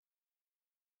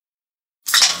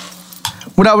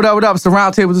What up? It's the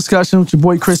Roundtable Discussion with your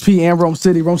boy Chris P and Rome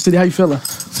City. Rome City, how you feeling?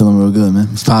 Feeling real good, man.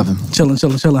 It's popping. Chilling.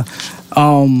 Shout out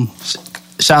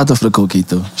for the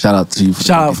Coquito. Shout out to you for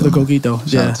Shout out for the Coquito.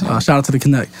 Yeah. Shout out to the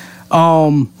Connect.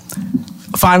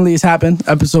 Finally, it's happened.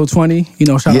 Episode 20.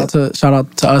 Shout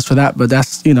out to us for that. But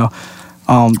that's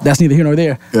that's neither here nor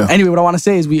there. Yeah. Anyway, what I want to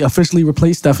say is we officially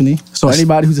replaced Stephanie. So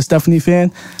anybody who's a Stephanie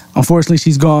fan, unfortunately,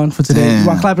 she's gone for today. Damn. You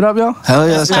want to clap it up, yo? Hell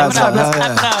yeah, let's clap it up.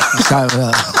 Let's clap it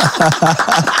up.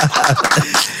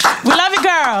 We love you,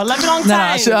 girl. Love you long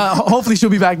time. Hopefully she'll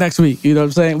be back next week. You know what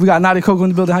I'm saying? We got Nadia Coco in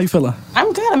the building. How you feeling?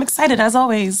 I'm good. I'm excited as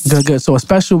always. Good. So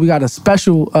we got a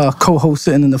special co-host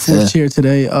sitting in the fourth chair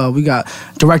today. We got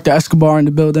Director Escobar in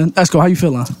the building. Esco, how you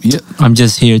feeling? Yep. I'm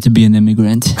just here to be an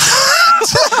immigrant.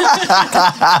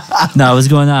 No, what's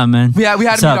going on, man? We had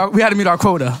to meet our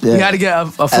quota. Yeah. We had to get a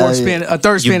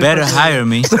third Spanish. You better hire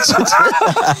me.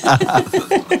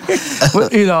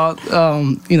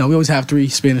 We always have 3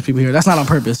 Spanish people here. That's not on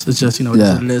purpose. It's just what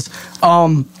it is. How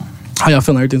y'all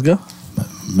feeling? Everything's good?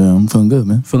 Man, I'm feeling good,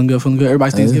 man. Feeling good.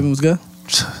 Everybody's Thanksgiving was good?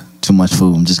 Too much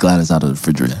food. I'm just glad it's out of the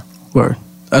refrigerator. Word.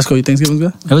 Esco, your Thanksgiving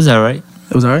was good? It was all right.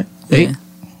 It was all right? 8? Yeah.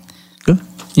 Good?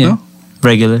 Yeah. No?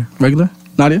 Regular.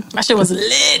 Nadia? My shit was lit.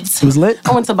 It was lit?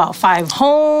 I went to about 5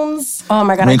 homes. Oh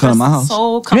my God. You ain't come to my house.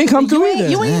 So You ain't come through either.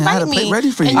 You ain't Man, I had invite a plate me.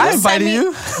 ready for you. And I sent invited me-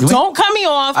 you. Don't cut me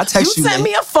off. I text you sent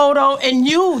late. me a photo and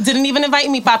you didn't even invite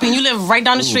me, Poppy. And you live right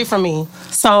down the street from me.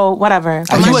 So whatever.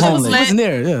 But I my came shit home was late. I wasn't lit.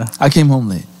 there, yeah. I came home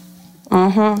late.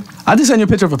 I just sent you a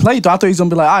picture of a plate, though. I thought he was going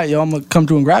to be like, all right, yo, I'm going to come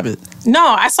through and grab it. No,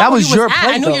 I saw That where was you your was at.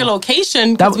 plate, I knew though. your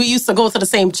location That because was- we used to go to the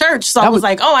same church. So That I was was-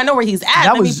 like, oh, I know where he's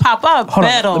at. Let me pop up. Hold on,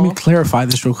 Battle. let me clarify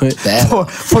this real quick. Battle.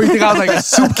 Before you think I was like a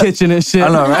soup kitchen and shit. I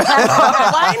know, right?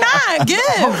 Why not? Give.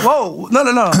 Whoa, no.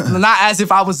 Not as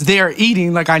if I was there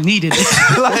eating like I needed it.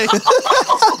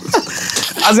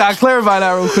 I just gotta clarify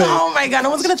that real quick. Oh my God, no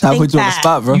one's gonna I think put you on the that.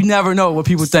 spot, bro. You never know what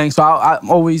people think. So I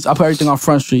put everything on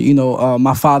Front Street.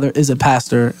 My father is a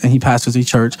pastor and he pastors a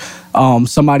church.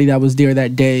 Somebody that was there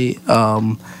that day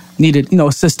needed,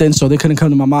 assistance, so they couldn't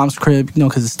come to my mom's crib,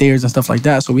 because of stairs and stuff like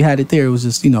that. So we had it there. It was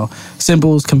just,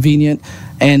 simple, it was convenient,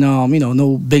 and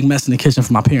no big mess in the kitchen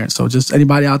for my parents. So just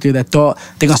anybody out there that thought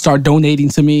they're gonna start donating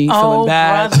to me, feeling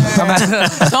bad. Brother.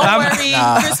 Don't worry,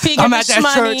 Chris P. I'm Give at me that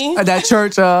money.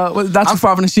 church. Not too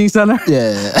far from the Sheen Center.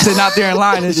 Yeah. Sitting out there in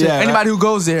line and shit. Yeah, right. Anybody who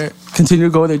goes there, continue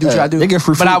to go there, do what you gotta do. They get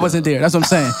free but food, I wasn't there. That's what I'm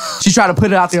saying. She tried to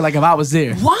put it out there like if I was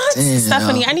there. What? Damn.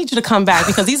 Stephanie, I need you to come back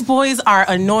because these boys are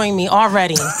annoying me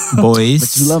already. Boys.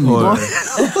 But you love me, or-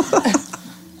 boy.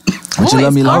 But you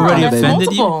love me long, already baby.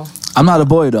 offended you? Multiple. I'm not a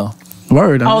boy, though.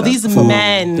 Word. Oh, these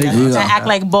men There you to go. act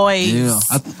like boys. Yeah.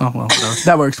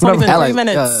 That works. It's only Whatever. been 3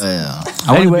 minutes. Yeah. I want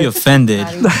to Anyway. be offended.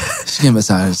 She came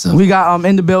beside herself. We got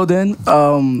in the building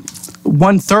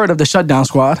 1/3 of the shutdown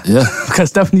squad. Yeah. Because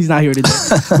Stephanie's not here today.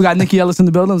 We got Nikki Ellis in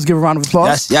the building. Let's give her a round of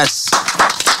applause. Yes.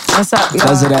 What's up?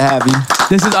 Pleasure to have you.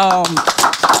 This is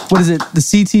what is it? The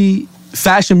CT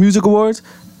Fashion Music Awards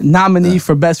nominee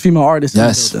for Best Female Artist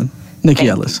Yes. in the building. Nikki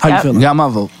Ellis. How you Yep. feeling? You got my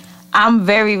vote. I'm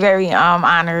very, very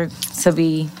honored to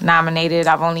be nominated.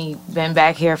 I've only been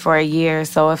back here for a year,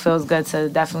 so it feels good to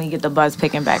definitely get the buzz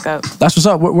picking back up. That's what's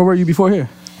up. Where were you before here?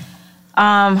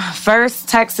 First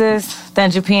Texas,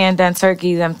 then Japan, then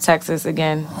Turkey, then Texas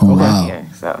again. Oh, wow. Here,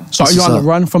 so So are you what's on the up.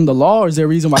 run from the law, or is there a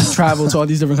reason why you travel to all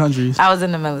these different countries? I was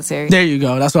in the military, There you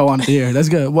go. That's what I wanted to hear. That's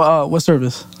good. What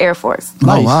service? Air Force.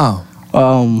 Nice. Oh,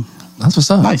 wow. That's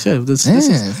what's up. Nice. Yeah. This Yeah,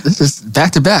 is, this is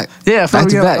back to back. yeah. Back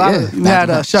to back, yeah. We Back had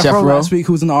to back. Chef Chef Ro Ro. last week,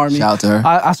 who's in the army. Shout out to her.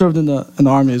 I served in the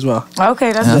army as well.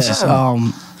 Okay, that's That's good.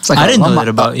 what's up. It's like I an didn't know alumni- that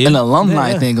about you. An alumni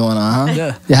Yeah. thing going on, huh?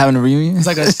 Yeah. You're having a reunion? It's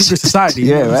like a secret society. Yeah,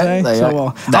 You know what I'm right? saying? Like, so,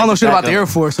 right. I don't know shit Back about the up. Air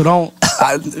Force, so don't.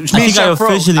 I think I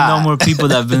officially know more people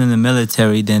that have been in the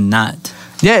military than not.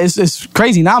 Yeah, it's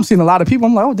crazy. Now I'm seeing a lot of people.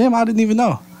 I'm like, oh damn, I didn't even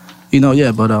know.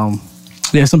 But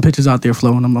yeah, some pictures out there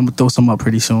floating. I'm gonna throw some up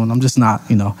pretty soon. I'm just not,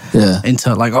 Yeah.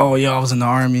 into like, oh yeah, I was in the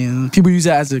army, and people use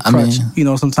that as a crutch,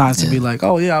 sometimes to be like,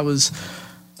 oh yeah, I was.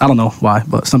 I don't know why,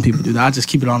 but some people do that. I just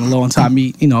keep it on the low until I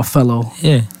meet, a fellow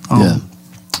Yeah.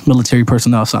 military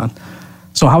personnel son.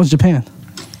 So how was Japan?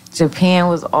 Japan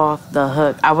was off the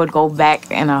hook. I would go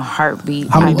back in a heartbeat.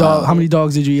 How many wow. How many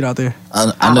dogs did you eat out there?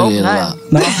 I know hope you ate a not.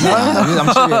 lot. No,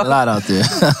 I'm sure you ate a lot out there.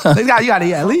 you got to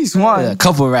eat at least one. Yeah, a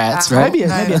couple rats, right? Maybe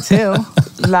a tail.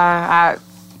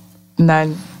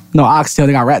 None. No, oxtail.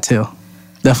 They got rat tail.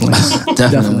 Definitely.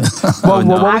 Definitely. What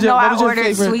was I know I what was your ordered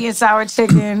favorite? sweet and sour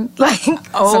chicken, like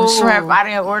some shrimp. I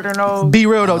didn't order no. Be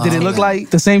real though, did it look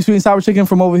like the same sweet and sour chicken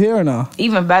from over here or no?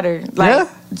 Even better. Like Yeah?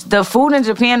 the food in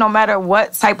Japan, no matter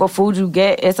what type of food you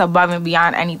get, it's above and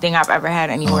beyond anything I've ever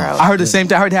had anywhere else. I heard the same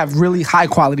thing. I heard they have really high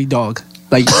quality dog.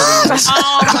 Like, Oh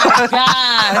my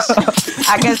gosh.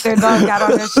 I guess their dog got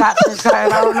on their shot for cut. I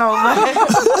don't know.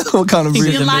 But What kind of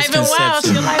breed? She alive and well. She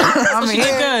alive and well. I'm She did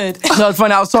here. good. so it's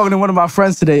funny. I was talking to one of my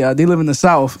friends today. They live in the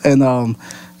South, and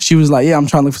she was like, "Yeah, I'm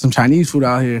trying to look for some Chinese food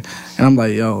out here." And I'm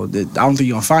like, "Yo, I don't think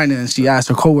you're gonna find it." And she asked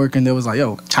her coworker, and they was like,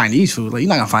 "Yo, Chinese food? Like, you're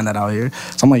not gonna find that out here."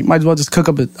 So I'm like, "You might as well just cook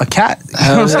up a cat." You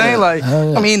know what I'm saying? Like,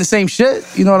 Hell yeah. I mean, the same shit.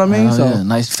 You know what I mean? Hell So yeah.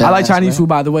 Nice fat I like ass, Chinese right? food,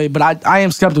 by the way, but I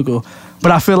am skeptical.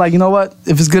 But I feel like, you know what?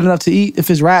 If it's good enough to eat, if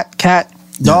it's rat, cat,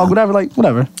 dog, whatever, like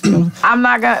whatever. You know? I'm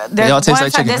not gonna. There's They all taste one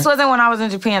like time- chicken, This right? wasn't when I was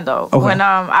in Japan though. Okay. When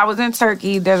I was in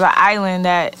Turkey, there's an island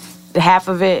that half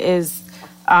of it is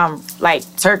like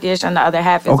Turkish and the other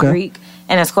half is Okay. Greek,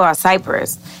 and it's called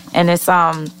Cyprus. And it's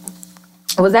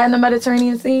was that in the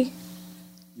Mediterranean Sea?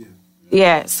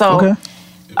 Yeah. So. Okay.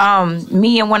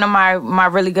 Me and one of my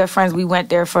really good friends, we went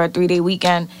there for a 3-day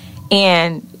weekend,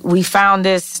 and we found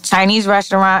this Chinese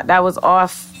restaurant that was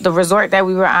off the resort that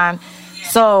we were on.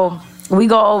 So we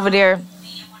go over there,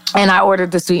 and I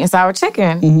ordered the sweet and sour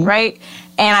chicken, right?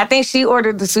 And I think she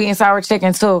ordered the sweet and sour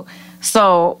chicken too.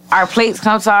 So our plates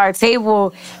come to our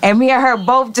table, and me and her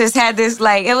both just had this,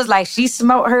 like, it was like she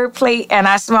smelled her plate and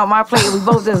I smelled my plate. We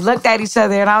both just looked at each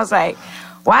other, and I was like,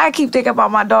 why I keep thinking about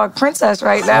my dog Princess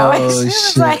right now? Oh, And she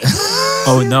was shit. like,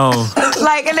 Oh no.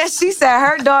 like, and then she said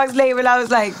her dog's name, and I was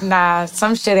like, nah,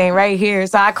 some shit ain't right here.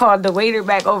 So I called the waiter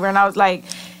back over, and I was like,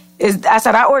 I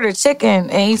said, I ordered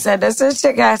chicken. And he said, this is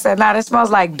chicken. I said, nah, this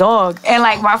smells like dog. And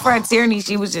like my friend Tierney,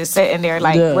 she was just sitting there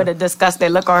like Yeah. with a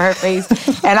disgusted look on her face.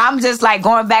 And I'm just like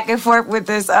going back and forth with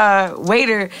this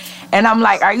waiter. And I'm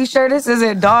like, are you sure this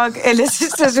isn't dog? And this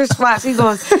is his response. He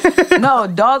goes, no,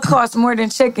 dog costs more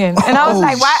than chicken. And I was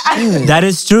like, why? That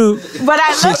is true. But I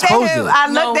looked at exposed him. it. I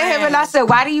No looked at him way. and I said,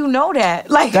 why do you know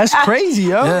that? Like That's crazy,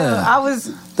 yo. Yeah. I was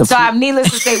The so food- I'm needless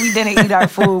to say we didn't eat our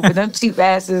food, but them cheap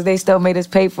asses, they still made us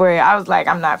pay for it. I was like,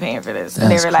 I'm not paying for this. And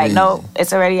they That's were like, crazy. no,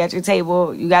 it's already at your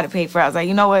table. You got to pay for it. I was like,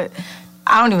 you know what?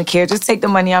 I don't even care. Just take the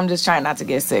money. I'm just trying not to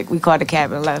get sick. We called the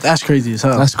cab and left. That's crazy as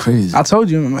hell. That's crazy. I told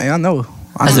you, man. I know.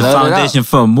 That's a Let it out. foundation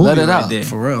for a movie Let it right out. there.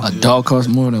 For real. A dog costs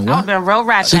more than I've what? been real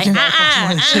ratchet. Chicken?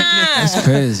 Like, That's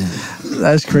crazy.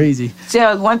 That's crazy.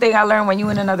 Jill, one thing I learned when you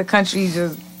in another country,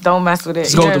 just don't mess with it.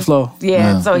 Just go with the flow. Yeah.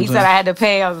 Yeah. So he said I had to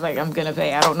pay. I was like, I'm gonna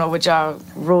pay. I don't know what y'all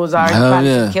rules are. You Hell probably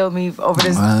yeah. should kill me over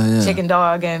this Hell yeah. chicken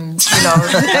dog and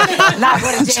not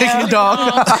go to jail. Chicken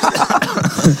dog.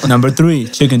 Number 3,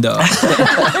 chicken dog.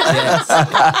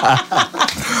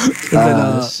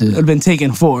 Shit. It'd been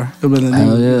taken for. It'd been the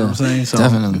Hell new, you know yeah. what I'm saying? So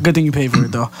Definitely. good thing you paid for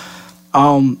it though.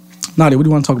 Nadia, what do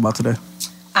you want to talk about today?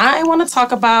 I want to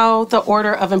talk about the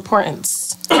order of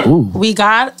importance. Ooh. We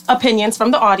got opinions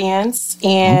from the audience,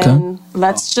 and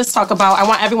let's just talk about. I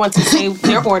want everyone to say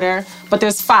their order, but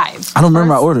there's 5. I don't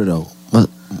remember my order though. What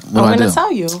I'm I going do? to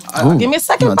tell you. Ooh. Give me a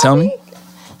second. You wanna tell me? Bobby.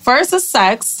 First is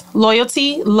sex,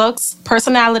 loyalty, looks,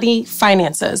 personality,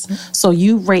 finances. So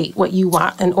you rate what you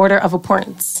want in order of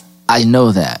importance. I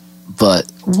know that, but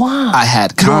Wow. I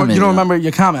had You don't, commented. you don't remember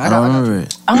your comment? I don't remember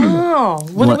it. Oh, well,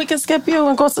 then What? we can skip you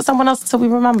and go to someone else until we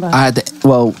remember. I had to,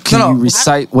 well, can No, no. you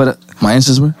recite what my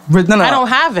answers were? No. I don't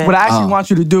have it. What I actually Oh. want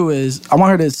you to do is, I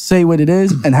want her to say what it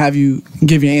is and have you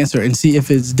give your answer and see if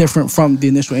it's different from the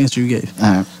initial answer you gave.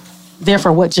 All right.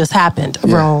 Therefore, what just happened,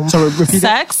 Rome? So repeat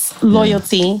that. Sex,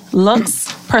 loyalty,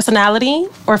 looks, personality,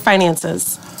 or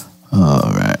finances?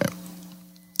 All right.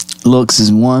 Looks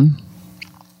is 1.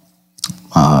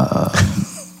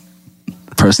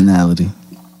 Personality,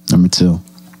 number 2.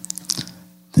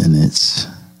 Then it's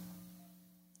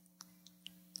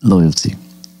loyalty.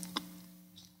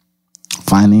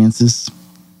 Finances,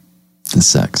 and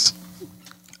sex.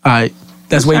 All right.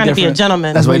 That's way Trying to different. be a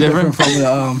gentleman. That's way Way different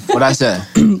different? from What I said?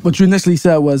 what you initially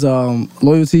said was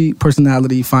loyalty,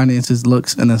 personality, finances,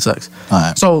 looks, and then sex. All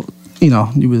right. So, you know,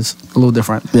 you was a little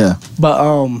different. Yeah.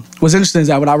 But what's interesting is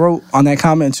that what I wrote on that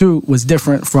comment too was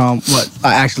different from what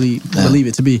I actually believe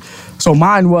it to be. So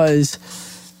mine was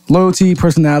loyalty,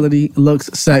 personality, looks,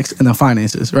 sex, and then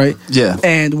finances, right? Yeah.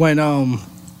 And when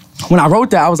I wrote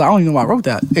that, I was like, I don't even know why I wrote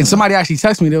that. And somebody actually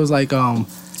texted me. They was like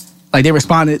they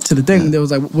responded to the thing. And they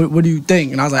was like, what do you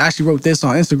think? And I was like, I actually wrote this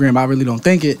on Instagram. I really don't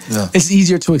think it. Yeah. It's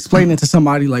easier to explain it to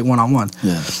somebody like one-on-one.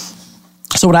 Yeah.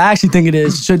 So what I actually think it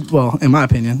is in my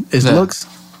opinion, is Yeah. looks.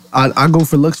 I go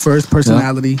for looks first,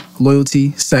 personality,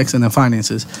 loyalty, sex, and then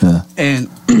finances. Yeah. And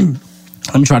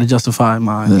let me try to justify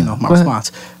my Yeah. my Go ahead.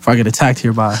 response before I get attacked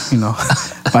here by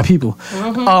by people.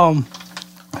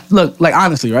 Look, like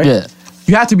honestly, right? Yeah.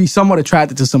 You have to be somewhat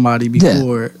attracted to somebody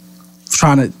before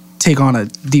trying to take on a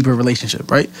deeper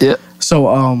relationship, right? Yeah. So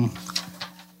I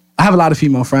have a lot of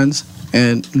female friends,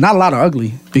 and not a lot are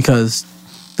ugly because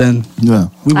then Yeah.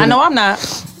 we I wouldn't- know I'm not.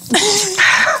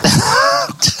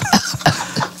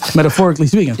 Metaphorically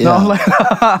speaking. Yeah. No, I'm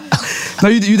like, no,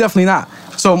 you definitely not.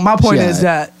 So my point is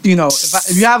that, you know,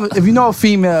 if you know a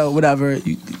female, whatever,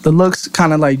 the looks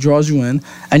kind of like draws you in,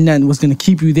 and then what's gonna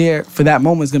keep you there for that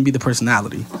moment is gonna be the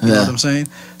personality. You know what I'm saying?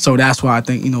 So that's why I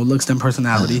think, you know, looks then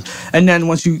personality. And then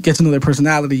once you get to know their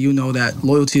personality, you know that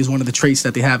loyalty is one of the traits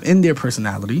that they have in their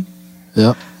personality.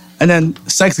 Yep. And then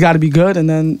sex got to be good, and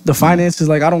then the finances,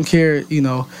 like, I don't care, you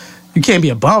know, you can't be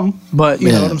a bum, but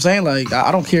you know what I'm saying? Like,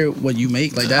 I don't care what you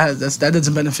make. Like, that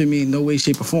doesn't benefit me in no way,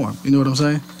 shape, or form. You know what I'm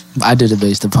saying? I did it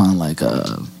based upon like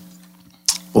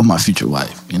with my future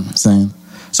wife. You know what I'm saying?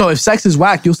 So if sex is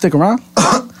whack, you'll stick around?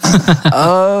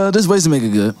 There's ways to make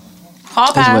it good.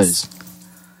 Hall There's pass. ways.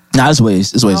 Nah, there's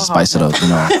ways to spice it up. You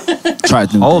know, try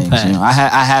new Hall things. You know, I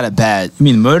had a bad You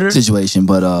mean murder? situation,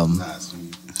 but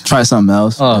try something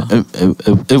else. Oh.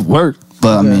 It worked,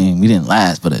 but I mean, we didn't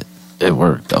last, but it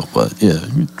worked though. But yeah,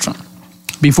 you try.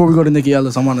 Before we go to Nikki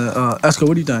Ellis, I want to, Esco,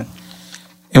 what do you think?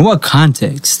 In what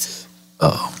context?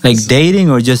 Oh, Like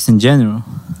dating or just in general?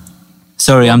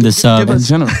 Sorry, I'm the sub. in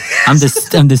general. I'm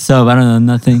the sub. I don't know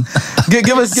nothing.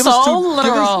 Give us So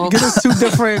literal. give us two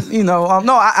different, you know.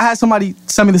 No, I had somebody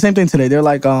send me the same thing today. They're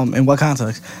like, in what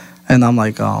context? And I'm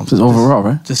like, Just overall,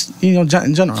 right? just, you know,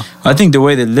 in general. I think the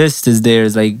way the list is there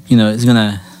is like, you know, it's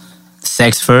gonna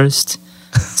sex first.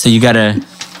 So you gotta.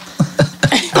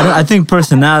 I think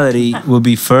personality will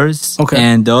be first, Okay.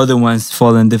 and the other ones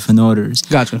fall in different orders.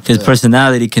 Gotcha. Because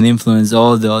personality can influence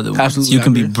all the other ones. Absolutely, You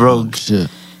can I be agree. broke Shit.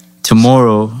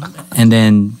 tomorrow, and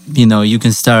then you know you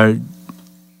can start.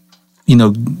 You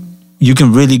know, you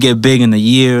can really get big in a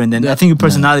year, and then I think your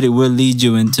personality will lead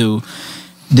you into.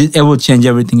 It will change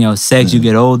everything else. Sex, you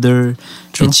get older,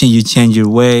 you change your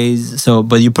ways. So,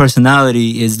 but your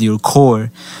personality is your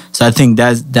core. So I think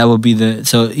that will be the.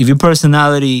 So if your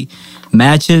personality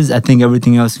matches, I think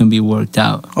everything else can be worked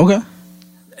out. Okay.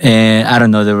 And I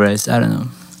don't know the rest. I don't know.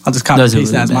 I'll just copy and Doesn't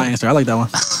paste that really as my matter. answer. I like that one.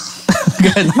 Go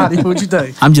ahead, Nadia, what you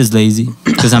think? I'm just lazy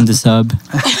because I'm the sub.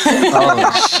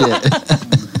 Oh shit.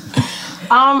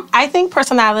 I think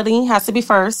personality has to be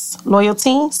first,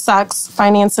 loyalty, sex,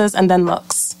 finances, and then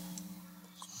looks.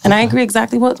 And I agree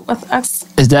exactly with us.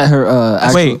 Is that her?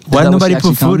 Actual, Wait, is why that what nobody she actually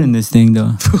put food counted? in this thing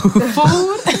though?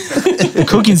 Food?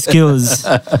 Cooking skills.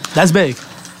 That's big.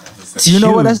 You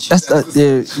know what? Huge. That's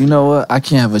yeah. You know what? I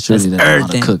can't have a shorty that knows how to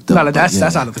everything. cook though. No, but that's yeah.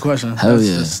 out of the question. Hell That's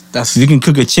yeah. just- that's If you can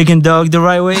cook a chicken dog the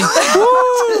right way,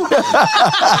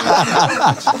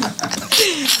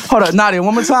 Hold up, Nadia,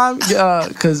 one more time,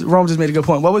 because Rome just made a good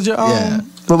point. What was your Yeah.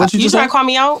 What you You just trying said? to call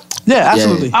me out? Yeah,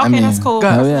 absolutely. Okay, I mean, that's cool. go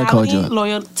ahead. Oh, yeah, I called you Personality, out.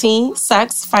 loyalty,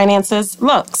 sex, finances,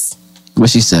 looks. What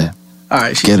she said? All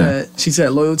right, Get her. she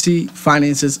said loyalty,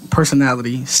 finances,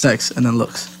 personality, sex, and then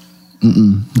looks.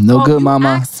 No Oh, good, you mama.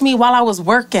 asked me while I was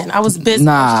working. I was busy. I was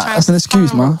Nah, trying that's to an excuse,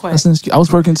 respond real man. quick. That's an excuse. I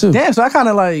was working too. Damn, so I kind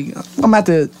of like, I'm gonna have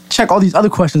to check all these other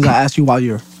questions I asked you while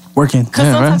you're working. Because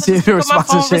Yeah, right. sometimes See I if just your pick up my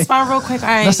phone, response has respond real quick. All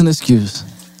right. That's an excuse.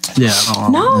 Yeah,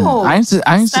 no. I ain't to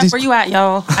Steph, these. where you at,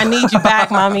 yo? I need you back,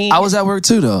 mommy. I was at work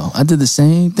too, though. I did the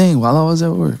same thing while I was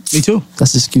at work. Me too.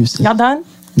 That's excuse. Y'all done?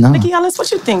 No, Nikki Ellis,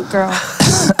 what you think, girl?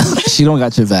 she don't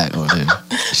got your back over there.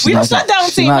 She's We not don't shut gonna- down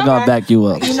She's team, not gonna alright. back you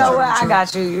up. You know what? I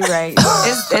got you. You're right.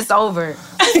 It's over.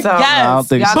 So Yes. I don't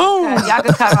think y'all, so. y'all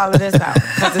can cut all of this out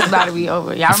because it's about to be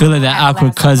over. Y'all I feel like remember that what happened awkward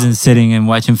last time? cousin sitting and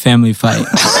watching family fight.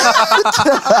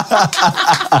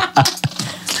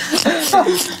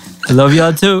 I love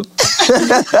y'all too.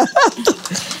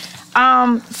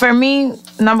 For me,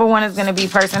 number one is gonna be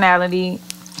personality,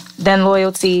 then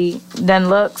loyalty, then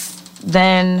looks,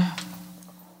 then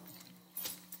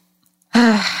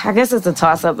I guess it's a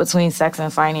toss up between sex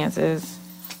and finances.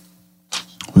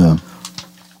 Yeah.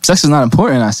 Sex is not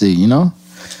important. I see. You know.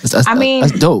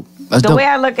 That's dope. That's The dope. way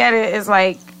I look at it is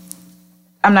like,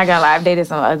 I'm not gonna lie, I've dated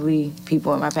some ugly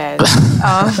people in my past.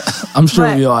 I'm sure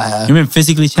but- we all have. You been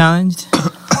physically challenged?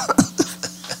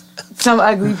 Some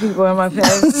ugly people in my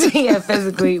past, yeah,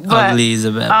 physically. But Ugly is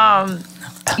a bad.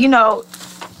 you know,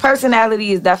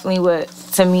 personality is definitely what,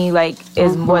 to me, like,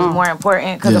 is what's more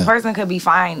important. Because Yeah. a person could be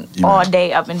fine all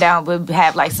day up and down, but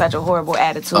have like such a horrible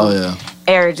attitude. Oh yeah.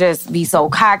 Or just be so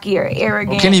cocky or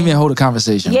arrogant. Can't even hold a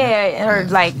conversation. Yeah, or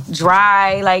like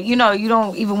dry. Like, you know, you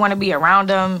don't even want to be around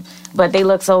them, but they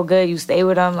look so good, you stay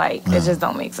with them. Like, it just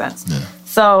don't make sense. Yeah.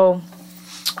 So,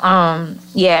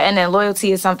 yeah, and then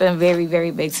loyalty is something very,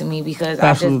 very big to me because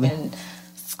Absolutely. I've just been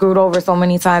screwed over so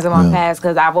many times in my Yeah. past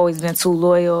because I've always been too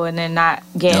loyal and then not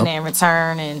getting Yep. it in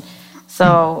return. And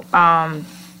so, and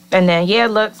then, yeah,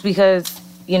 looks because,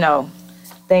 you know,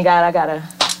 thank God I got a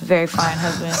very fine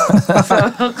husband.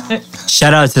 So,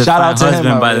 Shout out to the Shout fine out to him husband,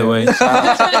 over by the there.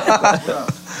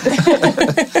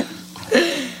 way.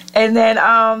 And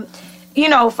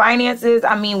then, finances.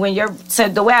 I mean,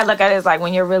 the way I look at it is like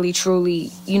when you're really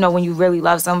truly, when you really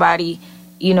love somebody,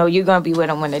 you're gonna be with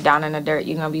them when they're down in the dirt.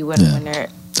 You're gonna be with them when they're,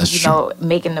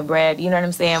 making the bread. You know what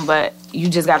I'm saying? But you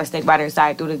just gotta stick by their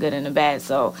side through the good and the bad.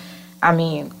 So, I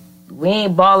mean, we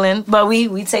ain't balling, but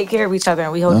we take care of each other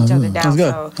and we hold each other down. That's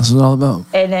good. So. That's what it's all about.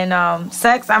 And then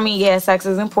sex. I mean, sex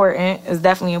is important. It's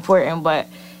definitely important. But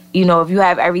if you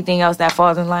have everything else that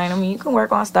falls in line, I mean, you can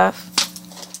work on stuff.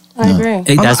 I agree.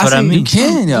 Hey, that's what I mean. You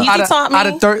can, yeah. He taught me.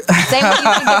 Same way you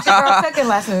can get your girl cooking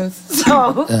lessons.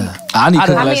 So I need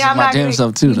cooking lessons my damn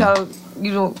self too.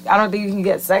 I don't think you can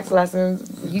get sex lessons.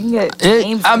 You can get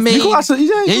games. I mean, you can watch it.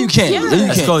 You can.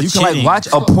 You can like watch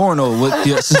a porno with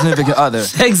your significant other.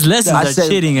 Sex lessons are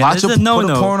cheating. Watch a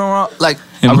porno on, like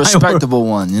a respectable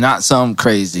one, not some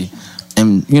crazy.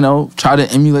 And try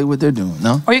to emulate what they're doing.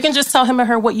 No, or you can just tell him or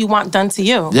her what you want done to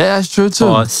you. Yeah, that's true too.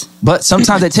 Pause. But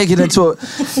sometimes they take it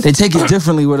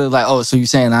differently. Where they're like, oh, so you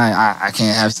saying I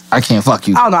can't fuck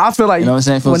you? I don't know. I feel like what I'm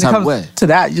saying. Feel when it some comes way. to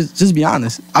that, just be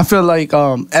honest. I feel like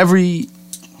every.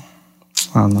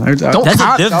 I don't know.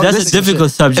 That's a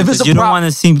difficult subject. If you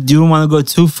don't want to go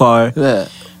too far. Yeah.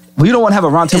 Well, you don't want to have a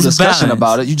roundtable discussion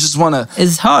about it. You just want to.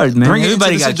 It's hard, man.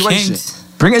 Everybody got kinks.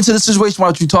 Bring it into the situation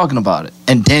while you're talking about it,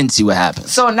 and then see what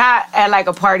happens. So not at like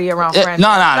a party around friends. No.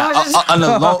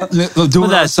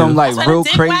 Do it some like real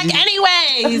crazy.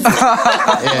 Anyways.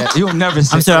 Yeah, you'll never.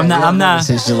 I'm sorry. I'm not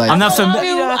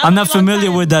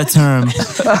familiar with that term.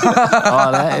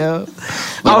 All that, yo.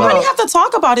 You really have to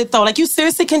talk about it though. Like you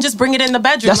seriously can just bring it in the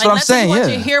bedroom. That's what I'm saying. Your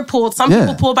hair pulled. Some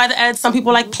people pull by the edge. Some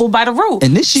people like pull by the root.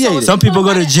 Initiate it. Some people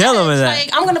go to jail over that.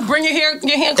 Like I'm gonna bring your hand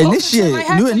closer. Initiate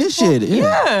it. You initiate it.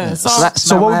 Yeah.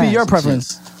 So what would be your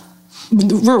preference?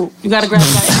 Root. You gotta grab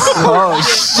that. Oh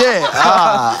shit.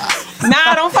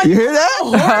 Nah, don't fucking. You hear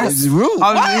that? It's rude. You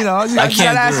I can't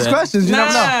gotta ask questions. You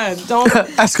never know. Don't.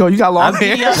 Let's go. You got long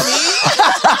hair.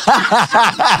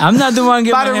 I'm not the one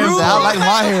getting my hair. I like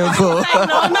my hair pulled.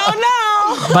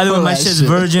 No. By the way, my shit's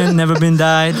virgin, never been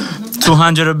dyed.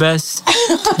 200 or best.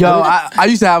 Yo, I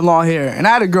used to have long hair, and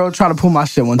I had a girl try to pull my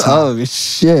shit one time. Oh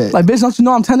shit! Like, bitch, don't you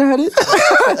know I'm tender-headed?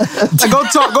 Like, go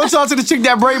talk to the chick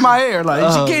that braid my hair.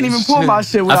 Like, she can't even pull my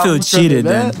shit without I feel cheated,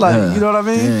 man. Like, you know what I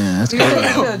mean? Yeah, that's crazy.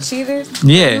 You feel cheated?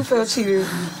 Yeah. You feel cheated?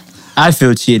 I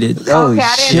feel cheated. Oh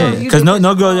shit! Because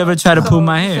no girl ever tried to pull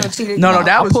my hair. No,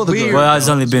 that was weird. Well, it's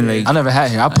only been like I never had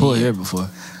hair. I pulled hair before.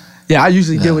 Yeah, I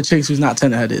usually deal with chicks who's not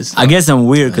tender-headed. I guess I'm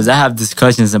weird because I have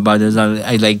discussions about this.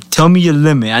 I like, tell me your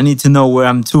limit. I need to know where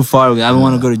I'm too far. I don't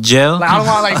want to go to jail. Like, I don't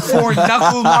want like 4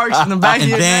 knuckle marks in the back of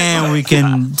your neck. And then we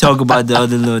can talk about the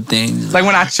other little things. Like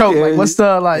when I choke, like what's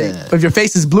the if your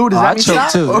face is blue, does that mean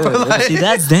choke too? Like, see,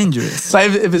 that's dangerous.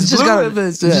 Like if it's blue,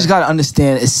 you just gotta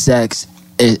understand it's sex.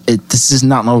 This is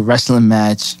not no wrestling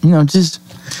match.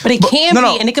 But it can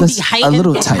be, and it can be heightened, a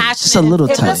little and tight, passionate. just a little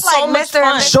It's tight. just like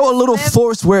Mr. Show a little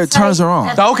force where it turns her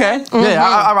on. Okay, yeah,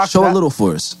 I rock Show that. a little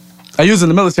force. I use it in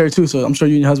the military too, so I'm sure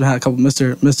you and your husband had a couple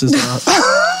Mrs.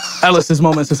 Ellis's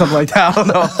moments or something like that. I don't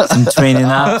know. Some training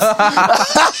out.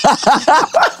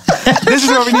 This is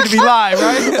where we need to be live,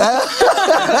 right?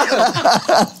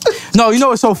 No, you know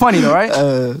what's so funny though,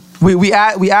 right? We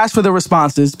ask for the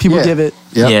responses. People give it.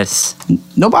 Yep. Yes.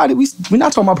 Nobody. We're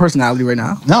not talking about personality right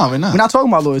now. No, we're not. We're not talking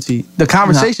about loyalty. The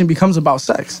conversation becomes about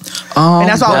sex, and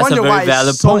that's why I That's wonder a very why valid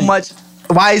it's so point. much.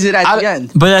 Why is it at the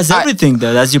end? But that's everything,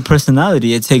 though. That's your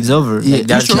personality. It takes over. Like,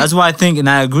 that's why I think, and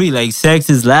I agree, like, sex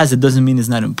is last. It doesn't mean it's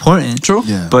not important. True.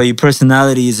 Yeah. But your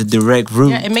personality is a direct route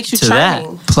Yeah, it makes you to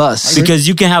charming. that. Plus, Because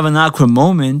you can have an awkward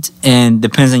moment, and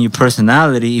depends on your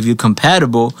personality. If you're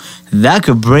compatible, that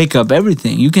could break up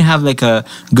everything. You can have like a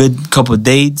good couple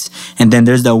dates, and then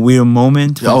there's that weird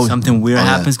moment when something weird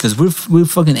happens. Because we're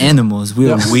fucking animals.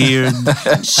 We're weird,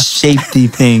 shapy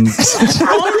things,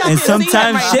 and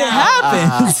sometimes shit happens.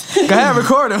 Go ahead,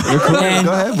 record him. And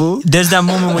go ahead, boo. there's that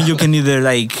moment when you can either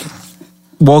like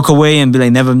walk away and be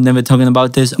like never talking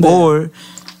about this, or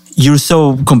you're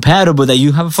so compatible that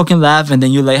you have a fucking laugh and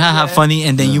then you're like haha funny,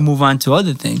 and then you move on to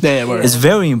other things. It's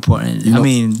very important. I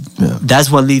mean, that's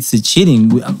what leads to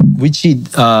cheating. We cheat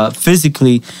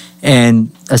physically, and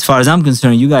as far as I'm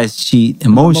concerned, you guys cheat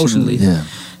emotionally. Yeah.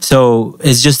 So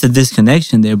it's just a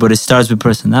disconnection there, but it starts with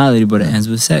personality, but it ends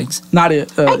with sex. Nadia,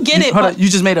 I get it, but you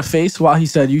just made a face while he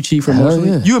said you cheat for emotionally.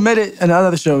 yeah. You admitted in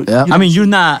another show. Yeah. you I mean, you're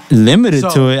not limited So-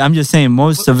 to it. I'm just saying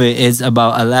most of it is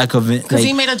about a lack of it. because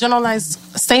he made a generalized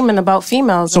statement about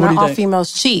females, So and what do not you all think?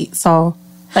 females cheat. So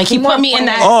Like he put me in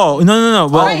that. Oh no.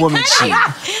 Well, All women cheat.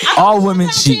 All women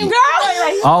cheat.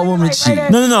 All women cheat.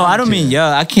 no. I don't mean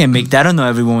I can't make that. I don't know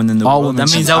every woman in the All world. women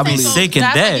That means cheat. I'll be So sick and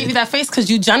that's why I gave you dead. that face because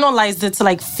you generalized it to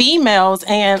like females,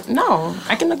 and no,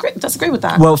 I can disagree with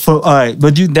that. Well, all right,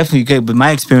 but you definitely okay. But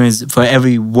my experience for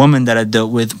every woman that I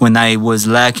dealt with, when I was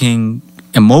lacking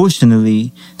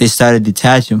emotionally, they started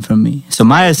detaching from me. So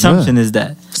my assumption is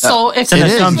that. So if an you're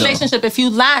in a assumption. relationship, if you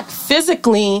lack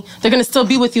physically, they're gonna still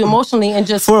be with you emotionally and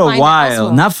just For a find it while,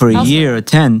 elsewhere. not for a Elsewhere. year or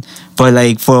 10, but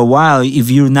like for a while, if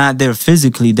you're not there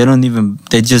physically,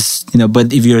 they just,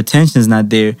 but if your attention's not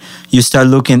there, you start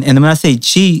looking, and when I say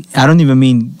cheat, I don't even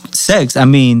mean sex. I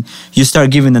mean, you start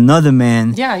giving another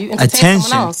man Yeah, you entertain attention.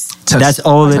 someone else. That's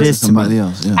all it Touch is to somebody me.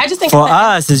 else. Yeah. I just think For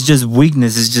that- us, it's just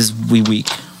weakness. It's just we weak.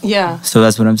 yeah. So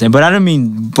that's what I'm saying. But I don't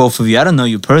mean both of you. I don't know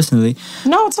you personally.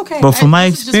 No, it's okay. But from my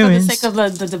this is experience- just for the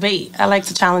sake of the debate, I like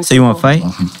to challenge. So you want to people.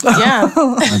 fight? Yeah.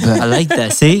 I like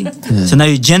that. See? So now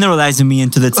you're generalizing me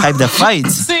into the type that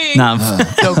fights. See? Nah,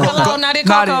 Yo, go, Hello, Nadia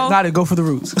Coco. Nadia, go for the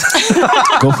roots.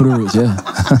 Go for the roots. Yeah.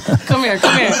 Come here.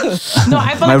 No,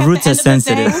 I feel My like roots at are the end of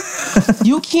the day,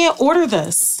 you can't order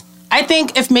this. I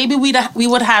think if maybe we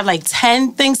would have like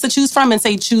 10 things to choose from and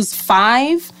say choose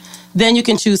 5, then you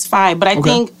can choose 5. But I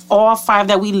think all 5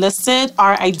 that we listed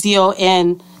are ideal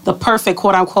in the perfect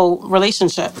quote unquote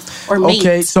relationship or mate.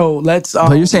 Okay, so let's.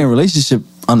 But you're saying relationship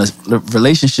on a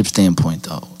relationship standpoint,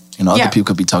 though. Yeah. Other people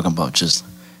could be talking about just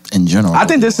in general. I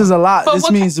think this is a lot. But This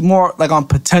what means more like on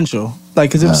potential. Like,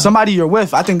 because if somebody you're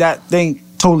with, I think that thing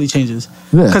totally changes.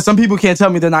 Yeah. Because some people can't tell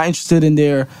me they're not interested in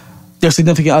their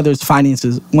significant other's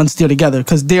finances once they're together.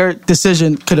 Because their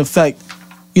decision could affect,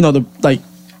 you know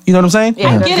what I'm saying?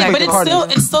 Yeah. I get it, but Party.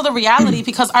 it's still the reality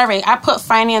because all right, I put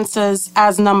finances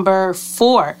as number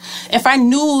 4. If I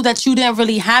knew that you didn't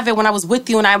really have it when I was with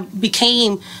you and I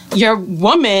became your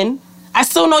woman, I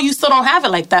still know you still don't have it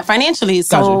like that financially.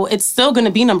 So Gotcha. it's still going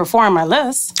to be number 4 on my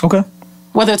list, Okay.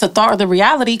 whether it's a thought or the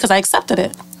reality, because I accepted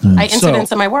it. I entered So-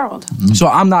 into my world. So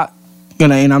I'm not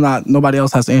gonna, and I'm not. Nobody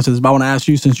else has to answer this, but I want to ask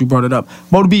you since you brought it up.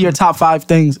 What would be your top 5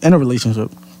 things in a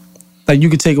relationship? Like you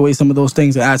could take away some of those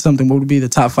things and add something. What would be the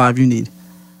top 5 you need?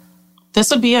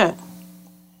 This would be it.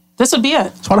 This would be it.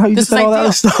 It's funny how you This just said is all that ideal.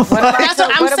 other stuff. That's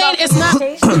what I'm saying. It's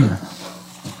not.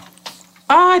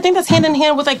 I think that's hand in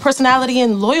hand with like personality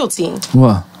and loyalty.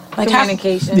 What? Like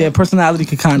Communication. Yeah, personality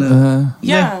could kind of.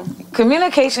 Yeah.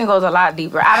 Communication goes a lot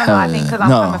deeper. I don't know. I think because I'm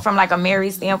No. coming from like a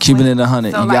married standpoint. Keeping it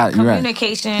 100. So You like got it. You're right.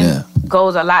 communication Yeah.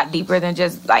 goes a lot deeper than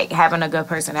just like having a good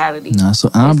personality. No, so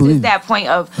I don't It's believe just that point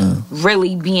of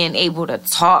really being able to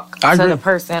talk I to agree. the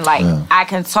person. Like I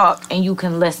can talk and you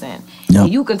can listen. Yeah.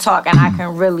 And you can talk and I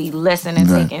can really listen and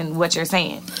Right. take in what you're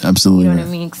saying. Absolutely. You know what I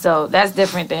right. mean? So that's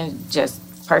different than just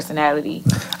personality.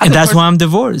 and that's why I'm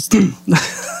divorced. I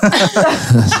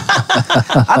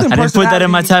think I didn't put that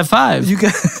in my top 5. You can.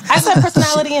 I said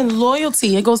personality and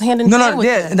loyalty. It goes hand in hand No, with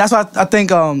yeah, it. and that's why I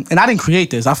think. And I didn't create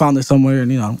this. I found it somewhere,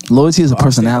 and Loyalty is a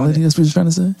personality. That's what you're trying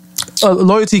to say.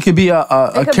 loyalty could be a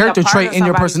It could be character part trait of in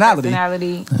your somebody's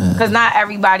personality. Because not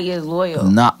everybody is loyal.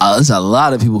 Not there's a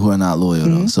lot of people who are not loyal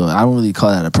though. So I don't really call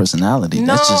that a personality. No,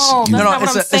 That's just that's you. not No, what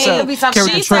it's I'm a- it's a saying. It could be something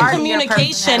character She trait. said part of your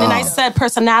communication, and I personality. said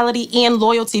personality and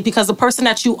loyalty because the person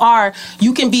that you are,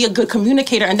 you can be a good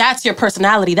communicator, and that's your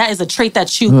personality. That is a trait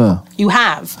that you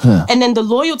have. Yeah. And then the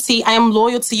loyalty, I am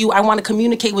loyal to you. I want to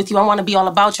communicate with you. I want to be all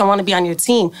about you. I want to be on your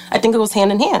team. I think it goes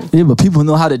hand in hand. Yeah, but people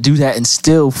know how to do that and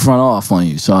still front off on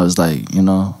you. So I was like,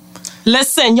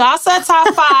 Listen, y'all said top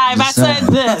 5. I Just said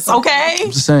saying. this, okay?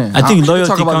 just saying. I think we can loyalty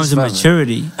talk about comes this with forever.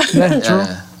 maturity. Yeah, true.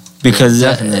 Yeah, Because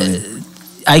definitely.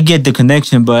 I get the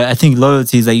connection, but I think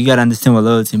loyalty is like you gotta understand what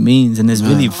loyalty means, and it's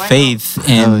really faith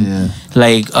and yeah.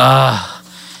 like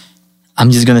I'm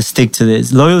just gonna stick to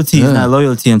this. Loyalty is not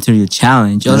loyalty until you're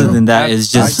challenged. Other than that,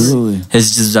 it's just Absolutely.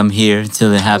 it's just I'm here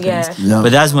till it happens. Yeah. Yeah.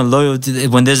 But that's when loyalty,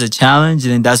 when there's a challenge,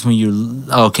 and then that's when you're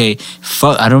okay.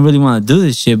 Fuck, I don't really want to do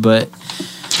this shit, but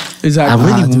I Exactly.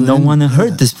 really don't want to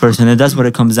hurt this person, and that's what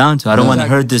it comes down to. I don't want to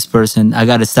Exactly. hurt this person. I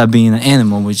gotta stop being an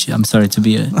animal, which I'm sorry to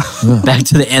be back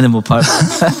to the animal part.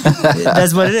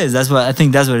 That's what it is. That's what I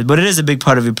think. That's what. But it is a big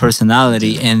part of your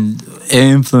personality, and it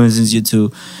influences you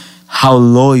to how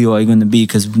loyal are you going to be?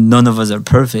 Because none of us are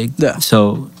perfect. Yeah.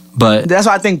 So, but That's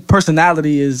why I think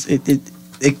personality is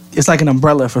it's like an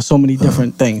umbrella for so many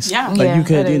different things. Yeah. Like Yeah, you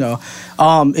could, it you is.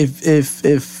 know,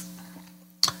 if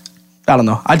I don't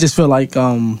know, I just feel like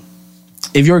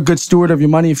if you're a good steward of your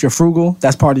money, if you're frugal,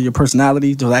 that's part of your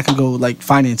personality. So that can go like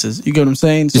finances. You get what I'm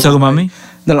saying? you talking about me?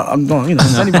 No, I'm going. You know,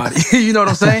 it's anybody. You know what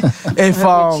I'm saying?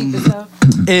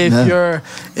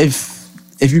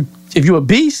 If you're a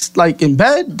beast, like in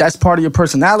bed, that's part of your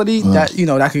personality. That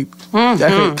that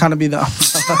could kind of be the.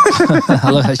 I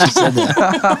love how she said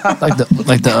that.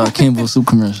 like the Campbell soup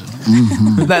commercial.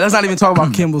 Let's not even talk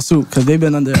about Campbell Soup because they've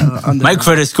been under. My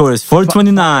credit score is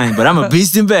 429, but I'm a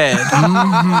beast in bed.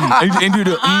 And do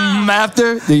the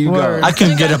after. There you go. I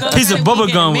can get a piece of bubble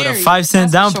gum with a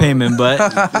 5-cent down payment, but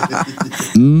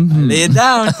lay it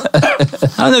down.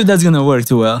 I don't know if that's gonna work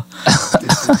too well.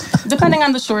 Depending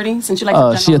on the shorty, since you like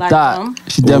the She a thought.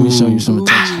 She definitely showing you some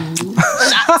attention.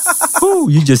 Ooh,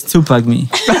 you just Tupac me.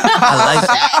 I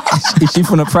like it. Is she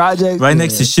from the project? Right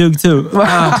next to Suge too.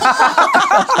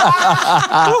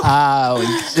 Oh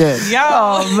shit.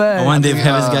 Oh man. One day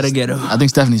Heaven's gotta get her. I think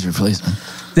Stephanie's replacement.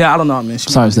 Yeah, I don't know, man.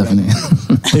 Sorry, Stephanie.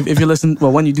 If you listen,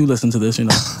 well, when you do listen to this, you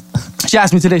know. She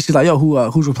asked me today. She's like, "Yo,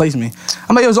 who's replacing me?"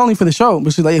 I'm like, "It was only for the show,"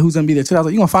 but she's like, "Yeah, who's gonna be there today?" I was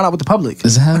like, "You gonna find out with the public."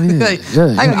 Is how it is. Like, Yeah, I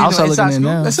ain't gonna I'll give you start no looking inside in scoop.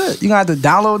 now. That's it. You gonna have to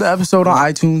download the episode on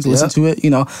iTunes, listen to it. You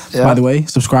know, Yeah. by the way,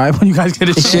 subscribe when you guys get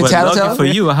a Is she a chance. Well, lucky tattletale? for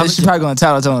you, I haven't- She's probably gonna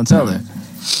tell her.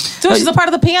 Dude, she's a part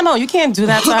of the panel. You can't do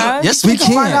that to her. Yes, we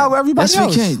can. find out everybody yes,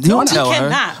 else. we can. No, Don't you tell her.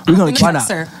 cannot. We're gonna I'm keep. text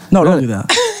her. No, don't do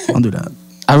that. Don't do that.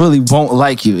 I really won't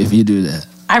like you if you do that.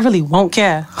 I really won't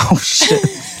care. Oh shit.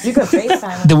 You could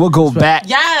FaceTime. Then we'll go back.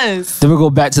 Yes. Then we'll go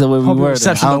back to the way we Hope your were. then.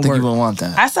 I reception don't don't think you work. would want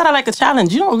that. I said I like a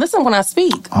challenge. You don't listen when I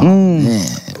speak. Man.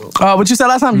 What you said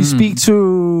last time? You speak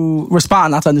to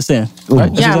respond, not to understand.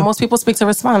 Right? Yeah, most people speak to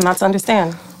respond, not to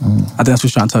understand. I think that's what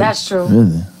she's trying to tell you. That's true.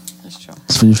 Really? That's true.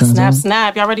 That's what you're trying Snap, to say?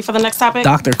 snap. Y'all ready for the next topic?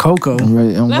 Dr. Coco. I'm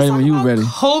ready. I'm Let's ready talk when you about ready.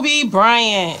 Kobe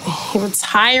Bryant. He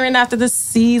retiring after this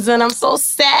season. I'm so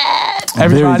sad.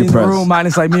 Everybody in the depressed. room,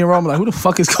 minus like me and Rome, like, who the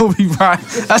fuck is Kobe Bryant?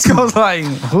 That's goes like,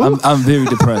 who? I'm very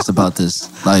depressed about this.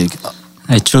 Like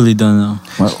I truly don't know.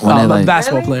 when they, A like,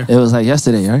 basketball player. it was like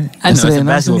yesterday, right? I know it's Yesterday a announced it?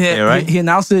 basketball Yeah, player, right? he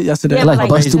announced it yesterday. It like but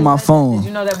bust he through just my said- phone. Did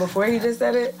you know that before he just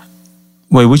said it?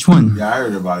 Wait, which one? Yeah, I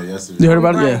heard about it yesterday. You heard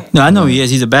about it? Yeah. No, I know he is.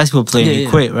 He's a basketball player. Yeah, He yeah.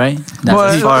 quit, right? That's Well,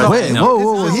 as far as no, I Wait, know.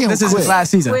 whoa, he This don't is his quit.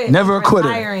 last season. Quit. Never a He's quitter.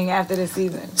 Retiring after the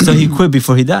season. So he quit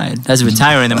before he died. That's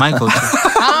retiring in my culture.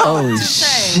 Oh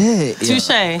shit! Touche.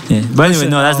 Yeah. But anyway,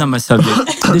 no, that's not my subject.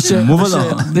 This shit, Move this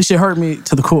along. shit, this shit hurt me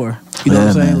to the core. You know Yeah,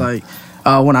 what I'm saying? man.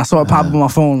 Like, when I saw it pop up on my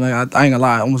phone, like I ain't gonna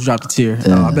lie, I almost dropped a tear.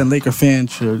 Yeah. I've been a Laker fan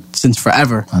since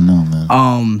forever. I know,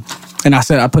 man. And I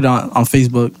put it on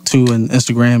Facebook too and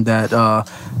Instagram that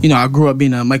I grew up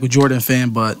being a Michael Jordan fan,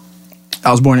 but I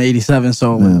was born in '87,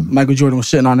 so when Michael Jordan was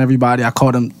shitting on everybody, I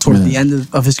caught him towards the end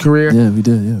of his career, Yeah, we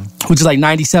did. Yeah. which is like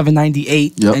 '97,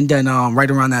 '98, Yep. and then right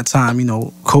around that time,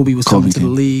 Kobe was coming to the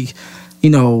came. league,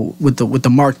 with the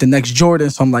mark, the next Jordan.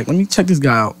 So I'm like, let me check this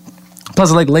guy out.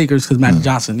 Plus, I like Lakers because Magic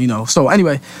Johnson, So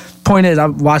anyway, point is,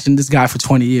 I'm watching this guy for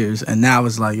 20 years, and now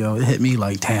it's like, it hit me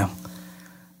like, damn,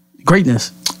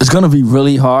 greatness. It's gonna be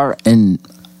really hard, and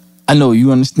I know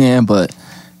you understand, but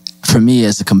for me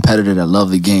as a competitor that love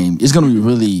the game, it's gonna be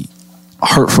really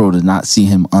hurtful to not see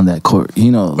him on that court.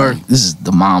 Like, this is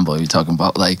the Mamba you're talking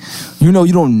about. Like, you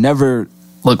don't never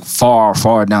look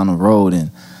far down the road, and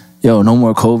no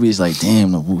more Kobe. It's like,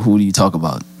 damn, who do you talk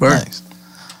about next?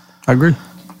 I agree.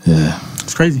 Yeah,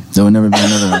 It's crazy. there will never be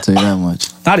another. I'll tell you that much.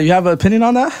 Nadi, you have an opinion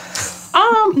on that?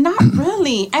 Not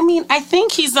really. I mean, I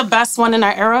think he's the best one in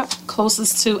our era,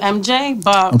 closest to MJ,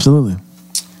 but Absolutely.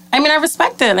 I mean, I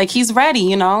respect it. Like, he's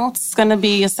ready, It's going to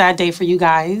be a sad day for you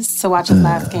guys to watch his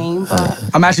last game, but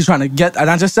I'm actually trying to get, and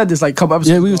I just said this like a couple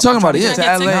episodes Yeah, we ago. were talking about it. I'm Yeah,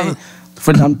 trying to get to LA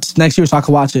for next year so I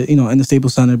can watch it, in the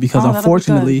Staples Center because Oh, that'll be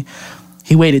unfortunately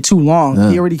he waited too long.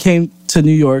 Yeah. He already came to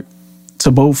New York to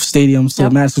both stadiums, to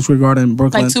Yep. Madison Square Garden and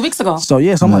Brooklyn. like 2 weeks ago. So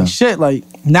yeah, so I'm Yeah. like, shit, like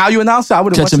now you announced it, I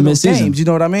would have Catch watched him those mid-season. games. You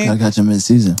know what I mean? I got you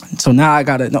mid-season. So now I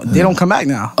gotta. No, they don't come back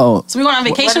now. Oh, So we going on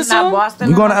What vacation is not soon? Boston?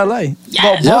 We're going to LA.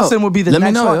 Well, Yo, Boston would be the let me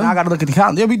next know, one. yo. I gotta look at the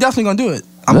calendar. Yeah, we definitely gonna do it.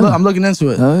 I'm Yeah. looking into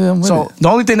it. Oh, yeah, I'm with so it. the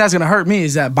only thing that's gonna hurt me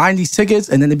is that buying these tickets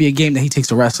and then it'd be a game that he takes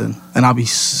the rest in, and I'll be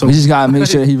so. we just gotta make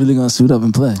sure he really gonna suit up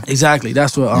and play. Exactly.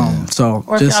 That's what. So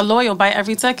Or if just. you're loyal, buy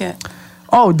every ticket.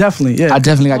 Oh, definitely. Yeah. I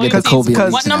definitely gotta get the Kobe.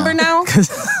 because- What number now?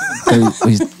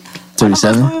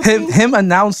 37? him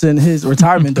announcing his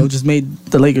retirement though just made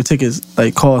the Laker tickets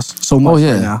like cost so much Oh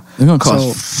yeah, right now. they're gonna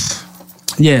cost. So,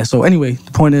 yeah. So anyway,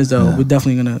 the point is though, we're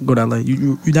definitely gonna go to LA.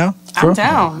 You down? I'm Bro?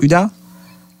 down. You down?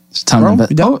 It's time Bro, to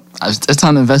invest. you done? It's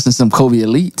time to invest in some Kobe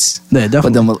elites. Yeah,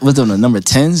 definitely. With them the number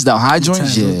 10s, the high joints.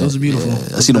 10s, Yeah, those are beautiful. yeah. I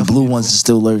Those see the definitely blue ones are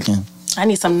still lurking. I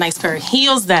need some nice pair of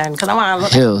heels then, because I want to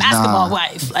look Heels, like a basketball nah.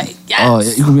 wife. Like, yes. Oh,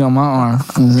 yeah, you can be on my arm.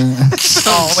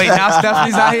 Oh wait, now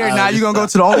Stephanie's not here. Now you gonna go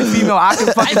to the only female I can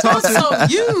I fucking feel talk to. so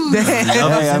used.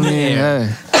 Hey, I mean,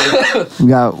 hey. we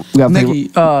got Nikki,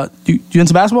 you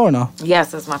into basketball or no?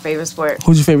 Yes, that's my favorite sport.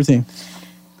 Who's your favorite team?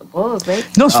 Bulls, baby.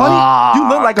 No, it's funny. You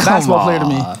look like a basketball player to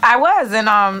me. I was, and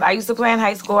I used to play in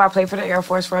high school. I played for the Air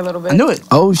Force for a little bit. I knew it.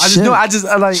 Oh, I just shit. knew. I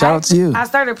like. Shout out to you. I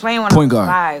started playing when Point I was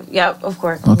guard. 5. Yep, of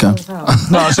course. Okay.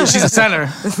 No, she's a center.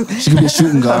 She could be a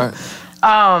shooting guard.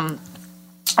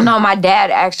 No, my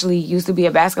dad actually used to be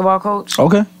a basketball coach.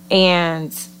 Okay.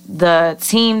 And the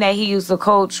team that he used to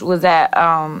coach was at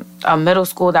a middle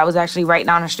school that was actually right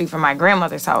down the street from my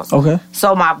grandmother's house. Okay.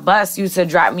 So my bus used to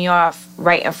drop me off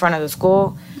right in front of the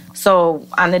school. So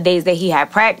on the days that he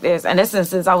had practice, and this is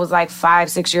since I was like 5,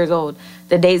 6 years old,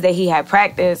 the days that he had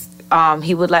practice,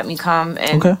 he would let me come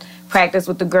and practice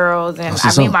with the girls. And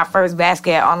I made my first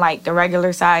basket on like the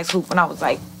regular size hoop when I was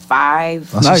like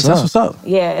 5. Nice. That's what's up.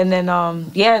 Yeah, and then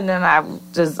I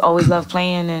just always loved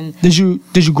playing. And Did you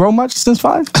grow much since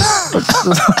 5?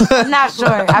 I'm not sure.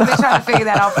 I've been trying to figure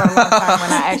that out for a long time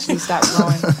when I actually stopped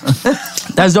growing.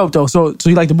 That's dope though. So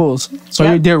you like the Bulls? So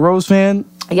you're a Derrick Rose fan?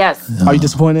 Yes. Are you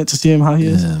disappointed to see him how he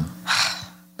is? Yeah.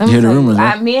 Let me You hear the tell you, rumors,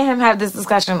 right? me and him have this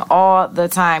discussion all the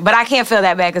time, but I can't feel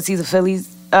that bad because he's a Phillies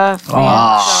fan.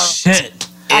 Shit.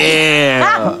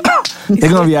 Yeah. They're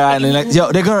gonna be alright.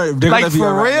 They're gonna Like, be for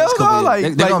alright. real, though?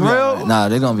 Like, they're gonna be real? alright. Nah,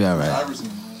 they're gonna be alright.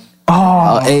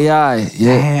 Oh, AI.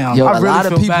 Yeah. damn. Yo, I a really lot of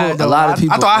feel people. bad, though. A lot of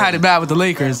people. I thought I had it bad with the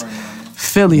Lakers.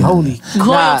 Philly, holy.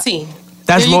 Loyalty.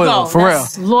 That's There you loyal, go. for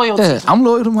That's Loyalty. Yeah, I'm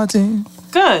loyal to my team.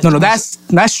 Good. No, that's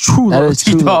true That is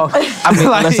loyalty, true. dog. I mean,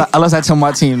 Like, unless I tell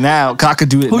my team now, 'cause I could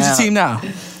do it. who's now. your team now?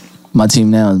 My team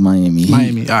now is Miami Heat.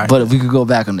 Miami, all right. But if we could go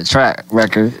back on the track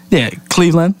record, Yeah,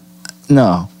 Cleveland.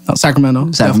 no, No,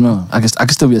 Sacramento. Sacramento. I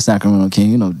could still be a Sacramento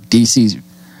King. You know, DC's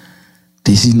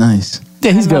nice.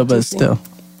 Yeah, he's I love good, but DC. still.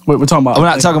 We're talking about. We're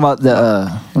not talking about the.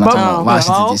 We're not talking about Oh,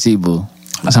 Washington well. DC, boo.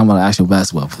 We're talking about an actual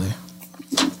basketball player.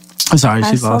 I'm sorry,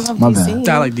 I she still lost. love My DC.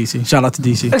 I like DC. Shout out to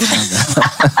DC. But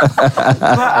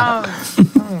I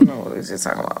don't know what we was just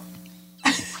talking about.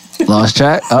 Lost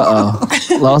track.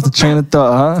 Lost the train of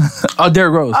thought, huh? Oh,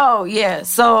 Derrick Rose. Oh yeah.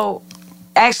 So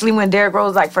actually, when Derrick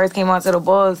Rose like first came onto the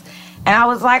Bulls, and I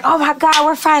was like, "Oh my God,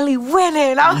 we're finally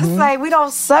winning!" I was like, "We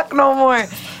don't suck no more."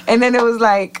 And then it was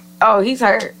like, "Oh, he's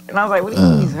hurt," and I was like, "What do you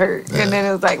mean he's hurt?" And then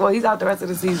it was like, "Well, he's out the rest of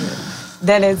the season."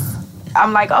 Then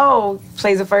I'm like, "Oh,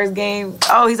 plays the first game.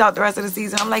 Oh, he's out the rest of the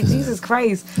season." I'm like, Jesus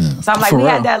Christ. So I'm like, For we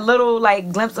real. had that little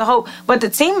like glimpse of hope, but the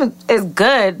team is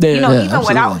good. Yeah. You know, Yeah, even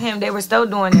without absolutely. him, they were still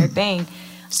doing their thing.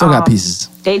 Still got pieces.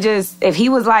 They just, if he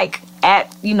was like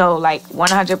at, like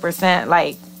 100%,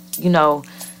 like,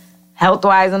 health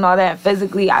wise and all that,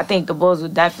 physically, I think the Bulls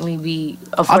would definitely be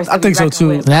a force I to be think so, reckoned too.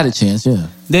 with. They had a chance, yeah.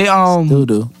 They Still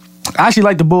do. I actually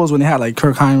like the Bulls when they had like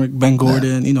Kirk Heinrich, Ben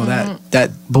Gordon,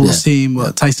 that Bulls team,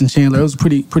 Tyson Chandler. It was a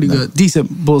pretty good, decent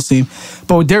Bulls team.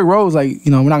 But with Derrick Rose, like,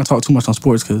 we're not gonna talk too much on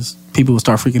sports because people will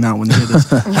start freaking out when they hear this.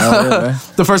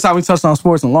 The first time we touched on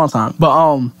sports in a long time. But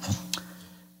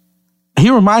he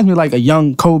reminds me like a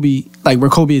young Kobe, like where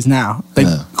Kobe is now. Like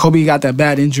Kobe got that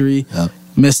bad injury,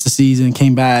 missed the season,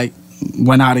 came back,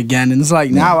 went out again, and it's like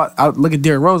now I look at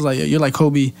Derrick Rose like you're like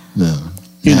Kobe. Yeah.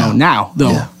 You know, now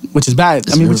though, which is bad.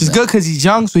 It's I mean, real which is bad. good because he's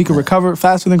young, so he can recover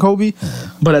faster than Kobe.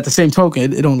 But at the same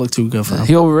token, it don't look too good for him.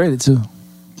 He overrated too.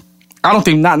 I don't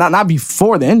think not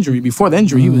before the injury. Before the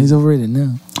injury, he was He's overrated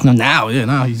now. now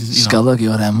he's Just got lucky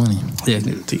all that money. he got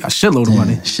a shitload of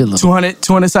money. Shitload.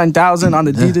 200 something thousand on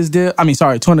the Adidas deal. I mean,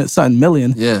 sorry, 200 something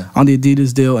million on the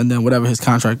Adidas deal, and then whatever his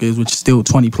contract is, which is still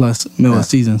 20 plus mil a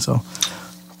season. So,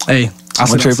 hey, I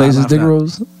Want trade places, Dick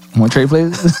Rose? Want trade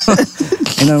places?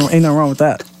 Ain't nothing wrong with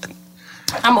that.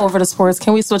 I'm over the sports.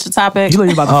 Can we switch the topic? You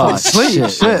look about to fall Oh, asleep.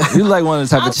 shit. You like one of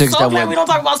the type I'm of chicks so that glad we would. don't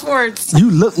talk about sports.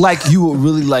 You look like you would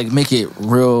really like make it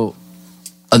real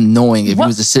annoying if you What?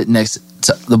 was to sit next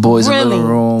to the boys in the Really? living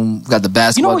room. Got the You know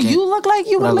basketball what game. you look like?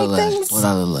 You What I would look make like? things. What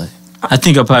I look like? I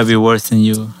think I'll probably be worse than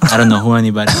you. I don't know who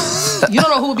anybody is. You don't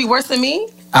know who would be worse than me?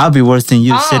 I'll be worse than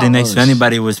you Oh. sitting next to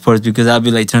anybody with sports because I'll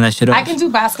be like, turn that shit off. I can do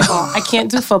basketball. I can't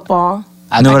do football.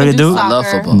 I know what I can do? I love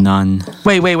Soccer. football. None.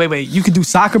 Wait. You can do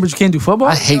soccer, but you can't do football?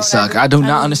 I hate soccer. I do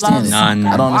not I understand love it. None.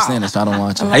 I don't understand it, so I don't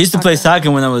watch it. I used to play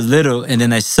soccer when I was little, and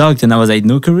then I sucked, and I was like,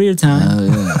 no career time.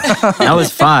 I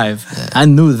was 5. I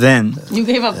knew then. You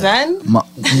gave up then?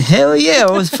 Hell yeah,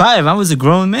 I was 5. I was a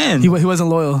grown man. He wasn't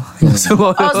loyal. He wasn't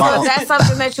loyal. Oh, so is that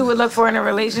something that you would look for in a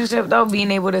relationship, though?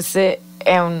 Being able to sit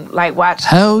and, like, watch?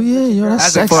 Hell yeah, yo,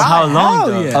 that's sexy. For how long, Hell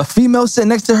though? yeah. A female sitting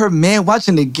next to her man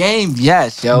watching the game,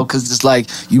 yes, yo, because it's like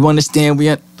you understand. We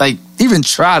like even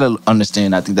try to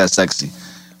understand. I think that's sexy,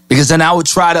 because then I would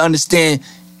try to understand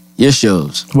your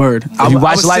shows. Word. If you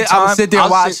watch Lifetime, I would sit there and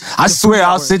I'll watch. sit- I swear,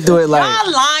 I'll sit through it like.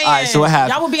 Y'all lying. All right, so what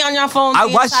happened? Y'all will be on your phone I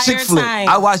the watched entire Chick Flick. time.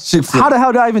 I watched Chick Flick. How the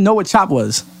hell did I even know what Chop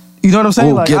was? You know what I'm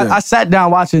saying? Ooh, Like get her. I sat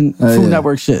down watching Food yeah.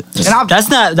 Network shit, and I, That's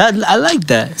not that. I like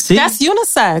that. See, That's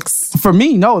unisex. for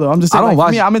me, no though. I'm just saying. I don't like, watch-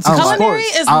 for me, I'm into I don't watch- Culinary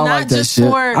sports. is I don't not like that just shit.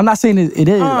 for. I'm not saying it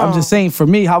is. I'm Oh. just saying for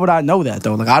me, how would I know that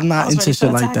though? Like I'm not was into ready shit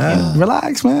to like attack that.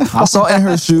 Relax, man. I saw In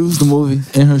Her Shoes, the movie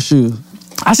In Her Shoes.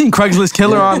 I seen Craigslist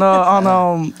Killer on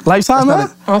Lifetime, man.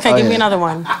 Okay, Oh, give me yeah. another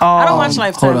one. I don't watch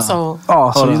Lifetime, on. so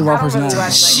Oh, so you're the on. wrong I don't person. really to watch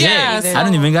ask. like Yes. that I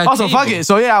didn't even got. Also, fuck cable. it.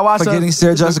 So yeah, I watched. Forgetting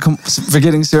Sarah Jessica,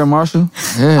 forgetting Sarah Marshall.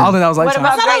 I Yeah. don't think that was What Lifetime.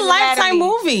 about it's not a Grey's Lifetime Anatomy?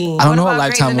 movie. I don't know What a about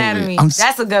Lifetime Grey's movie. Anatomy?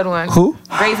 That's a good one. Who?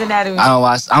 Grey's Anatomy. I don't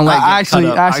watch. I don't like. I getting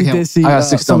caught up. actually can't- did see I got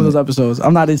sick some of those stomach. episodes.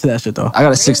 I'm not into that shit though. I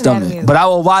got a sick Grey's Anatomy stomach, is- but I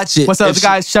will watch it. What's the if other she-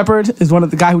 guy? Shepard is one of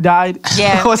the guy who died.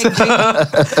 Yeah, What's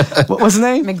McDreamy. what's his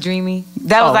name? McDreamy.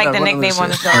 That was Oh, like the whatever, nickname on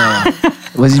the shit. show.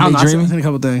 Was he I don't know, I McDreamy? seen a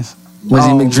couple things. Was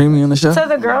he Oh. McDreamy on the show? To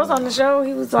the girls on the show,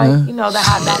 he was like, you know, the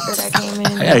hot doctor that came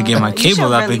in. I gotta get my You should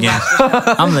cable up really again. watch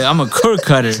the show. I'm a cord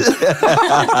cutter.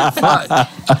 Fuck. I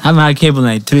haven't had cable in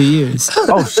like 3 years.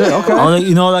 Oh shit. Okay.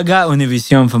 All I got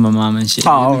Univision from my mom and shit. Oh,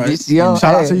 all right. VCO,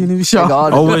 Shout out hey. to Univision. Take all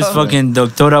the- Always fucking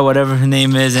doctora, whatever her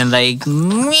name is, and like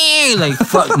me, like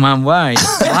fuck, mom, why,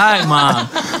 mom?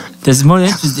 There's more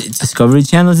interesting Discovery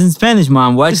Channels in Spanish,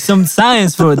 mom. Watch some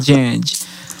science for a change.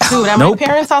 Dude, at Nope. my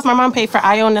parents' house, my mom paid for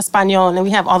Ion Espanol, and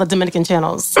we have all the Dominican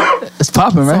channels. It's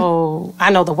popping, right? So I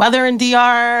know the weather in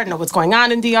DR, know what's going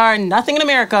on in DR, nothing in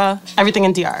America, everything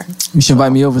in DR. You should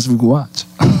invite me over so we can watch.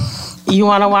 You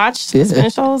want to watch Yeah.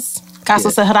 Spanish shows? Caso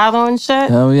Cerrado and shit?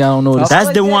 Hell yeah, I don't know what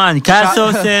That's the one.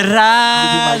 Caso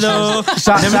Cerrado.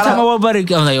 Shout Every time I out, walk by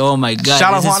the, I'm like, oh my god,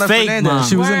 shout out this is Juana fake, Fernandez. mom.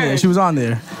 She was in there. Word. She was on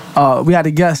there. We had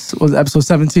a guest. Was episode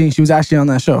 17. She was actually on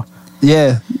that show.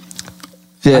 Yeah.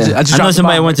 Yeah. I just I know dropped the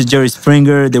somebody bomb. went to Jerry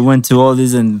Springer. They went to all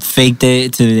this and faked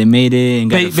it till they made it and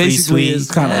got a free Basically, suite.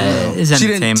 it's kind of. It's She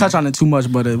didn't entertainment. touch on it too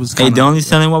much, but it was. Hey, Kind they're only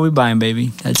selling what we buying, baby.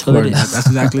 That's all it is. That's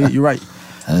exactly it. You're right.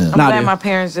 I'm Nadia. glad my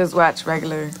parents just watch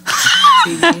regular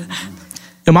TV.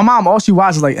 Yeah, my mom, all she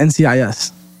watches is like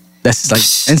NCIS. That's like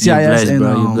NCIS You're blessed, and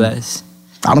bro. You're blessed.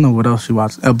 I don't know what else she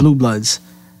watches. Blue Bloods.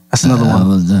 That's another What one.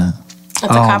 was that? It's a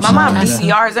cop My mom show.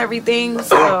 DVRs everything,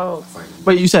 so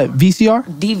Wait, you said VCR?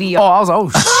 DVR. Oh, I was like, oh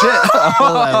shit.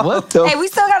 Like, what the? Hey, we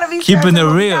still got a VCR. Keeping it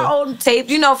we real. got old tape,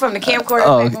 you know, from the camcorder.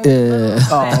 Oh, back when we yeah. was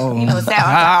back, you know, sat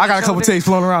on I got a the couple shoulder. tapes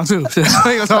floating around too. I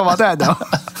ain't gonna talk about that though.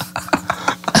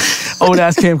 Old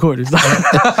ass camcorders.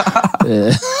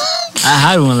 I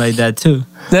had one like that too.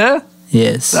 Yeah?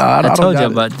 Yes, Nah, I I don't told you got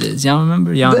it. about this. Y'all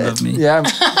remember? Y'all love me. Yeah.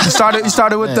 You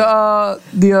started with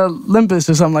the Olympus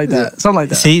or something like that. Something like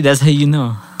that. See, that's how you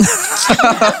know.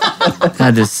 I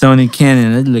had the Sony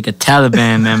Canon. I look like a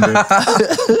Taliban member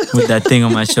with that thing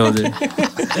on my shoulder.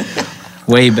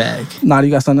 Way back. Nah,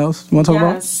 you got something else you want to talk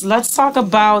Yes, let's talk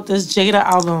about this Jada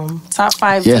album, Top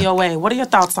 5 Yeah. DOA. What are your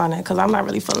thoughts on it? Because I'm not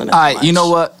really feeling it. All too right, you much. know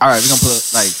what? All right, we're gonna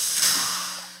put like.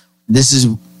 This is,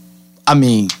 I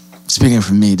mean, speaking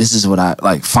for me, this is what I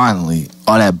like. Finally,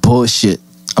 all that bullshit.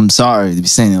 I'm sorry to be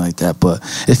saying it like that, but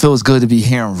it feels good to be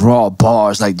hearing raw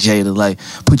bars like Jada, like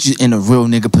put you in a real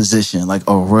nigga position, like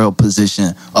a real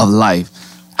position of life.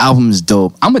 Album is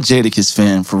dope. I'm a Jadakiss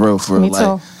fan for real, for real. Me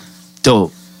like, too.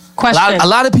 dope. Question. A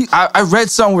lot of people. I read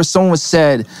something where someone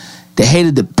said they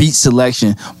hated the beat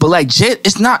selection, but like Jada,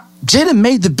 it's not. Jada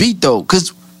made the beat though,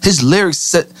 because his lyrics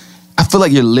said. I feel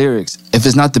like your lyrics, if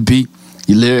it's not the beat,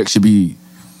 your lyrics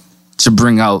should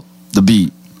bring out the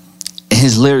beat. And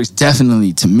his lyrics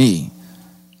definitely, to me,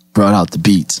 brought out the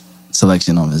beat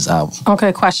selection on his album.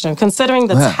 Okay, question. Considering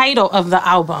the Yeah. title of the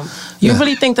album, you Yeah.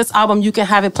 really think this album you can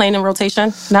have it playing in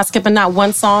rotation, not skipping not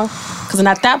one song? Because then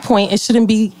at that point, it shouldn't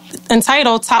be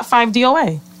entitled Top 5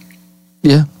 DOA.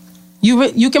 Yeah,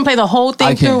 You can play the whole thing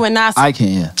I can. through and not. I can.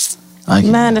 Yeah, I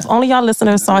can. Man, if only y'all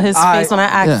listeners saw his face when I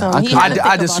asked yeah, him. I He could. had to think I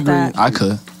about disagree. that. I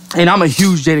could. And I'm a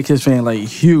huge Jadakiss fan, like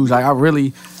huge. Like I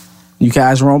really, you can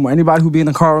ask Rome or anybody who be in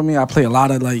the car with me. I play a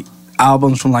lot of like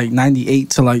albums from like '98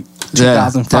 to like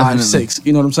 2005, definitely. 6.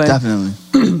 You know what I'm saying?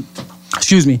 Definitely.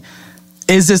 Excuse me.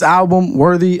 Is this album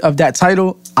worthy of that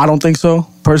title? I don't think so.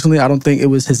 Personally, I don't think it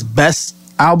was his best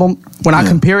album. When I Yeah.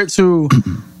 compare it to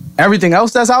everything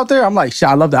else that's out there, I'm like, shit,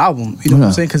 I love the album. You know what I'm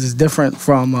Yeah. saying? Because it's different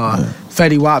from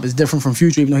Fetty Wap. It's different from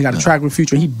Future, even though he got a track with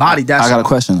Future. He bodied that I got a song.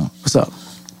 question though. What's up?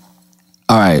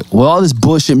 All right. Well, all this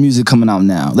bullshit music coming out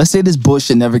now. Let's say this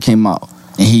bullshit never came out,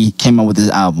 and he came out with this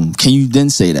album. Can you then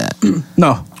say that?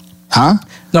 No. Huh?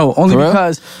 No, only For real?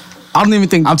 because I don't even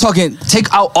think I'm talking. Take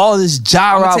out all this I'm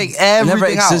gyro. gonna take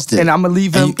everything out, and I'm gonna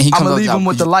leave him. And he I'm comes gonna out leave top. him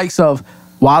with the likes of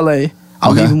Wale.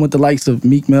 I'll Okay. leave him with the likes of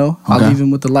Meek Mill. I'll Okay. leave him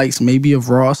with the likes maybe of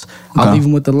Ross. I'll Okay. leave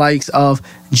him with the likes of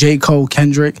J. Cole,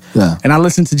 Kendrick. Yeah. And I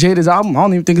listened to Jada's album. I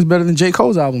don't even think it's better than J.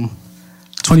 Cole's album.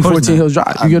 2014 not. Hills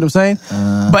Drive. You get what I'm saying?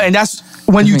 And that's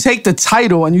when you take the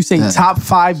title and you say top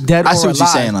 5 dead or alive, I see what you're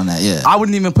saying on that. Yeah, I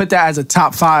wouldn't even put that as a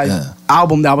top 5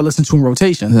 album that I would listen to in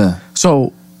rotation. Yeah.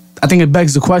 So I think it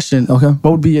begs the question: Okay,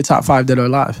 what would be your top 5 dead or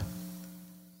alive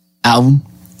album?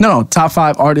 No, top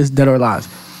 5 artists dead or alive.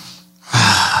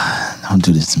 Don't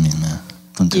do this to me, man.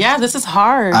 Yeah, this is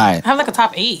hard. All right. I have like a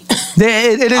top 8.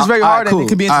 It is very hard, cool. and it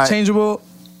could be All right. interchangeable.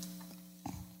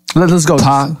 Let's go.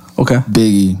 Pac, okay.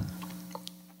 Biggie,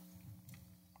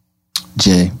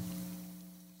 Jay.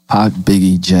 Pac,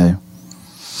 Biggie, Jay.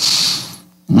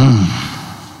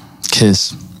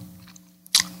 Kiss.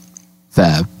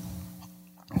 Fab.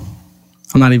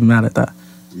 I'm not even mad at that.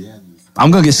 I'm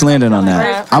gonna get slandered on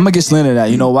that. I'm gonna get slandered at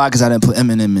that. You know why? Because I didn't put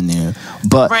Eminem in there.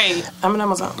 But Right. Eminem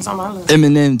was on my list.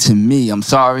 Eminem to me, I'm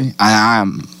sorry.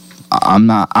 I'm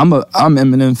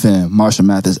Eminem fan. Marshall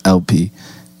Mathers LP.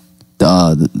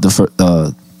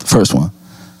 The first one.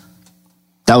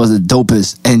 That was the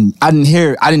dopest. And I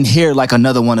didn't hear like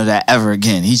another one of that ever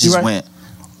again. He just went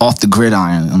off the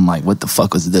gridiron. I'm like, what the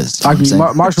fuck was this? I agree.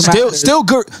 Marshall Mathers still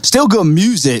good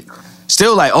music.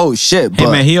 Still like, oh shit. But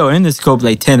hey man, he in the scope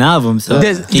like 10 albums. So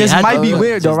this might be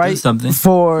weird though, right? Something.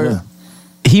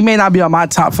 He may not be on my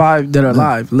top 5 that are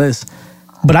live list,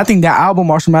 but I think that album,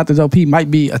 Marshall Mathers LP,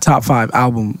 might be a top 5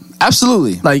 album.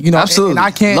 Absolutely. Like, you know, absolutely. And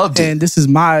I can't. Loved it. And this is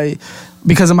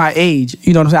because of my age.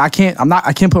 You know what I'm saying?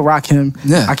 I can't put Rakim.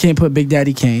 Yeah. I can't put Big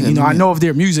Daddy Kane. You know, I know of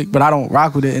their music, but I don't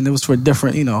rock with it, and it was for a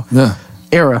different,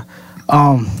 era.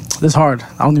 This hard.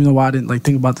 I don't even know why I didn't like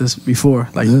think about this before,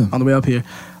 on the way up here.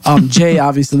 Jay,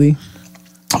 obviously,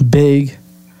 Big.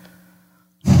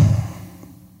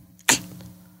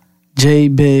 Jay,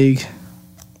 Big.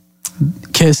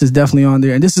 Kiss is definitely on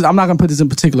there, and I'm not gonna put this in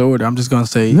particular order. I'm just gonna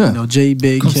say, Jay,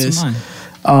 Big, Kiss.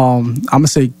 I'm gonna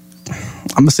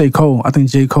say Cole. I think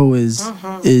J. Cole is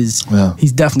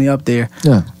he's definitely up there.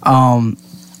 Yeah.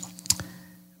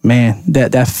 Man,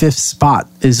 that 5th spot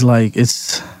is like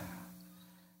it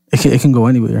can go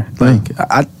anywhere. Like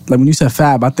I when you said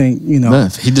Fab, I think he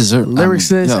deserved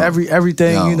lyricist,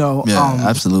 everything.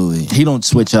 Absolutely. He don't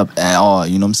switch up at all.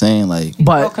 You know what I'm saying? Like,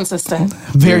 but Real consistent.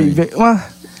 Very well.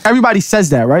 Everybody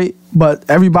says that, right? But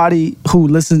everybody who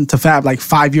listened to Fab like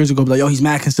 5 years ago, be like, yo, he's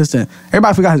mad consistent.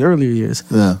 Everybody forgot his earlier years.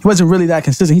 Yeah. He wasn't really that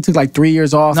consistent. He took like 3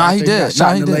 years off. Nah, he after did. got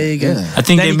shot in the He did. leg. And Yeah. I think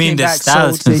then they he mean came the back style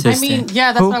is soul. consistent. I mean,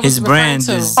 yeah, that's what I was His brand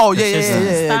referring to. is. Oh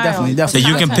yeah, definitely. So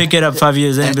you can pick it up 5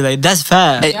 years in and be like, that's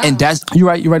Fab. and that's You're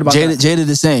right about that. Jada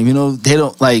the same. You know, they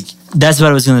don't like. That's what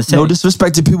I was gonna say. No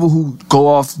disrespect to people who go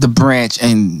off the branch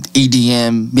and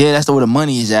EDM. Yeah, that's where the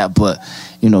money is at. But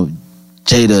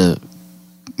Jada,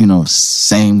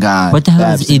 same guy. What the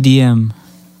hell is EDM?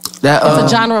 That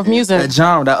It's a genre of music.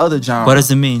 that other genre. What does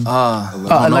it mean?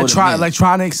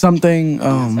 Electronic something.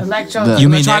 Electro. You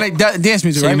mean electronic dance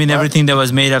music, so right? you mean everything that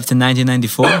was made after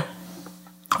 1994?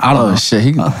 I don't know. Shit,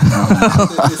 he.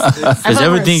 Because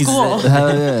everything's Hell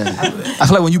yeah. I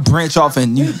feel like when you branch off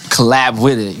and you collab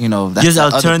with it,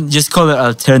 that's just call it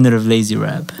alternative lazy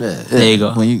rap. There you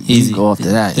go. When you Easy. go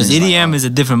after that, Because EDM is a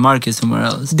different market somewhere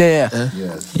else. Yeah.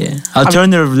 Yeah.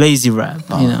 Alternative lazy rap.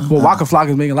 Well, Waka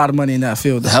Flocka is making a lot of money in that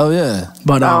field. hell yeah.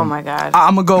 But Oh my God.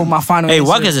 I'm gonna go my final. Hey, answer.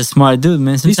 Waka's a smart dude,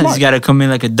 man. Sometimes smart. you gotta come in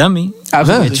like a dummy.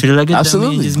 Absolutely. Get treated like a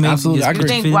Absolutely. dummy. And Absolutely. I You agree.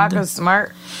 think feeling Waka's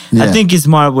smart? Yeah. I think he's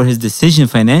smart with his decision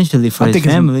financially for his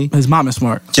family. His mom is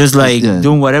smart. Just like Yeah.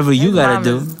 doing whatever you His gotta mom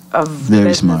do. is a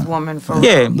Very smart. businesswoman for real.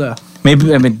 Yeah. Yeah. Maybe,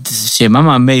 shit, my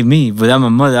mom made me. Without my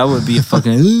mother, I would be a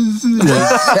fucking.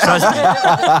 Trust me.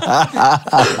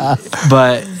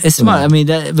 But it's smart. I mean,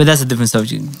 but that's a different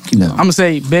subject. Keep Yeah. going. I'm gonna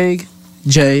say Big,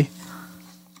 Jay,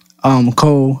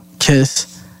 Cole, Kiss,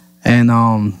 and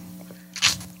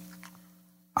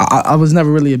I was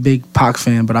never really a big Pac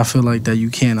fan, but I feel like that you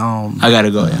can't I gotta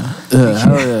go, yeah.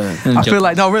 Hell yeah. I feel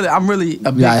like I'm really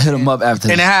a big Yeah, I hit fan. him up after.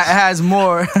 And it has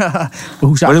more.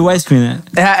 Who shot? Where the white screen at?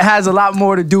 It has a lot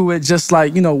more to do with just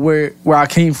like where I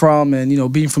came from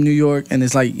and being from New York, and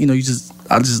it's like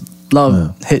I just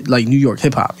love like New York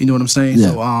hip hop. You know what I'm saying? Yeah.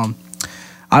 So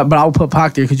but I would put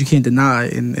Pac there because you can't deny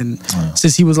it. And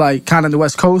since he was like kind of the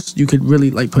West Coast, you could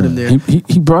really like put him there.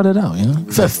 He brought it out,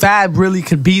 Fab really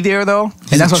could be there though,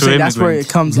 and that's what I'm saying. That's where it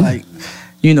comes like.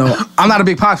 I'm not a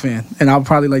big Pac fan, and I would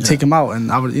probably like take him out. And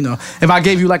I would, if I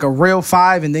gave you like a real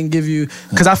 5 and then give you,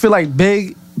 because I feel like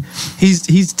Big,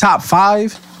 he's top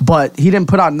 5, but he didn't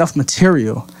put out enough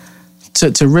material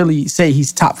to really say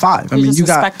he's top 5. I mean, you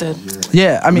got,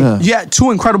 you had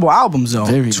 2 incredible albums though.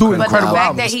 Very Two But the incredible fact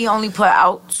albums. that he only put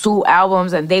out 2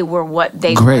 albums and they were what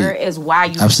they Great. were is why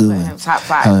you Absolutely. put him top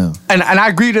 5. And I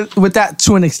agree with that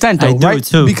to an extent though, I do right?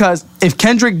 too. Because if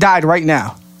Kendrick died right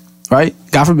now, right?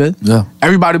 God forbid. Yeah.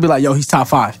 Everybody would be like, yo, he's top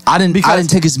 5. I didn't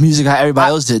take his music how everybody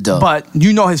else did though. But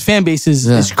you know his fan base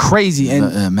is crazy,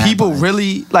 and mad people bias.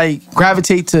 really like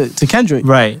gravitate to Kendrick.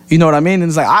 Right. You know what I mean? And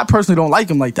it's like I personally don't like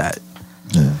him like that.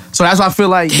 Yeah. So that's why I feel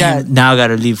like that. Now I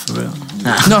gotta leave for real.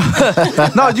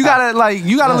 No, you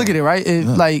gotta look at it, right?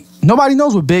 Like nobody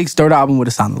knows what Big's third album would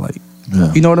have sounded like.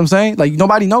 Yeah. You know what I'm saying? Like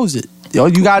nobody knows it. All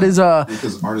you got is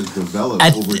because artists develop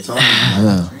over time.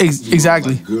 Yeah.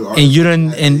 Exactly. Like, good And artists, you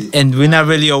don't, and we're not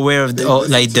really aware of they like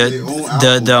listen to their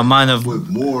own the album amount of. with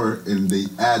more, and they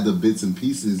add the bits and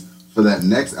pieces for that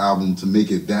next album to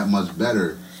make it that much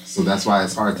better. So that's why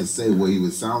it's hard to say what he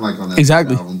would sound like on that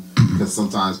Exactly. third album, because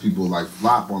sometimes people like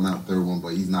flop on that third one, but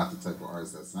he's not the type of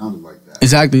artist that sounded like that.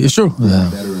 Exactly. It's true. Yeah.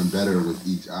 Better and better with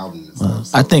each album and stuff.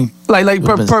 So I think Like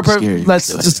But scary. let's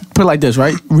just put it like this,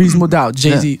 right? Reasonable Doubt,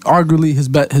 Jay-Z, arguably his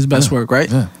best work, right?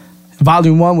 Yeah.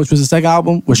 Volume 1, which was the second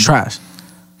album, was trash.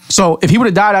 So if he would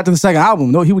have died after the second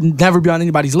album, no, he would never be on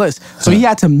anybody's list. So he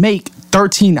had to make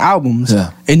 13 albums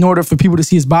in order for people to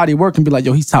see his body work and be like,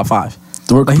 yo, he's top 5.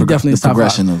 the work Like, he definitely is top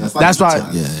progression 5. of it. That's why.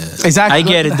 Yeah. Exactly. I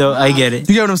get it though. I get it.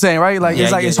 You get what I'm saying, right? Like Yeah,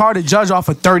 it's I like get it's it. hard to judge off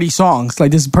of 30 songs.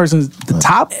 Like this person's the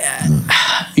top.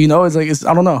 You know, it's like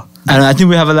I don't know. And I think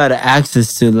we have a lot of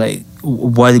access to like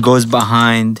what goes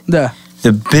behind Yeah.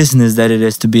 the business that it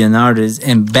is to be an artist.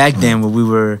 And back then, when we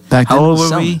were, Back how then it old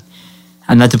was were we? selling.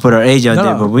 And not to put our age out No,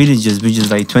 there, no. but we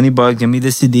just like $20. Give me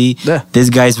the CD. Yeah. This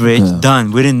guy's rich. Yeah.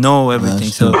 Done. We didn't know everything,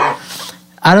 That's so. true.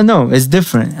 I don't know. It's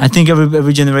different. I think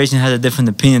every generation has a different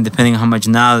opinion depending on how much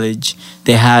knowledge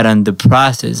they had on the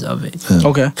process of it. Yeah.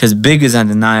 Okay. Because Big is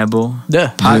undeniable. Yeah.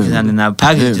 Pac is Yeah. undeniable.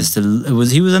 Pac Yeah. is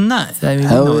just he was a nut. I mean, we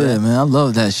Hell know yeah, that. man. I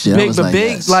love that shit. I Big, was but like,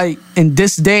 Big, yes. like in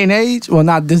this day and age, well,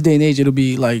 not this day and age, it'll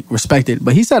be like respected.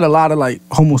 But he said a lot of like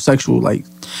homosexual, like.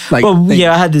 Well, things.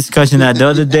 yeah, I had discussion that the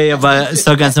other day about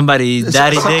sucking somebody's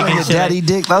daddy dick and shit. Daddy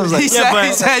dick. That was like, He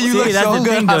said you look that's so the good.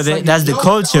 thing, I though. was like, That's the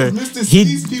culture. Mr. He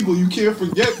C's people, you can't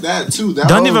forget that too. That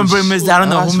don't was- even bring Mr. I don't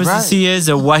know who That's Mr. right. C is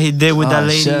or what he did with that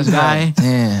lady guy.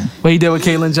 Damn. what he did with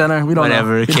Caitlyn Jenner, we don't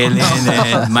Whatever, know. Caitlyn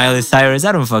and Miley Cyrus.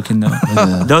 I don't fucking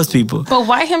know. Those people. But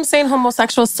why him saying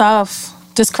homosexual stuff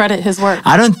discredit his work?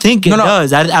 I don't think it No.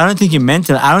 does. I don't think he meant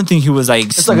it. I don't think he was like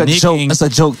It's like a joke. sneaking. It's a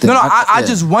joke thing. No, I yeah.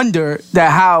 just wonder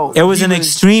that how It was he an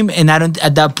extreme, and I don't.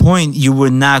 At that point, you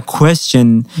would not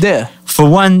question. Yeah. For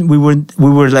one, we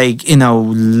were like in a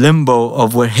limbo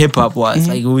of what hip hop was.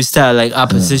 Like we started like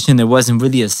opposition. It wasn't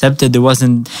really accepted. There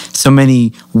wasn't so many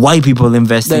white people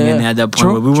investing in it at that point.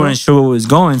 True, where we true. weren't sure what was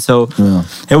going. So Yeah.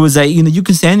 it was like you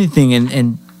can say anything,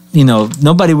 and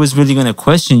nobody was really gonna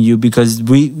question you because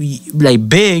we like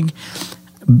Big.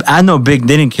 I know Big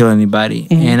didn't kill anybody,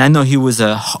 and I know he was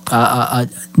a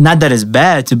not that it's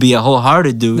bad to be a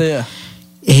wholehearted dude. Yeah.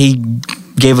 He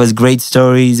gave us great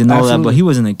stories and all that, Absolutely. but he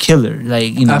wasn't a killer.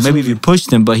 Like maybe if Absolutely. you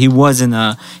pushed him, but he wasn't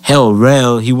a hell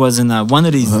rail. He wasn't one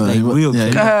of these like he wa- real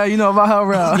yeah, killers. You know about how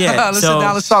real. Yeah, let's so- sit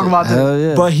down. Let's talk about that. Hell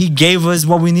yeah. But he gave us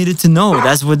what we needed to know.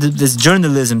 That's what this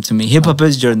journalism to me. Hip hop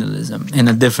is journalism in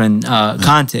a different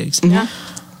context. Yeah.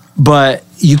 But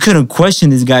you couldn't question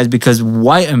these guys because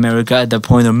white America at that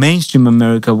point, or mainstream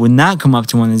America, would not come up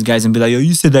to one of these guys and be like, yo,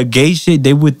 you said that gay shit.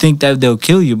 They would think that they'll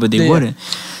kill you, but they Yeah. wouldn't.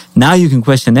 Now you can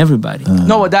question everybody.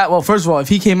 No, with that. Well, first of all, if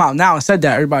he came out now and said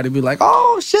that, everybody would be like,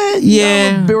 "Oh shit,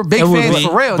 Yeah. we're big It would fans be.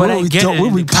 for real." But dude. I get it We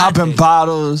in be the popping context.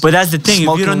 bottles. But that's the thing.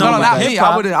 If you don't know no, about not me. hip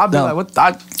hop, I wouldn't. I'd be No. like,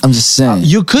 "What?" I'm just saying.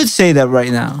 you could say that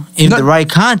right now in No. the right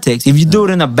context. If you do it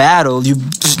in a battle,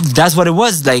 that's what it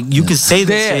was. Like you could say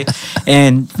that Yeah. shit,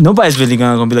 and nobody's really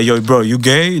gonna be like, "Yo, bro, you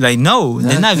gay?" Like, no,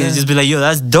 they're not gonna just be like, "Yo,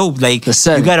 that's dope." Like The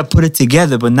setting. you gotta put it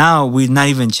together. But now we're not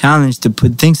even challenged to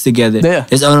put things together. Yeah.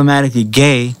 It's automatically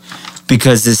gay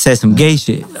because it says some gay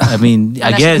shit. I mean,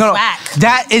 I that guess. shit's No, no, Whack.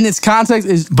 that in its context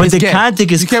is. But is the gay.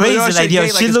 context is You can't be crazy. like, Like, yo, gay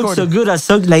she it's looks so corny. good. I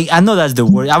so like I know that's the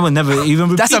word. I would never even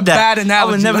repeat That's a that. bad I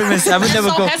analogy. would never even. I would I'm never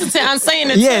so go. hesitant on saying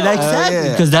it. Yeah, too. exactly.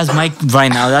 yeah. Because that's my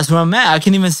right now. That's where I'm at. I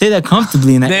can't even say that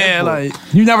comfortably in that. Yeah, airport. like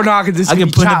you never know how could this I can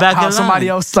be put it chopped, back how in somebody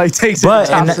line. else like takes But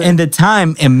it. and chops in the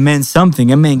time, it meant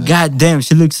something. It meant, God damn,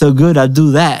 she looks so good. I'll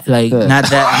do that. Like, not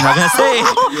that. I'm not gonna say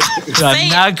it. Say I'm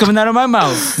it. not coming out of my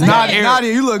mouth.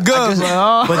 Nadia, you look good.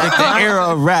 man. But the era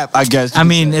of rap, I guess. I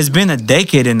mean, it's been a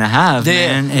decade and a half,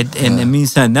 Yeah. man. And it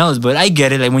means something else. But I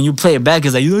get it. Like, when you play it back,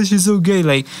 it's like, yo, she's so gay.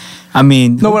 Like, I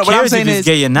mean, No, who what I'm cares saying if it's is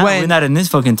gay or not? when- We're not in this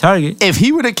fucking Target. If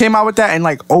he would have came out with that in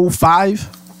like 05,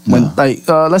 When like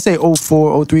let's say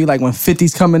 04, 03, like when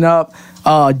 50's coming up,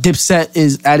 Dipset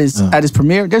is at his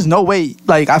premiere. There's no way.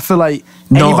 Like I feel like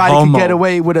anybody could get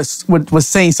away with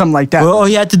saying something like that. Well, all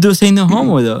he had to do was say no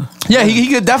homo though. Yeah, he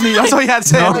could definitely. That's all he had to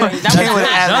say.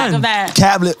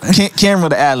 Cam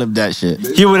would have ad-libbed that shit.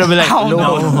 He would have been like,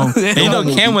 no homo. And you know,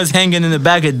 Cam was hanging in the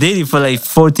back of Diddy for like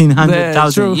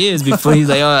 1,400,000 years before he's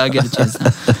like, oh, I get a chance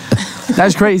now.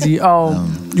 That's crazy. You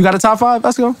got a top 5?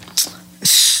 Let's go.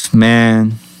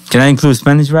 Man. Can I include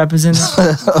Spanish rappers in this?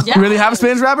 You really have a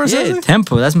Spanish rapper? Yeah,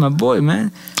 Tempo. That's my boy,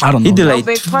 man. I don't know. He did like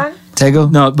Big Pun? Tego?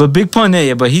 No, but Big Pun,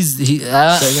 yeah, but he didn't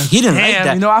like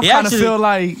that. You know, I kind of feel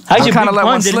like actually kind Big of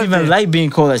Pun didn't even like being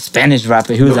called a Spanish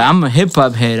rapper. He was like, I'm a hip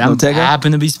hop head. I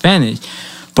happen to be Spanish.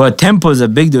 But Tempo's a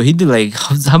big dude. He did like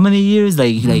how many years?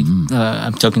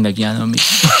 I'm talking like y'all know me.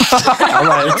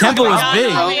 Tempo was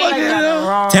big.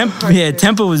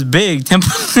 Tempo was big.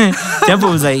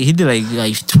 Tempo was like he did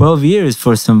like 12 years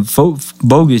for some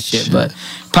bogus shit. But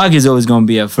Pac is always gonna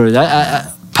be up first.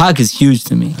 Pac is huge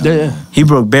to me. Yeah. He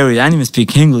broke barriers. I didn't even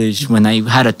speak English when I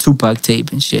had a Tupac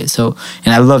tape and shit. So,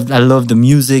 and I loved the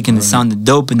music and it sounded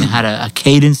dope and it had a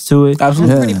cadence to it.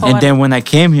 Absolutely. And then when I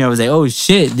came here, I was like, oh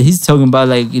shit, he's talking about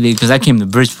like, because I came to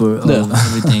Bridgeport and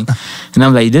everything. And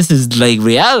I'm like, this is like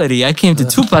reality. I came to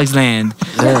Tupac's land.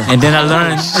 And then I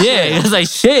learned, it was like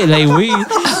shit, like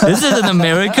this isn't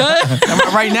America.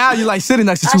 Right now, you're like sitting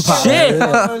next to Tupac. Shit.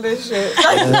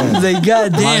 Like,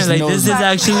 goddamn, like this is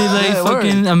actually like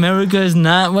fucking America is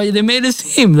not what they made it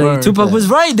seem. Like Tupac was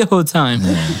right the whole time.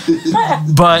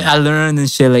 But I learned and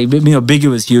shit, like, you know, Biggie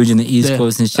was huge in the East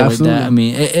Coast and shit like that. I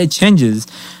mean, it changes.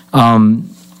 I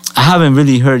haven't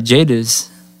really heard Jada's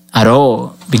at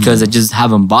all because I just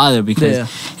haven't bothered because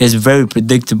it's very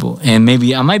predictable. And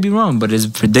maybe I might be wrong, but it's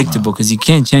predictable because he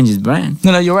can't change his brand.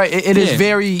 No, you're right. It is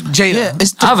very Jada.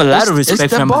 I have a lot of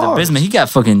respect for him as a businessman. He got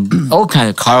fucking all kind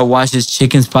of car washes,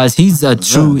 chicken spots. He's a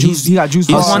true. He's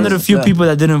one of the few people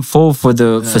that didn't fall for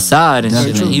the facade and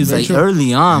shit. He was like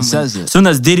early on. As soon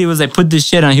as Diddy was like, put this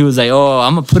shit on, he was like, oh,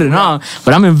 I'm gonna put it on,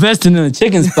 but I'm investing in a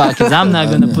chicken spot because I'm not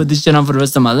gonna put this shit on for the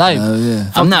rest of my life.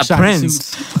 I'm not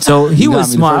Prince. So he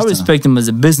was smart. I respect him as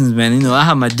a businessman. You know, I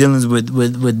have my dealings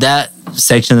with that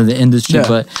section of the industry,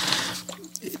 but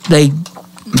like,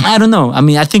 I don't know. I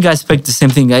mean, I think I expect the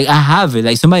same thing. Like, I have it.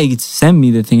 Like, somebody send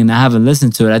me the thing and I haven't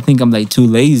listened to it. I think I'm like too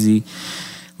lazy,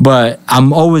 but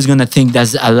I'm always gonna think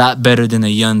that's a lot better than a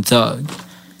Young Thug.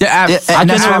 I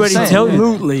can already tell you.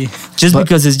 Absolutely.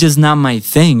 Because it's just not my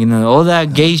thing, you know. All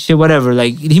that gay shit, whatever.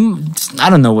 Like I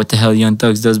don't know what the hell Young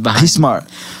Thugs does behind. He's smart.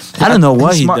 I don't know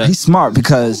what he does. He's smart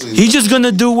because he's just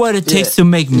gonna do what it takes to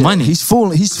make money. He's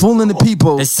fooling the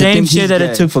people. The same shit that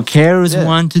it took for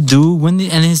KRS-One to do in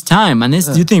his time. And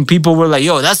you think people were like,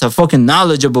 yo, that's a fucking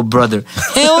knowledgeable brother.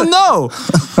 Hell no.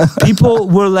 People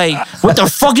were like, what the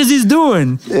fuck is he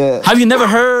doing? Have you never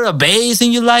heard a bass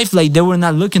in your life? Like, they were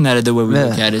not looking at it the way we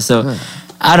look at it. So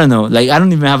I don't know. Like, I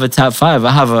don't even have a top 5.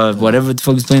 I have a whatever the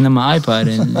fuck is playing on my iPod,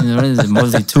 and you know, it's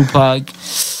mostly Tupac.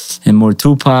 And more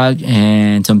Tupac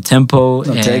and some Tempo.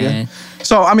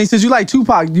 So I mean, since you like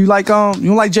Tupac, do you like you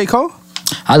don't like J. Cole?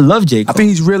 I love J. Cole. I think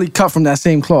he's really cut from that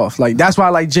same cloth. Like that's why I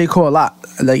like J. Cole a lot.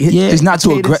 Like he's not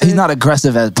too he's not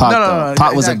aggressive as Pac. No,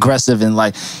 Pac was aggressive and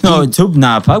like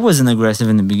Pac wasn't aggressive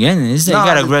in the beginning. He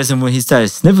got aggressive when he started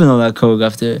sniffing all that coke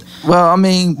after. Well, I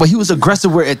mean, but he was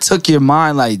aggressive where it took your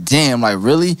mind like, damn, like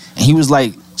really? And he was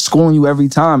like schooling you every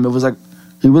time. It was like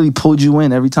he really pulled you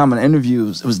in every time in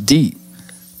interviews. It was deep.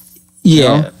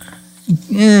 Yeah. I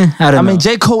don't know. I mean,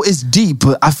 J. Cole is deep,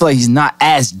 but I feel like he's not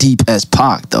as deep as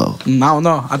Pac, though. I don't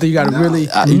know. I think you got to really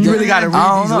got to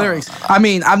read these lyrics. I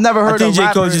mean, I've never heard. I think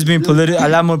J. Cole just being a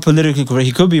lot more politically correct.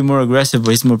 He could be more aggressive, but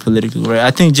he's more politically correct.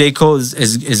 I think J. Cole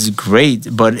is great,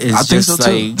 but it's just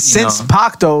like since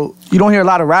Pac though, you don't hear a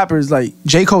lot of rappers like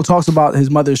J. Cole talks about his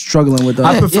mother struggling with.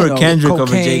 I prefer Kendrick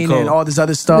over J. Cole and all this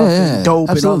other stuff, and dope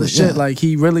and all this shit. Like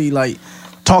he really like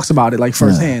talks about it like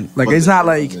firsthand. Like it's not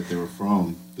like that they were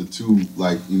from. The two,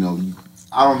 like, you know,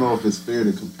 I don't know if it's fair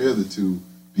to compare the two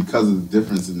because of the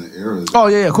difference in the eras. Oh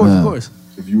yeah, of course.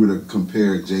 If you were to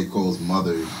compare J. Cole's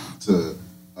mother to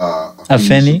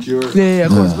Afeni, yeah,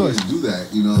 of course. Do that,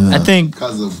 you know. I think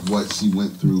because of what she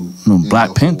went through.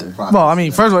 Black Panther. Well, I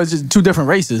mean, first of all, it's just two different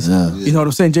races. You know what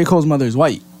I'm saying? J. Cole's mother is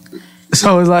white.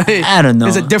 So it's like I don't know.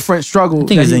 It's a different struggle. I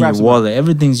think it's in your wallet.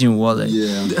 Everything's in your wallet.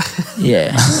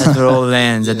 Yeah. That's where it all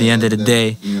lands at the end of the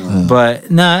day. But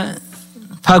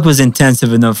Pac was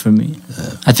intensive enough for me.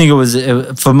 I think it was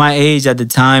for my age at the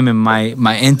time, and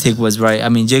my intake was right. I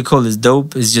mean, J. Cole is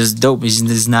dope. It's just dope.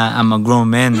 It's not. I'm a grown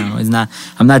man now. It's not.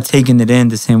 I'm not taking it in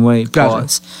the same way.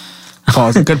 Pause.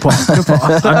 Pause. Good pause. Good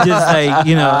pause. I'm just like,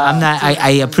 I'm not. I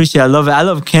appreciate. I love it. I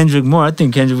love Kendrick more. I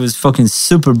think Kendrick was fucking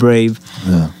super brave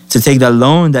to take that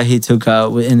loan that he took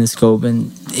out in the scope,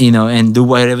 and and do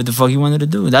whatever the fuck he wanted to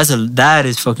do. That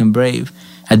is fucking brave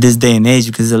at this day and age,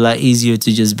 because it's a lot easier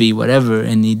to just be whatever,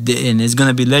 and it's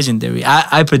gonna be legendary.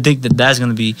 I predict that's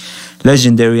gonna be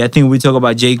legendary. I think we talk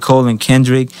about J. Cole and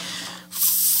Kendrick.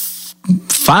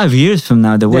 5 years from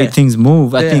now, the way things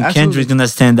move, I think Kendrick's gonna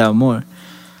stand out more.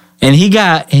 And he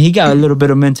got a little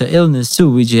bit of mental illness too,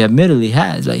 which he admittedly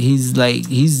has. He's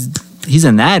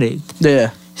an addict. Yeah.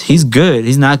 He's good.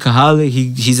 He's not alcoholic.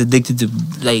 He's addicted to,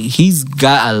 he's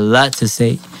got a lot to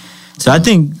say. So I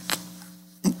think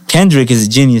Kendrick is a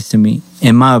genius to me,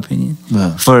 in my opinion.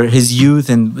 Yeah. For his youth,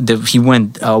 and he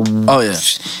went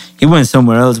he went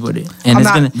somewhere else with it. And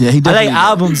I like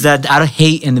albums that I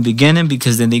hate in the beginning,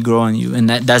 because then they grow on you, and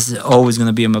that's always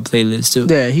gonna be in my playlist too.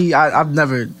 Yeah, I've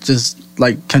never just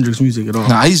liked Kendrick's music at all.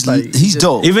 Nah, he's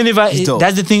dope. Even if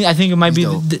that's the thing, I think it might be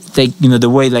the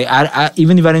way, I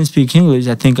even if I didn't speak English,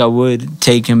 I think I would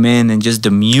take him in, and just the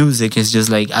music is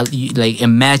just it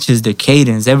matches the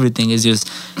cadence, everything is just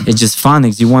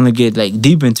phonics. You want to get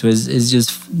deep into it, it's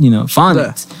just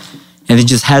phonics. Yeah. And it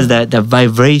just has that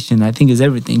vibration. I think is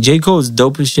everything. J. Cole is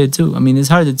dope as shit too. I mean, it's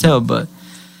hard to tell, but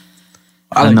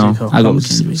I like know. J. Cole. I go with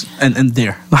Kendrick. And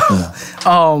there.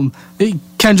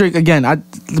 Kendrick, again,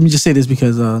 let me just say this,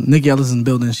 because Nikki Ellis is in the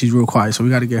building. She's real quiet, so we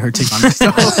got to get her take on this.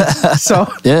 So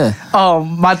yeah.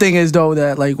 My thing is, though,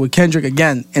 that with Kendrick,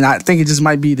 again, and I think it just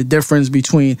might be the difference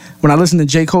between when I listen to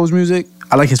J. Cole's music,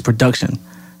 I like his production.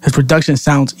 His production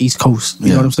sounds East Coast. You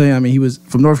know what I'm saying? I mean, he was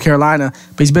from North Carolina,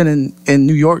 but he's been in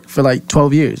New York for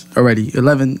 12 years already,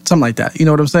 11, something like that. You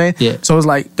know what I'm saying? Yeah. So it's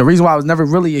the reason why I was never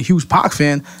really a huge Pac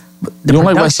fan. But you don't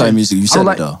like West Side music. You said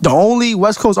it, though. The only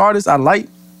West Coast artist I like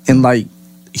and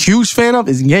huge fan of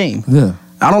is Game. Yeah.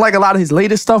 I don't like a lot of his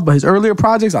latest stuff, but his earlier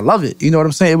projects, I love it. You know what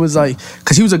I'm saying? It was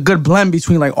because he was a good blend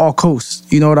between all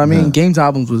coasts. You know what I mean? Yeah. Game's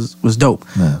albums was dope.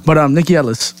 Yeah. But Nikki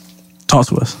Ellis, talk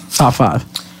to us. Top 5.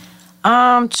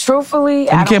 Truthfully,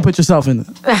 you can't put yourself in it.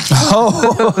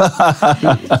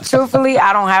 Truthfully,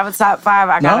 I don't have a top 5.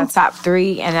 I got a top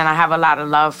 3, and then I have a lot of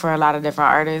love for a lot of different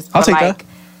artists. I'll take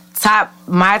that.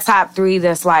 My top 3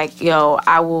 that's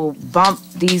I will bump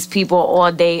these people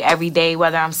all day, every day,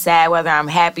 whether I'm sad, whether I'm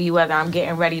happy, whether I'm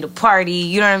getting ready to party,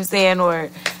 you know what I'm saying,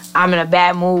 or I'm in a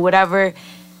bad mood, whatever.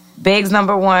 Big's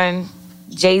number 1.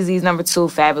 Jay-Z's number 2,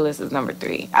 Fabulous is number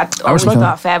 3. I always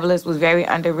thought Fabulous was very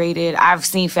underrated. I've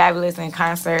seen Fabulous in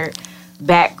concert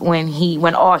back when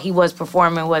all he was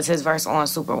performing was his verse on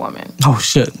Superwoman. Oh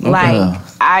shit! Okay.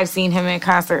 I've seen him in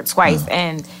concert twice,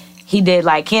 and he did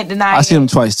Can't Deny It. I seen him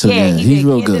twice too. Yeah, he's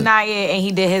real good. Can't Deny It, and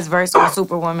he did his verse on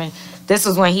Superwoman. This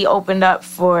was when he opened up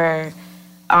for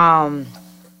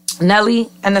Nelly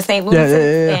and the St. Louis,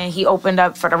 and he opened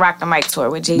up for the Rock the Mic tour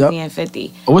with Jay-Z and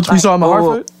 50. Which we saw him in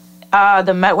Hartford?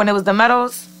 When it was the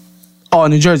Meadows. Oh,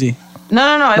 New Jersey.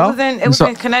 No. It was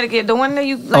in Connecticut. The one that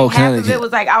you half of it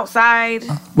was outside.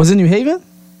 Was it New Haven?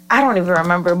 I don't even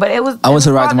remember, but it was. I went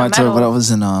to Rock the Mic tour, but I was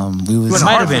in It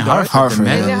might have been Hartford.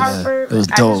 Is it Hartford? It was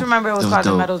dope. I just remember it was called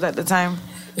the Meadows at the time.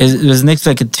 It was next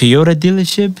to a Toyota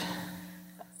dealership.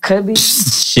 Could be.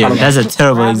 Shit, that's a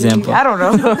terrible example. I don't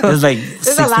know. There's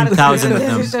 16,000 of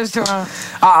them.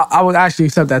 I would actually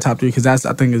accept that top 3, because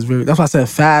I think is really. That's why I said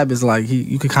Fab is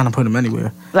you could kind of put him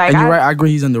anywhere. And you're right. I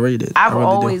agree. He's underrated. I've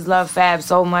always loved Fab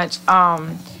so much.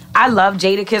 I love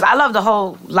Jadakiss. I love the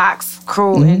whole Lox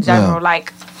crew in general.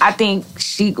 I think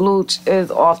Sheek Louch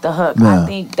is off the hook. Yeah. I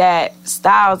think that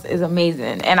Styles is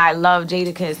amazing, and I love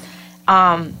Jadakiss.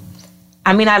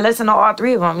 I listen to all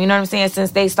 3 of them, you know what I'm saying?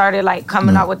 Since they started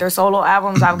coming out with their solo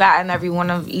albums, I've gotten every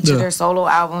one of each of their solo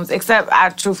albums, except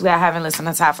I haven't listened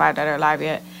to top 5 that are live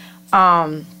yet.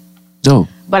 Dope.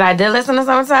 But I did listen to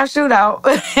Summertime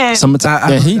Shootout.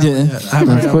 Summertime, he didn't.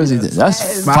 Of course he did.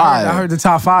 That's 5. I heard the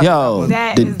top 5. Yo,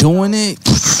 they're doing it.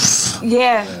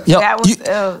 Yeah, yo, that was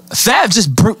Fab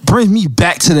just brings me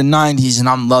back to the 90s, and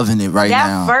I'm loving it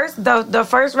now. The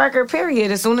first record period,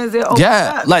 as soon as it opens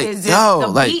up,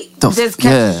 the beat just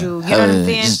catches you. You know what I'm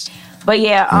saying? But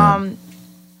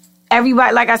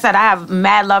everybody, like I said, I have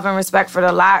mad love and respect for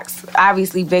the Lox.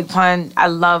 Obviously, Big Pun. I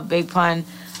love Big Pun.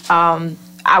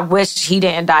 I wish he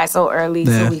didn't die so early,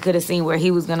 so we could have seen where he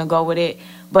was gonna go with it.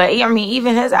 But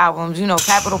even his albums,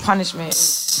 Capital Punishment.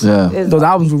 Those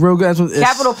albums were real good.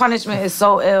 Capital Punishment is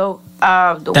so ill.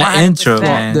 That intro,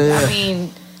 man.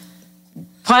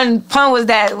 Pun was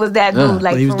that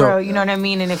dude, for real. You know what I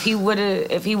mean? And if he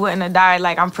wouldn't have died,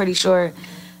 I'm pretty sure.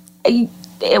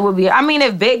 it would be. I mean,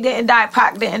 if Big didn't die,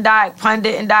 Pac didn't die, Pun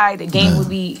didn't die, the game would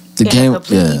be The in game- a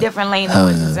completely yeah. different lane Hell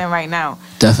than what it's yeah. in right now.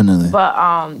 Definitely. But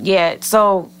yeah,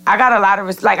 so I got a lot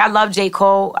of like I love J.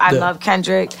 Cole, I love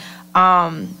Kendrick.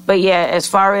 But yeah, as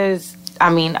far as I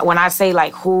mean, when I say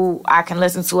like who I can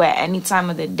listen to at any time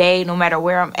of the day, no matter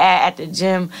where I'm at the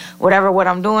gym, whatever what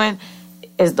I'm doing,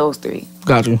 is those three.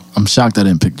 Got you. I'm shocked I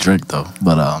didn't pick Drake though,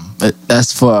 but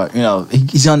that's for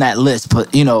he's on that list,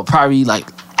 but probably like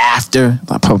after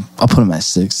I'll put him at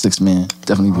six man,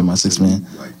 definitely be my 6th man.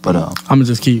 But I'm gonna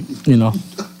just keep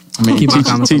I mean keep my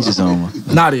comments teach his own.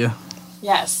 Nadia.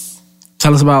 Yes.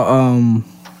 Tell us about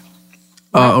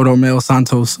Romeo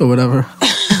Santos or whatever.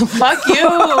 Fuck you.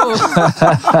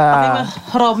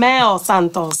 Romeo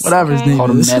Santos. Whatever his name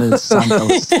is. Romeo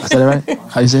Santos. I said it right?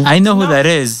 How you say it? I know who that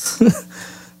is. I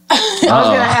was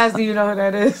gonna ask, do you know who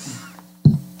that is?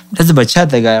 That's the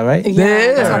bachata guy, right? Yeah,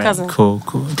 that's my Alright, cousin. Cool.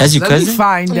 That's your Let me cousin?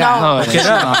 find out. Oh,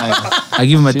 yeah. I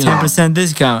give him a 10%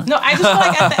 discount. No, I just feel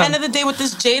like at the end of the day with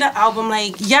this Jada album,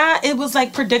 like, yeah, it was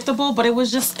like predictable, but it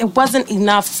wasn't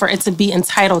enough for it to be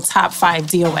entitled top 5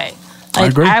 DOA.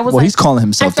 Like, agree. Well, he's calling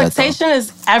himself that, though. expectation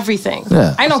is everything.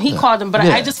 Yeah. I know he called him, but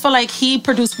Yeah. I just feel like he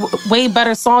produced way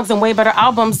better songs and way better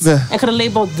albums Yeah. and could have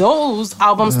labeled those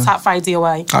albums top 5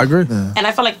 DOA. I agree. And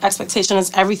I feel like expectation is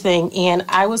everything. And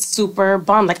I was super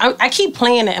bummed. Like, I keep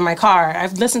playing it in my car.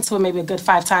 I've listened to it maybe a good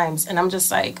 5 times. And I'm just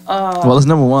like, Well, it's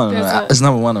number one. There's It's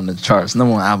number one on the charts.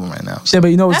 Number one album right now. Yeah,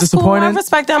 but you know what's that's cool. disappointing? I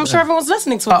respect that. I'm sure everyone's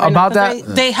listening to it right about now, that?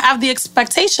 'cause they have the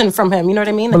expectation from him. You know what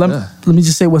I mean? But let me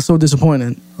just say what's so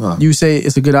disappointing. You say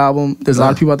it's a good album. There's a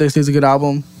lot of people out there say it's a good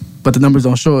album, but the numbers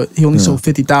don't show it. He only sold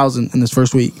 50,000 in his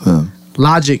first week.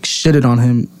 Logic shitted on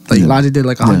him. Like Logic did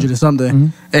like 100 or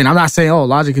something. And I'm not saying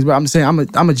Logic is, but I'm saying I'm a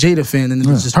Jada fan, and it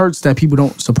just hurts that people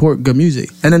don't support good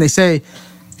music. And then they say,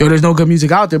 there's no good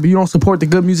music out there, but you don't support the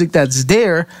good music that's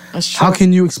there. That's true. How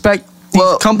can you expect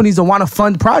these companies to want to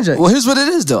fund projects? Well, here's what it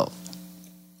is though.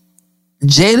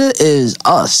 Jada is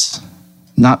us.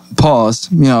 Not pause.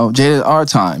 Jada our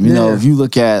time. You know, if you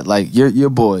look at like your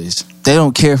boys, they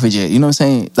don't care for Jada. You know what I'm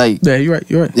saying? Like, yeah, you're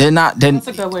right. they're not. That's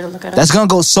a good way to look at it. That's gonna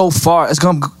go so far. It's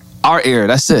gonna our era.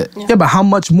 That's it. Yeah, but how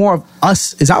much more of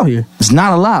us is out here? It's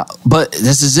not a lot, but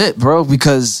this is it, bro.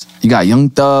 Because you got Young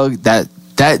Thug. That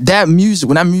music,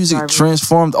 when that music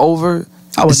transformed over,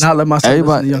 I would not let myself listen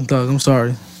everybody- to Young Thug. I'm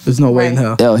sorry. There's no way in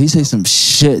hell. Yo, he say some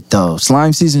shit though.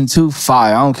 Slime season 2,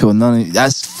 fire. I don't care what none of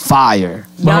that's fire.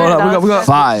 But hold up, we got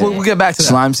Fire. We'll get back to that.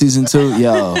 Slime season 2,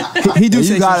 yo. He do You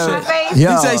say gotta- some shit.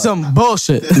 Yo. He say some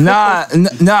bullshit. Nah,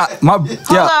 my Hold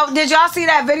yeah, up, did y'all see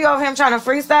that video of him trying to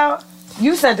freestyle?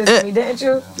 You sent this to me, didn't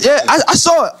you? yeah. I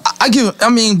saw it. I give. I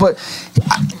mean, but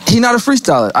he not a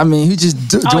freestyler. I mean, he just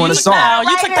doing you a took song. the L.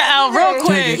 You took the L real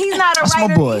quick. He's not a That's my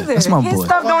writer boy. either. That's my His boy.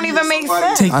 stuff don't even make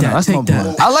sense. Take I know, that. that's my Take boy.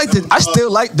 that. I like the. I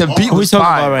still like the beat. Who we Was talking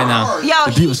fire. about right now?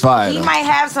 Yo, The beat was fire, He though. might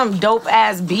have some dope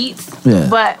ass beats, Yeah.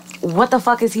 but what the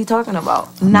fuck is he talking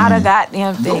about? Not a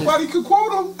goddamn thing. Nobody could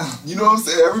quote him. You know what I'm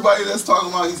saying? Everybody that's talking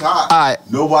about he's hot. All right.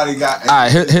 Nobody got. All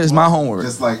right, here's my homework.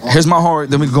 Just like Here's my homework.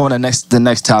 Then we can go on the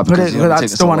next topic. But 'cause you know, I take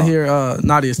still so want to long. hear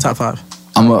Nadia's top 5.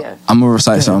 I'm yeah. gonna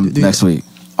recite something do next week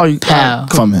Oh, you Pow.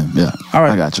 from him. Yeah. All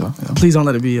right. I got you. Yeah. Please don't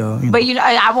let it be. But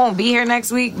I won't be here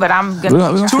next week. But I'm gonna We're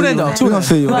gonna Tune feel in, you. though. We're Tune gonna in.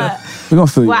 feel you. But- We're gonna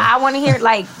feel you. Well, I want to hear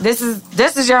like this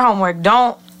is your homework.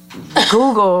 Don't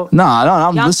Google. Nah,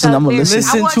 I'm Young listening. Thug I'm gonna lyrics.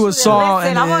 listen. I want to a you song listen.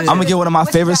 and I want then- you I'ma to- get one of my what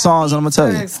you favorite got, songs and I'ma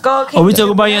tell you. Beats, Skull Are we Candy,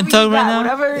 talking about Young whatever you Thug right got, now?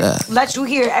 Whatever, Yeah. let you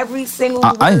hear every single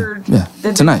I am. word Yeah.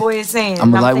 that Tonight. this boy is saying.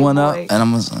 I'm gonna light saying one up boy. and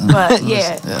I'm gonna. But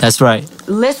yeah, That's right.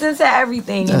 listen to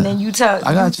everything and then you tell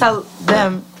I got you. tell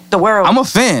them the world. I'm a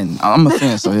fan.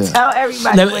 So yeah. Tell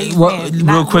everybody Let- what you well, saying. real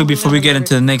Not quick before we Google get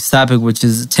into the next topic, which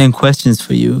is 10 questions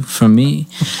for you from me.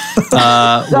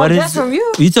 What is just from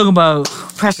you? talking about?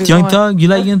 Pressure's Young on. Thug? You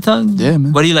like Young Thug? Yeah,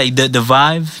 man. What do you like? The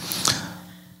vibe?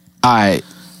 All right.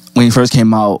 When he first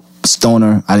came out,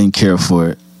 Stoner, I didn't care for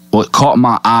it. What caught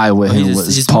my eye with him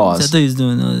was I pause. thought he was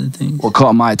doing other things. What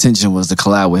caught my attention was the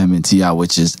collab with him and T.I.,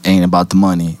 which is Ain't About the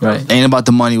Money. Right. Ain't About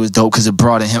the Money was dope because it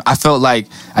brought in him. I felt like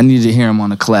I needed to hear him on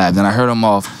the collab. Then I heard him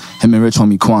off him and Rich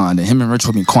Homie Quan. And him and Rich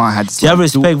Homie Quan had to See, I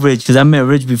respect Rich because I met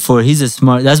Rich before. He's a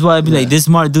smart. That's why I be like, this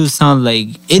smart dude sound like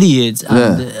idiots.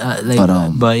 But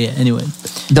yeah, anyway.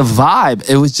 the vibe.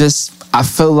 It was just, I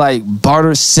felt like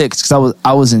Barter 6 because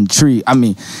I was intrigued. I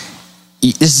mean,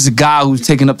 this is a guy who's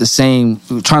taking up the same,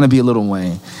 trying to be a Lil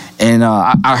Wayne. And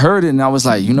I heard it and I was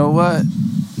like, you know what?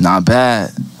 Not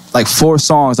bad. Like 4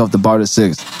 songs off the Barter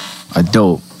 6 are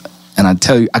dope. And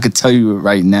I could tell you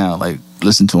right now, like,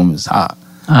 listen to him, it's hot.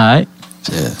 All right.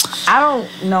 Yeah. I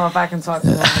don't know if I can talk to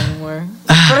them anymore.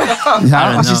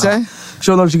 What she say? She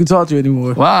don't know if she can talk to you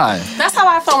anymore. Why? That's how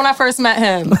I feel from when I first met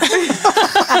him.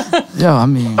 Yo, I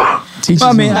mean, teachers.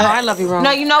 I mean, I love you, Ron.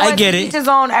 No, you know I what? get it. Each his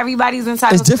own. Everybody's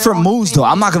entitled. it's different moods though.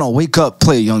 I'm not gonna wake up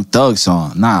play a Young Thug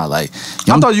song. Nah, like I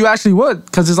Young, thought you actually would,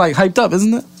 because it's like hyped up,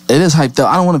 isn't it? it is hyped up.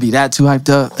 I don't want to be that too hyped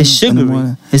up. It's in the sugary.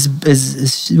 morning.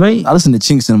 It's right. I listen to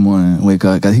Chinks in the morning and wake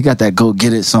up. 'Cause he got that Go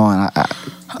Get It song.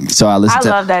 So I listen I to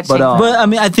love that But, Chinks. But I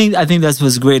mean, I think that's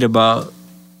what's great about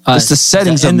It's the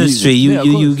settings the of industry. music. Yeah, of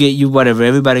You course. get you whatever.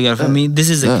 Everybody got. I mean, this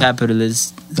is a Yeah.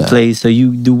 capitalist Yeah. place, so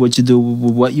you do what you do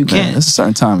with what you man, can. it's a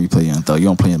certain time you play Young Thug. You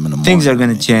don't play him in the morning. Things are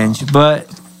gonna change, but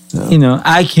Yeah. you know,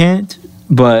 I can't.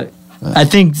 But I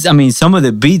think some of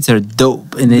the beats are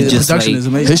dope, and The it just production like is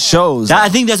amazing. His shows. I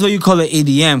think that's what you call it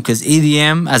EDM, because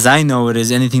EDM, as I know it,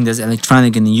 is anything that's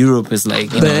electronic in Europe is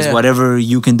like, you know, it's Yeah. whatever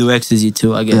you can do ecstasy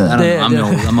to. I guess Yeah. I don't Yeah,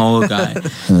 know. yeah. I'm an old guy,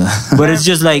 but it's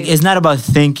just like it's not about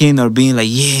thinking or being like,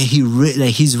 yeah,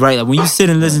 he's right. Like, when you sit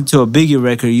and listen to a Biggie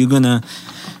record, you're gonna,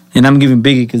 and I'm giving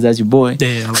Biggie because that's your boy.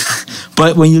 Yeah, I like that.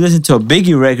 But when you listen to a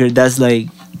Biggie record, that's like,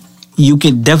 you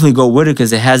can definitely go with it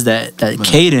because it has that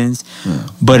cadence,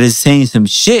 but it's saying some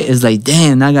shit. It's like,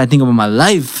 damn, now I gotta think about my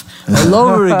life all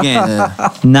over again.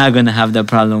 Not gonna have that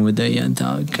problem with the Young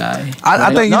Thug guy.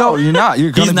 I think, you know, you're not.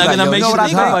 You're gonna He's not be like, gonna yo, make you know you what I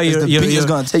think about think? Is the beat is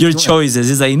gonna take your you in. choices.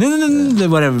 It's like, no,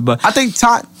 whatever. But I think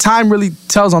time really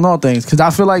tells on all things, because I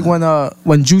feel like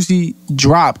when Juicy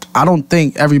dropped, I don't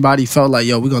think everybody felt like,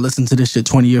 yo, we're gonna listen to this shit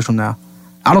 20 years from now.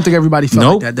 I don't think everybody felt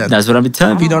nope, like that then. that's what I've been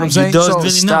telling you. You know what I'm saying? You don't So, really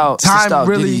Style- know. Time style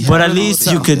really- Diddy. But at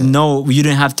least you could know. You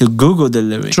didn't have to Google the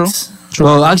lyrics. True.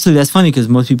 Well, actually, that's funny because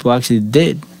most people actually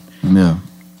did. Yeah.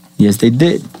 Yes, they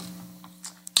did.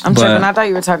 I'm But- tripping. I thought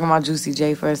you were talking about Juicy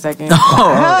J for a second. Oh,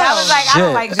 I was like, I shit.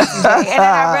 don't like Juicy J. And then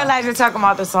I realized you're talking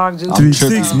about the song Juicy.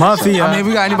 3-6 Mafia. I mean, if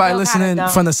we got anybody I feel listening kinda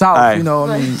dumb. from the South, All right. you know,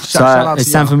 I mean, So shout out to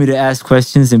it's time y'all. for me to ask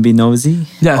questions and be nosy.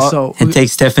 Yeah, so And take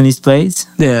Stephanie's place.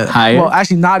 yeah. higher. Well,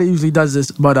 actually, Nadi usually does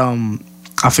this, but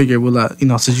I figured we'll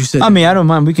since you said I mean, I don't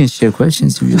mind. We can share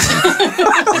questions if you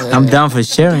like. I'm down for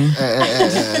sharing.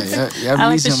 I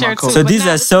like to share too. So But these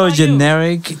now are it's so about you.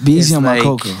 generic. Be easy It's on my like,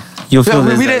 cocoa. You'll feel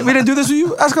we this. didn't do this with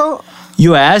you, Esco?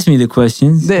 You asked me the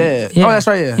questions. Yeah. Oh, that's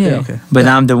right. Yeah. Okay. But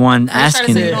I'm the one You're trying to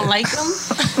asking say you it. don't like them?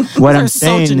 What They're I'm so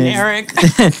saying generic.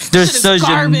 is, they're Shit is so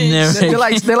garbage. generic.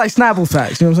 They're like Snapple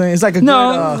facts. You know what I'm saying? It's like a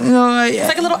No, good. no, It's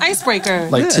like a little icebreaker.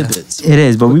 Like tidbits. it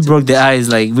is. But we broke the ice.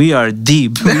 Like we are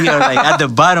deep. We are like at the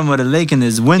bottom of the lake, and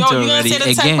it's winter Yo, you gonna already say the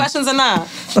 10 again. questions or not?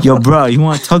 Yo, bro, you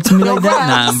want to talk to me like that? bro,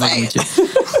 Nah, I'm say fucking with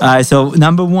you. All right, so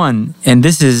number one, and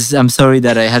this is, I'm sorry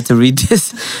that I have to read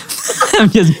this. I'm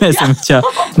just messing with you.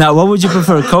 Now, what would you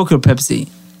prefer, Coke or Pepsi?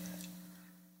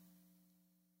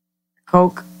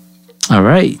 Coke. All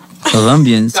right,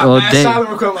 Colombians all day.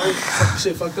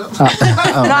 Shit fucked up. No,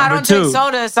 I don't two. drink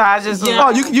soda, so I just. Yeah. Oh,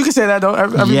 you can say that though.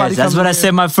 Everybody Yes, that's comes what in I here.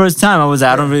 said my first time. I was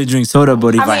like, I don't really drink soda,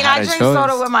 but if I mean, had I a drink choice,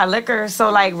 soda with my liquor, so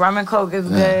like rum and Coke is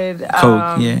good.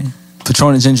 Coke, yeah.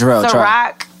 Patron and ginger ale.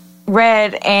 Try. Ciroc,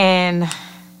 red, and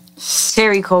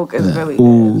cherry Coke is really good.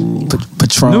 Ooh,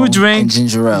 Patron New drink. and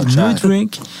ginger ale. Try. new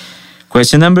drink.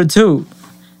 Question number 2,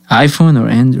 iPhone or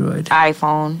Android?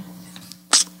 iPhone.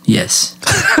 Yes.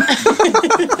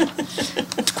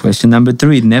 Question number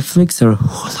 3, Netflix or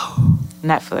Hulu?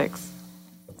 Netflix.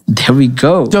 There we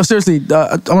go. Yo, seriously,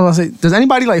 I want to say, does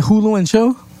anybody like Hulu and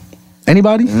chill?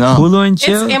 Anybody? No. Hulu and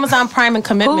chill. It's Amazon Prime and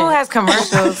Commitment. Hulu has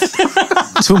commercials.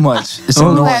 Too much. It's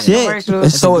Oh, annoying. has shit. commercials.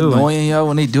 It's so That's a good one. annoying, yo,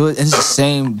 when they do it. It's the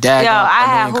same dag. Yo, I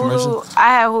had annoying commercial. Hulu. I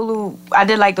had Hulu. I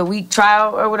did like the week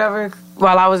trial or whatever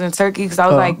while I was in Turkey because I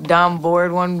was like dumb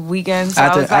bored one weekend. So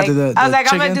After- I was like, after the I'm gonna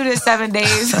chicken? do this 7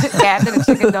 days yeah, after the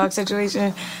chicken dog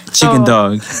situation. Chicken So-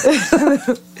 dog.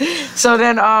 So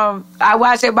then I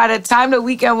watched it. By the time the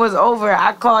weekend was over,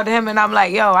 I called him and I'm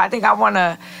like, yo, I think I want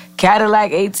a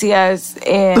Cadillac ATS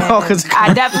and Oh, 'cause-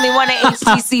 I definitely want an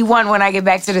HTC One when I get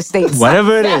back to the States.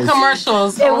 Whatever it That is.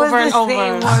 commercials It was over and the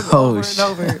same over. ones Oh, over and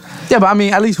over. Yeah, but I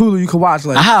mean, at least Hulu you could watch.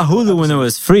 Like, I had Hulu when it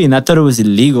was free, and I thought it was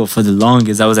illegal for the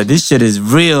longest. I was like, this shit is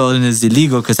real and it's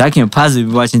illegal because I can't possibly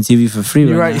be watching TV for free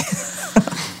you're right, right.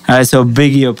 now. All right, so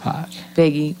Biggie or Pac?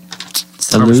 Biggie. I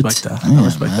Salute. respect that. I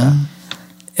respect that.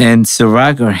 And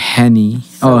Ciroc or Henny?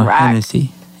 Oh, Ciroc.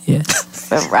 Hennessy. Yeah.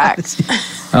 The rock.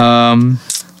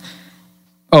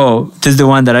 Oh, this is the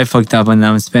one that I fucked up on.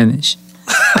 I'm Spanish.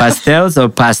 Pastels or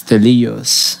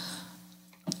pastelillos?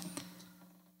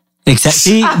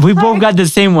 Exactly. We both got the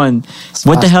same one.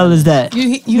 What the hell is that?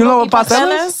 You You know don't what eat pastel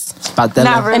pasteles? Pastel.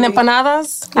 Not really. And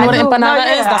empanadas? You I know what do. empanada No,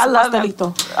 yeah, is? That's I a love them.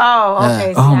 pastelito. Oh,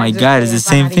 okay. Yeah. Oh See, my I just God, said it's the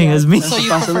same thing as me. So you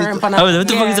prefer Oh, empanadas? what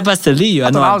the fuck is a Yeah. pastelillo? I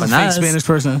know I was a fake empanadas. Spanish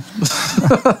person.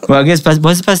 Well, I guess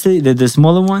what's pastelillo? The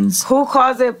smaller ones? Who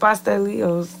calls it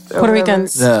pastelillos? Puerto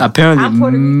Ricans. Yeah. Apparently, I'm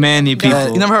Puerto Rican. many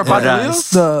people. You never heard but pastelillos? us.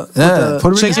 The Yeah, with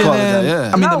Puerto the Ricans chicken call it that, and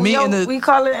yeah. I mean no, the meat and the. we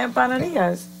call it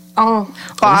empanadillas. Oh.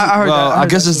 I heard Well, that. I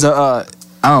guess it's the.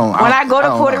 I don't. When I go to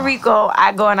don't Puerto know. Rico,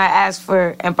 I go and I ask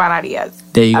for empanadillas.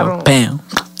 There you I go. don't- Bam.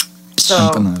 So,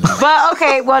 Empanadillas. but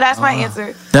okay, well that's my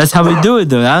answer. That's how we do it,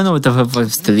 though. I don't know what the fuck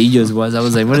pastelillos was. I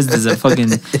was like, what is this? A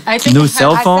fucking I think new it has-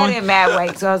 cell I said phone? it mad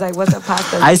white, so I was like, "What's a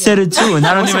pastelillo?" I said it too, and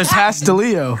I don't even.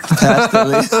 Pastelillo.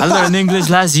 I learned English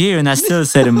last year, and I still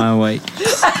said it my way.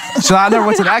 So I never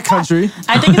went to that country.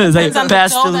 I think it It's like depends on the dough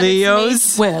that pastelillos.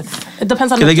 it's made with. It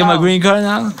depends on Can the I get my dough. green card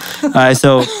now? All right,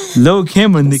 so Lil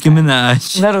Kim or Nicki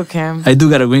Minaj? Little Kim. I do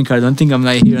got a green card. Don't think I'm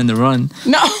like here on the run.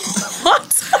 No. What?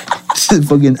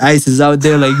 Fucking ICE is out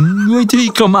there like, wait till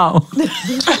he come out.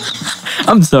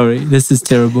 I'm sorry, this is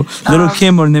terrible. Little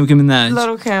Kim or Nicki Minaj?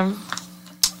 Little Kim.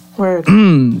 Word.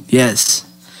 Yes.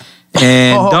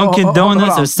 And Oh, Dunkin' hold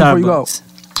Donuts on, or before you go.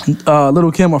 Starbucks?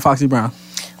 Little Kim or Foxy Brown,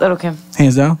 Little Kim.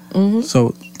 hands down.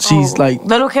 So she's like.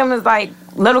 Little Kim is like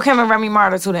Little Kim and Remy Ma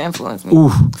are the two that influenced me. Ooh,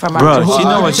 From my bro, childhood. she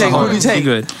know what Who she do you wants. take? She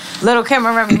good. Little Kim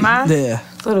and Remy Ma. Yeah.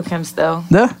 Little Kim still.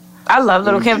 Yeah. I love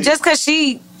Little Kim just because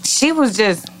she was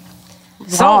just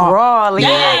so raw. Like,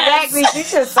 yeah, exactly.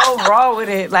 She's just so raw with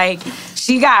it. Like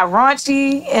she got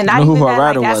raunchy and not You know who even her that. Like,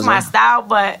 rider that's was, my huh? style,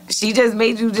 but she just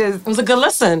made you just It was a good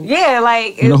listen.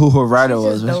 like. You know who her rider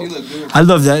was, man? I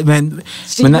love that, man.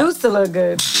 She When I- used to look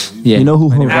good. Yeah. You know who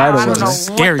her Now, rider I don't know was?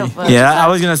 what Scary. the fuck. Yeah, I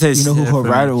was gonna say. You know who her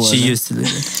rider was, She huh? used to live.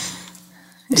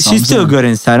 She's still good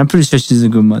inside. I'm pretty sure she's a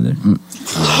good mother.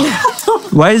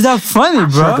 Why is that funny,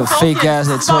 Like bro? a fake ass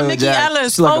Latoya Nikki Jackson.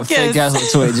 Ellis, She's like a focus. fake ass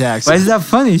Latoya Jackson. Why is that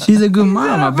funny? She's a good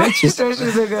mom. I bet you. I'm sure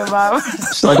she's a good mom.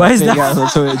 She's like Why a is fake that-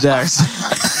 ass Latoya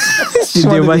Jackson. She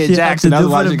did what she had to Jackson. That's do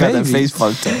why for she the got that baby. face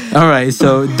fucked up. All right,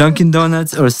 so Dunkin'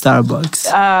 Donuts or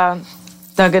Starbucks?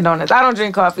 Dunkin' Donuts. I don't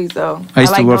drink coffee, so I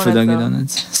used to like work for Dunkin' though.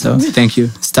 Donuts, so thank you.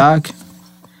 Stock.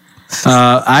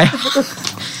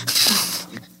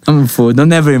 I'm a fool.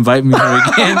 Don't ever invite me here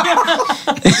again.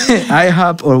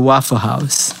 IHOP or Waffle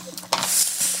House?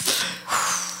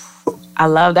 I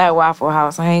love that Waffle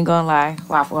House. I ain't gonna lie,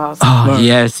 Waffle House. Oh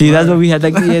yeah, see that's what we had.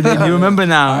 Like, yeah, you remember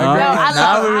now? No, I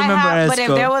now love we remember IHOP, but if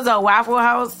there Esco. was a Waffle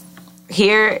House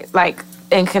here, like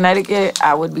in Connecticut,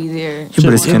 I would be there. Yeah,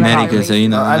 but it's You know how Connecticut, it so you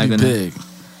know No, they're I'd not be gonna. big.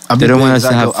 I'd They be don't big want us 'cause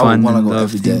to have I would fun wanna and go love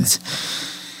every day. things.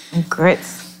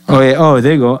 Grits. Oh yeah. Oh,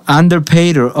 there you go.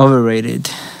 Underpaid or overrated?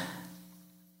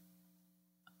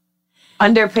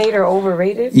 Underpaid or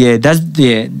overrated? Yeah, that's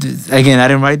yeah. Again, I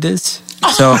didn't write this,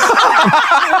 so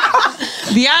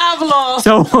Diablo.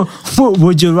 so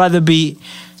would you rather be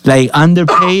like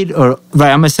underpaid or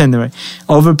right? I'm gonna send it right.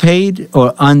 Overpaid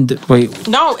or under? Wait,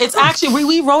 No, it's actually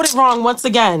we wrote it wrong once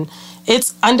again.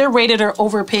 It's underrated or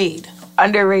overpaid.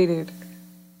 Underrated.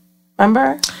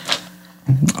 Remember?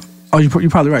 Oh, you're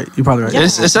probably right. You're probably right. It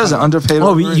says an underpaid.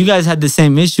 oh, you guys had the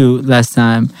same issue last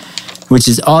time, which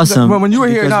is awesome. When you were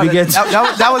here, because no, we get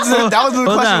that was the Hold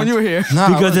question on. when you were here.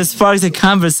 because it sparks a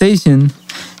conversation.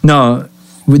 No,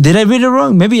 did I read it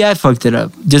wrong? Maybe I fucked it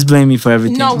up. Just blame me for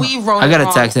everything. No, we wrote I got it a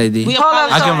wrong. tax ID. We Hold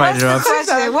on, I so can write what's it the up.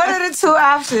 question? What are the two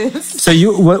options? So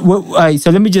you what? All right, so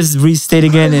let me just restate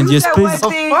again and You just said please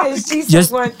one thing and she said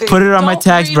just one thing. put it on my Don't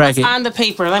tax read bracket. what's on the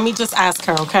paper. Let me just ask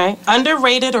her, okay?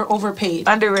 Underrated or overpaid?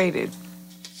 Underrated.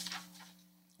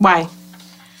 Why?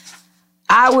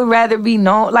 I would rather be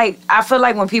known. Like, I feel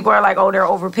like when people are like, oh, they're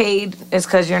overpaid, it's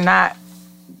because you're not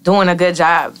doing a good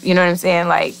job. You know what I'm saying?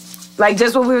 Like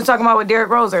just what we were talking about with Derrick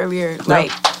Rose earlier.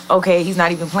 Like, okay, he's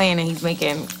not even playing and he's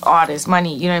making all this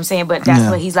money. You know what I'm saying? But that's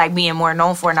Yeah. what he's like being more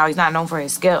known for now. He's not known for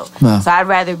his skill. Yeah. So I'd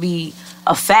rather be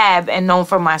a fab and known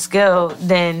for my skill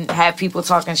than have people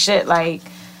talking shit like,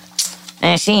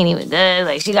 man, she ain't even good.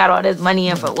 Like, she got all this money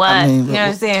in for what? I mean, you know what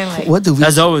I'm saying? Like, What do we?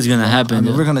 That's always gonna I happen.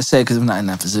 mean, we're gonna say because we're not in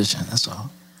that position. That's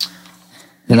all.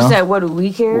 You you know. said, what do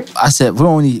we care? I said we're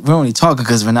only talking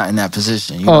because we're not in that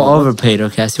position. You know? Oh, overpaid.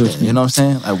 Okay, I see what you mean. You know what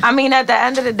I'm saying? Like, I mean, at the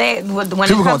end of the day, when People it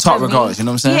gonna comes talk to regardless, me, you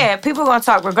know what I'm saying? Yeah, people gonna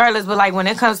talk regardless. But like when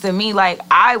it comes to me, like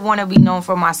I want to be known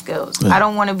for my skills. Yeah. I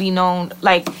don't want to be known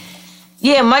like,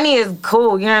 yeah, money is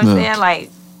cool. You know what I'm Yeah. saying? Like,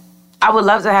 I would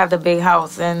love to have the big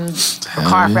house and a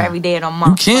car for yeah. every day of the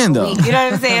month. You can, fuck a though. week. You know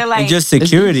what I'm saying? Like, And just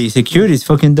security. Security is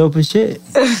fucking dope as shit.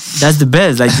 That's the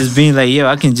best. Like just being like, yo,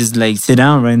 I can just like sit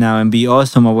down right now and be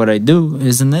awesome at what I do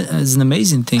is an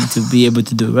amazing thing to be able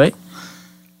to do, right?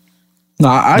 No,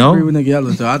 I No? agree with Nick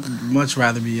Ellis though. I'd much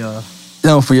rather be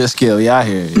for your skill. Yeah, I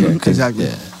hear it. Yeah, 'cause, Exactly.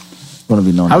 Yeah. Want to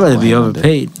be known? I'd rather be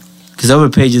overpaid, because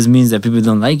overpaid just means that people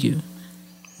don't like you,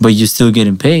 but you're still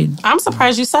getting paid. I'm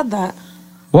surprised you said that.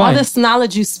 Why? All this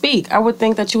knowledge you speak, I would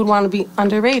think that you would want to be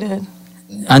underrated.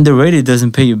 Underrated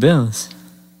doesn't pay your bills.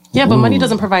 Yeah, but money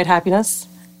doesn't provide happiness.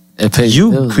 It pays You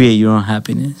bills. create your own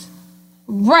happiness.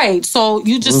 Right. So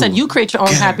you just said you create your own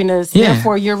happiness. Yeah.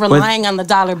 Therefore, you're But relying on the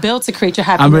dollar bill to create your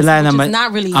happiness. I'm relying which on is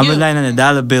not really I'm you. relying on the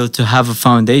dollar bill to have a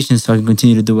foundation so I can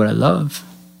continue to do what I love.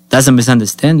 That's a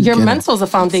misunderstanding. Your mental is a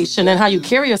foundation and how you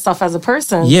carry yourself as a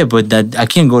person. Yeah, but that I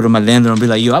can't go to my landlord and be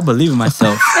like, yo, I believe in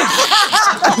myself.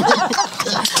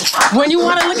 When you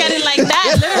want to look at it like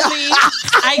that, literally,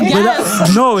 I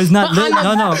guess. No, it's not. But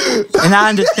No. And I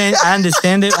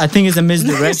understand it. I think it's a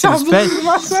misdirection.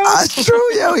 That's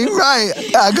true, yo. You're right.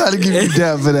 I gotta give you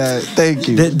that for that. Thank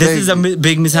you. This is a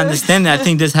big misunderstanding. I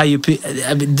think that's how you.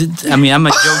 I mean, I'm a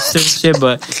jokester and shit,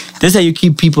 but this is how you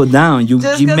keep people down. You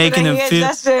making them feel.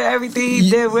 Everything he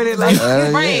did with it, like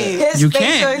Right. his You facial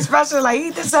can't. expression, like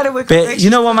he just said it with But conviction. you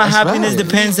know what my happiness right.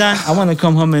 depends on? I want to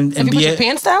come home and You put be your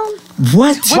pants down?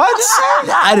 What?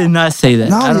 I did not say that.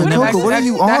 No, I don't you know. Coco, what are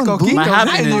you on, boo? My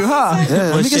happiness.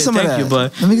 Yeah, let me get shit, some of thank that. you,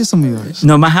 but Let me get some of yours.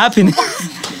 no, my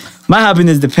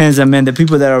happiness depends on, man, the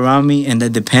people that are around me and that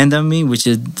depend on me, which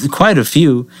is quite a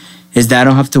few, is that I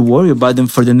don't have to worry about them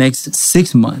for the next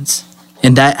 6 months.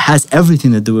 And that has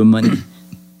everything to do with money.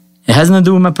 It has nothing to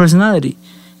do with my personality.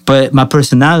 But my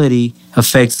personality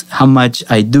affects how much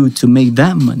I do to make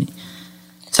that money.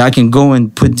 So I can go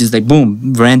and put just like,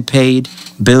 boom, rent paid,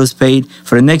 bills paid.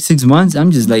 For the next 6 months,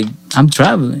 I'm just like, I'm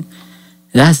traveling.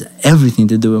 That's everything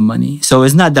to do with money. So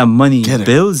it's not that money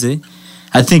builds it.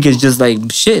 I think it's just like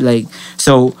shit. Like,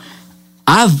 so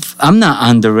I'm not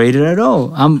underrated at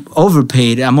all. I'm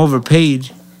overpaid. I'm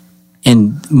overpaid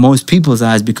in most people's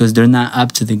eyes because they're not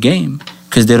up to the game,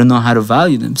 because they don't know how to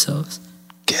value themselves.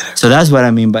 So that's what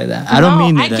I mean by that. I don't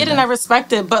mean I that. get it and I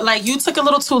respect it, but like you took it a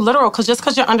little too literal, because just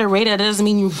because you're underrated, that doesn't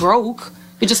mean you broke.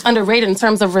 You're just underrated in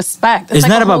terms of respect. It's like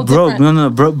not a whole about broke. different-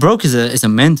 No. Broke is a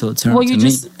mental term Well, to you me.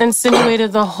 just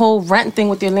insinuated the whole rent thing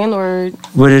with your landlord.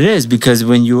 What it is, because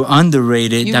when you're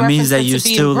underrated, You that means that referenced it you're to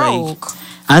being still broke. like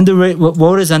underrated.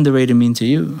 What does underrated mean to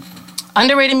you?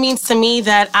 Underrated means to me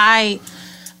that I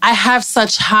have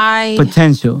such high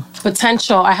Potential,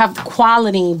 potential. I have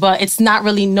quality, but it's not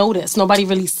really noticed. Nobody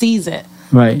really sees it.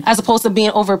 right? As opposed to being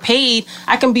overpaid,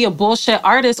 I can be a bullshit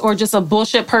artist or just a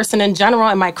bullshit person in general,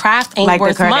 and my craft ain't Like the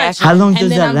worth much. Kardashians. How long And does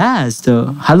then that I'm- last,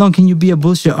 though? How long can you be a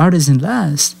bullshit artist and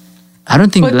last? I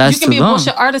don't think But it lasts you can too be a long.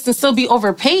 bullshit artist and still be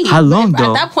overpaid. How long, At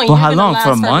though? that point, But you're how gonna long? last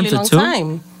For a for month really or long two?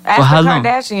 time. Ask Well, how the long?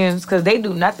 Kardashians, because they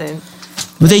do nothing.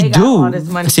 But they, They got all this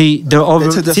do. money. See, they're over.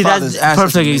 They took their See, father's that's a assets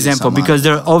perfect and made example some money. because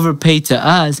they're overpaid to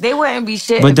us, They wouldn't be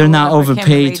shit. but if they're it not wasn't for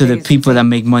Kim and overpaid to the Ray J's. people that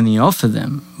make money off of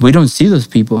them. We don't see those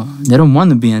people. They don't want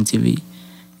to be on TV.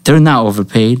 They're not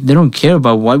overpaid. They don't care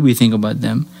about what we think about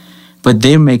them. But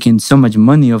they're making so much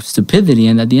money off stupidity,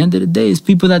 and at the end of the day, it's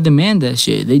people that demand that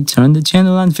shit. They turn the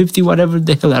channel on 50, whatever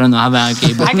the hell. I don't know how I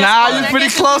cable. I guess- Nah, I you're guess pretty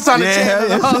it's- close on the Yeah, channel.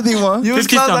 yeah, 51. You was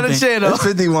 50 close on the something. channel. That's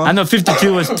 51. I know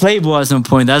 52 was Playboy at some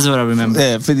point. That's what I remember.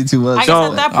 Yeah, 52 was. I guess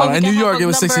at that point, in we New can York, have it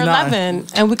was number 69. 11,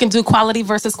 and we can do quality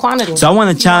versus quantity. So I want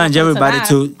to challenge You wanna everybody come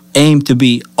to aim to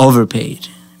be overpaid,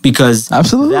 because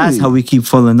Absolutely. that's how we keep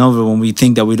falling over when we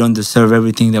think that we don't deserve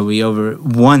everything that we ever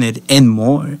wanted and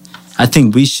more. I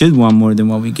think we should want more than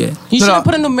what we get. You No, shouldn't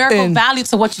put a numerical and- value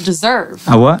to what you deserve.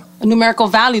 A what? A numerical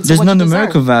value to There's what no you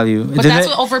numerical deserve. value. But that's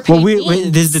what overpaid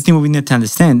means. This is the thing we need to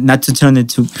understand, not to turn it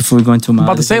to before we go into my I'm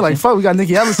about to say, other like, fuck, we got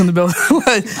Nikki Ellis in the building.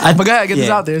 Like, but go ahead, get this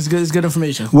yeah. out there. It's good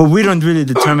information. Well, we don't really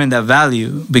determine that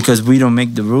value because we don't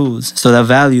make the rules. So that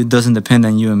value doesn't depend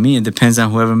on you and me. It depends on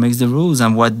whoever makes the rules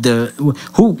and what the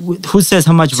who says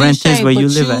how much rent is Touche, where you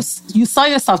but live at. You sell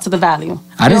yourself to the value.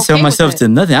 I didn't You're sell okay with myself it. to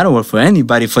nothing. I don't work for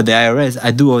anybody for the IRS.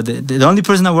 I do all the only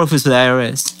person I work for is for the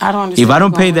IRS. I don't understand If I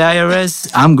don't where pay the you're going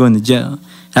IRS, I'm going to jail.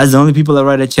 That's the only people I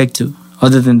write a check to.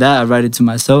 Other than that, I write it to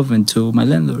myself and to my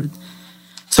landlord.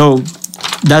 So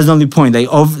that's the only point.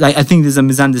 Like I think there's a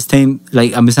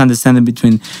misunderstanding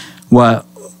between what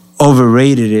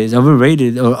overrated is.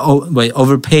 Overrated or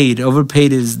overpaid.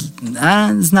 Overpaid is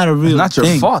it's not a real It's not your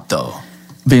thing. fault, though.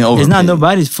 Being overpaid. It's not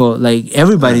nobody's fault. Like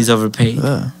everybody's overpaid.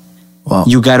 Yeah. Wow.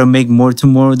 You got to make more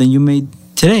tomorrow than you made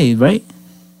today, right?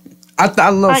 I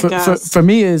don't know. I For guess.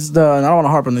 me, is and I don't want to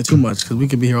harp on it too much because we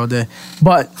could be here all day.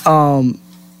 But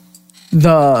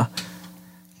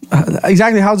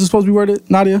exactly how is it supposed to be worded,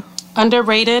 Nadia?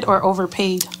 Underrated or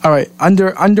overpaid? All right,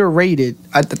 underrated.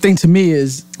 The thing to me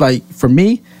is like for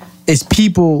me, is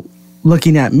people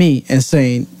looking at me and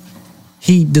saying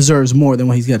he deserves more than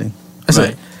what he's getting. That's Right.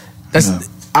 it. That's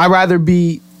I'd rather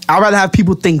have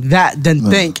people think that than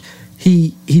think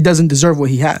he doesn't deserve what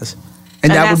he has.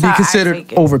 And that would be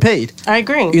considered overpaid. I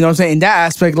agree. You know what I'm saying? In that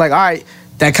aspect, like, all right,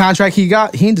 that contract he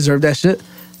got, he didn't deserve that shit.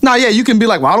 Now, yeah, you can be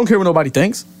like, well, I don't care what nobody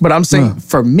thinks. But I'm saying,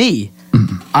 for me,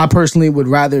 I personally would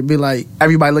rather be like,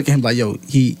 everybody look at him like, yo,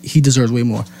 he deserves way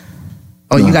more.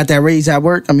 Oh, you got that raise at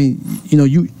work? I mean, you know,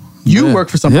 you work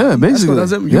for somebody. Yeah, basically.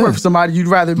 You work for somebody, you'd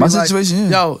rather be My like,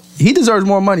 situation, yo, he deserves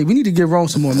more money. We need to give Rome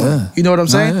some more money. Yeah. You know what I'm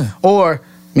saying? Yeah. Or,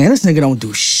 man, this nigga don't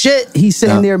do shit. He's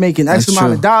sitting there making X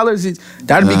amount of dollars.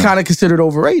 That'd be kind of considered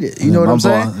overrated. You know what I'm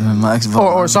saying? My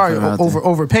or sorry,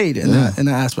 overpaid in that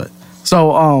aspect.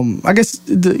 So, I guess,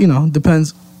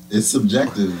 depends. It's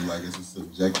subjective. Like, it's a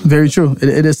subjective. Very true.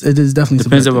 It is definitely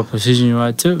depends subjective. on what position you're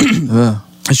at too. Yeah.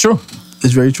 It's true.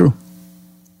 It's very true.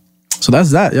 So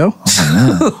that's that, yo.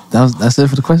 That's it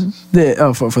for the questions?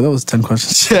 Yeah, for those 10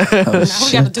 questions. Now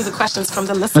we got to do the questions from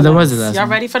the listeners. There was the last Y'all one.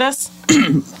 ready for this?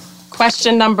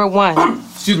 Question number 1.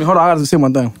 Excuse me, hold on, I gotta say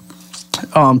one thing.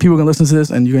 People can listen to this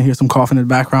and you're gonna hear some coughing in the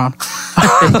background.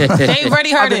 They've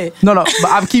already heard it. No, but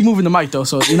I keep moving the mic though,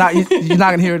 so you're not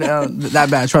gonna hear it that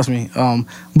bad. Trust me.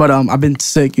 But I've been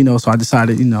sick, so I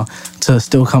decided, to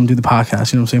still come do the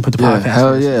podcast. You know what I'm saying? Put the podcast.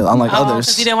 Hell yeah. Unlike Because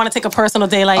others. you didn't want to take a personal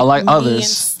day like Unlike me others. and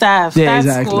Steph. Yeah, That's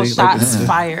exactly. School shots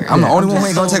fired. I'm the only one who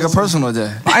ain't gonna take a personal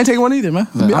day. I ain't taking one either, man.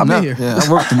 I'll be here. Yeah,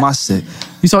 I worked through my sick.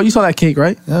 You saw that cake,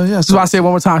 right? Hell yeah. So I say it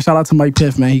one more time. Shout out to Mike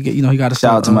Piff, man. He got a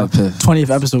Shout out to Mike Piff. 20th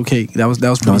episode cake. That was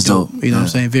pretty dope. You know what I'm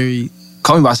saying? Very.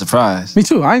 Caught me by surprise. Me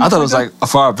too. I thought it was like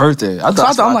for our birthday. I'm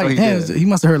like, damn, he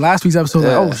must have heard last week's episode.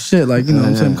 Yeah. Like, oh shit, like you know what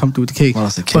I'm saying? Come through with the cake. Well,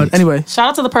 it's the cake. But anyway, Shout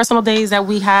out to the personal days that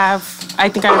we have. I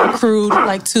think I accrued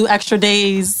like 2 extra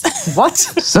days. what?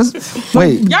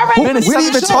 Wait, Y'all ready for we these didn't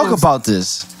even shows? talk about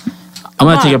this. I'm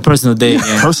gonna take a personal day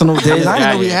again. Personal days. I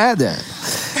didn't know we had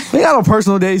that. We got no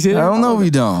personal days here. I don't know we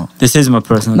don't. This is my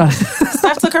personal day.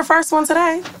 Steph took her first one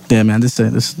today. Yeah, man, this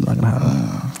is not gonna happen.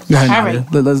 Go ahead, All Nadia.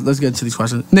 right. Let's get into these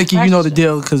questions. Nikki, you know the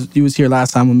deal because you was here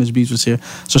last time when Ms. Beach was here,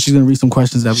 so she's gonna read some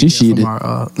questions that we get from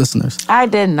our listeners. I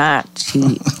did not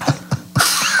cheat.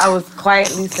 I was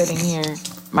quietly sitting here,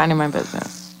 minding my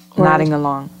business, nodding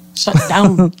along. Shut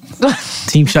down.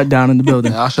 Team shut down in the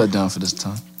building. Yeah, I'll shut down for this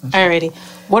time. Alrighty.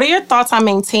 What are your thoughts on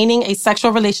maintaining a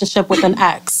sexual relationship with an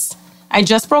ex? I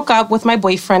just broke up with my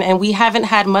boyfriend and we haven't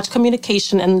had much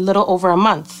communication in a little over a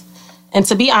month. And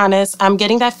to be honest, I'm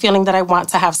getting that feeling that I want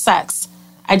to have sex.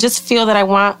 I just feel that I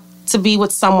want to be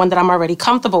with someone that I'm already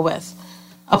comfortable with.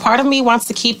 A part of me wants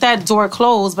to keep that door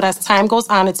closed, but as time goes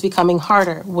on, it's becoming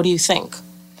harder. What do you think?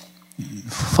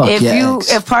 Fuck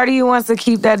If part of you wants to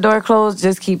keep that door closed,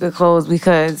 just keep it closed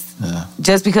because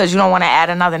just because you don't want to add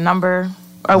another number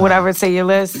or whatever to your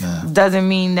list doesn't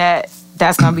mean that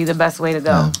that's gonna be the best way to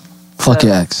go. Fuck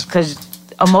your ex. Because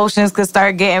emotions could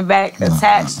start getting back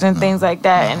attached and things like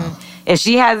that. And if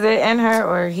she has it in her,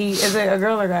 or he, is it a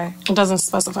girl or guy? It doesn't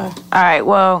specify. All right,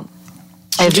 well,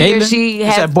 if he or she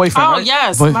It's has that boyfriend. Oh, right?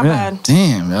 yes. Boy, My yeah. bad.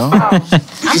 Damn, yo.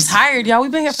 I'm tired, y'all. We've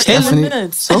been here for 7 Stephanie.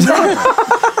 minutes.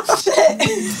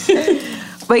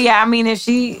 But yeah, I mean, if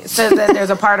she says that there's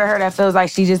a part of her that feels like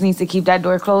she just needs to keep that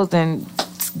door closed, then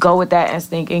go with that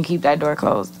instinct and keep that door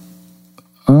closed.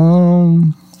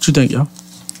 What you think, yo?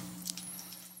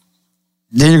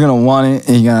 Then you're gonna want it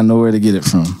and you gotta know where to get it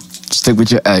from. Stick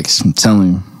with your ex. I'm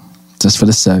telling you. Just for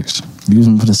the sex. Use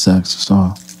them for the sex. That's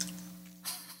all.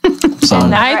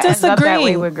 Sorry. I It never ends up that disagree.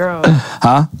 way with girls.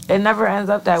 Huh? It never ends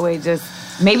up that way. Just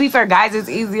maybe for guys it's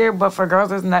easier, but for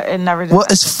girls it never. Just Well,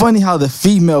 it's funny how the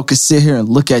female could sit here and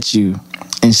look at you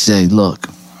and say, look,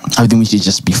 I think we should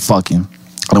just be fucking.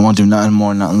 I don't want to do nothing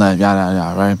more, nothing less, yada, yada,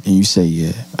 yada, right? And you say,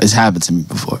 yeah. It's happened to me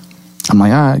before. I'm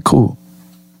like, all right, cool.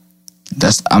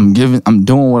 I'm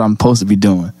doing what I'm supposed to be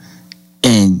doing.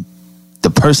 And the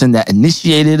person that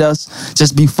initiated us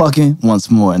just be fucking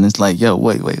once more. And it's like, yo,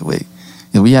 wait.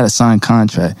 Yeah, we had a signed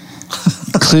contract.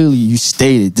 Clearly you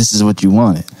stated this is what you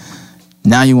wanted.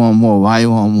 Now you want more. Why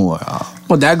you want more?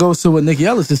 Well, that goes to what Nikki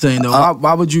Ellis is saying, though.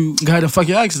 Why would you go ahead and fuck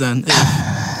your ex then?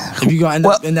 If you're going to end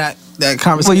up in that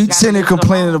conversation. Well, you sitting there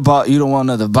complaining about you don't want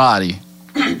another body.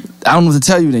 I don't know what to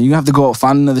tell you then. You have to go out,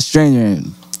 find another stranger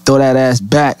and throw that ass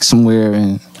back somewhere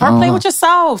and Or play with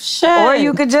yourself. Shit. Or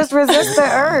you could just resist the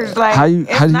urge. Like how do you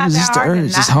not resist the that hard to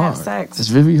urge? not It's have hard. sex. It's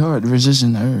very hard to resist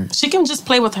the urge. She can just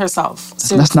play with herself.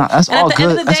 That's all And at the end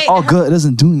good. of the That's day, all good. It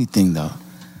doesn't do anything though.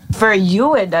 For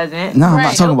you, it doesn't. No, I'm not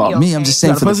Right. talking It'll about be me. I'm okay. just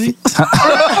saying You for got a the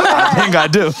I ain't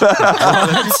gotta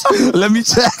do. Let me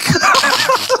check.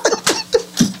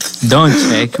 Don't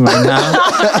check right now.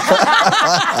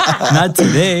 Not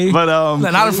today. But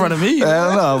Not in front of me. I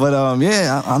don't know. But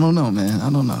yeah, I don't know, man. I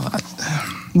don't know.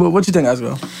 What you think,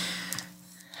 Aswell?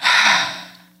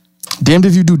 damned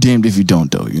if you do, damned if you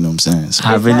don't, though. You know what I'm saying? So,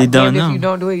 I really It's not don't damned know. If you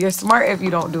don't do it, you're smart if you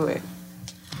don't do it.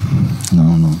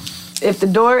 no. If the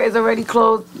door is already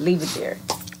closed, leave it there.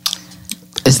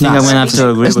 It's think not. I'm gonna have to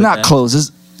agree It's with not that. closed.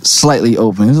 It's slightly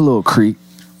open. There's a little creak.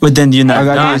 But then you're not I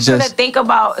got done. you. It's natural just- to think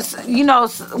about, you know,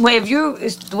 when if you,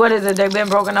 what is it, they've been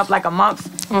broken up like a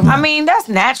month. I mean, that's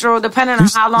natural depending on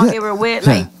how long yeah, they were with.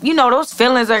 yeah. Like, you know, those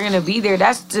feelings are going to be there.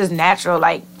 That's just natural,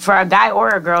 like, for a guy or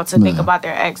a girl to think about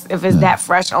their ex if it's that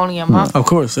fresh only a month. Of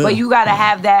course, yeah. But you got to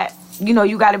have that, you know,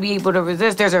 you got to be able to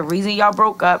resist. There's a reason y'all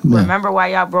broke up. Remember why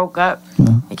y'all broke up.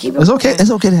 And keep it It's okay. moving.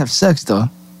 It's okay to have sex, though.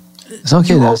 It's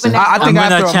okay You to have open sex. it- I think I'm gonna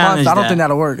after a month, challenge I don't that. think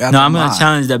that'll work. No, after I'm a gonna month.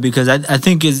 challenge that because I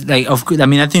think it's like, of course, I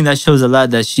mean, I think that shows a lot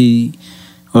that she,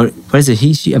 or what is it,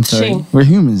 he, she, I'm sorry. She. We're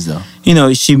humans, though. You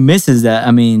know, she misses that.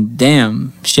 I mean,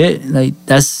 damn, shit, like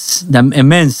that it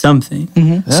meant something.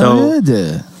 So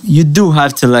yeah. you do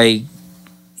have to like,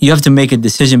 you have to make a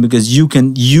decision because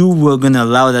you were gonna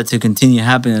allow that to continue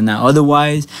happening now.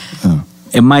 Otherwise,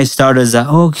 it might start as a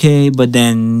okay, but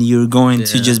then you're going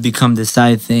to just become the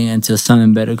side thing until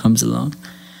something better comes along.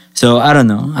 So I don't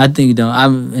know. I think though,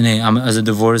 I'm as a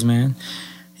divorced man.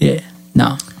 Yeah,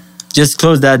 no, just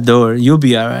close that door. You'll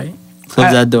be all right.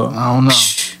 Close that door. I don't know.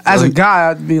 As a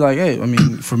guy, I'd be like, hey, I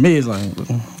mean, for me, it's like,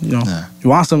 you know, you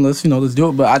want something, let's do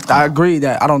it. But I agree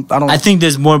that I don't. I think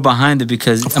there's more behind it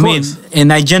because Of I mean, course.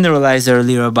 and I generalized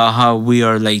earlier about how we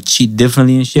are like cheat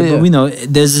differently and shit, Yeah. but we know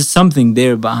there's something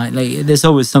there behind. Like there's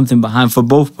always something behind for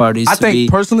both parties. I to think be,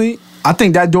 personally, I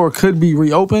think that door could be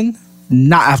reopened,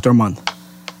 not after a month.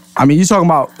 I mean, you're talking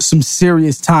about some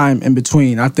serious time in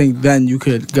between. I think then you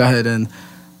could go ahead and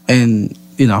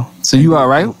you know, So you all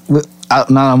right?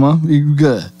 Not a month? You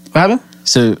good? what happened?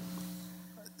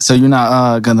 So you're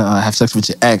not gonna have sex with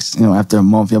your ex, you know, after a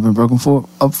month you've been broken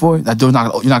up for? That door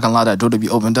you're not gonna allow that door to be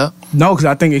opened up? No, because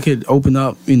I think it could open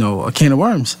up, you know, a can of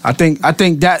worms. I think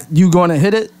that you going to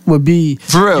hit it would be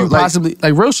For real, you like- possibly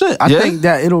like real shit. I Yeah? think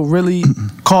that it'll really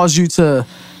cause you to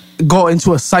go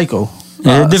into a cycle.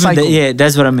 yeah, different. cycle. Yeah,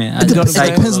 that's what I meant. It It depends-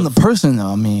 depends on the person,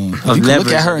 though. I mean, if you can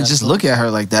look at her and just look at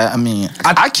her like that, I mean,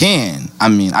 I can. I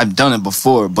mean, I've done it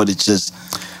before, but it's just...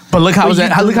 But look how But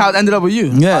you look how it ended up with you.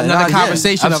 Yeah, Another yeah,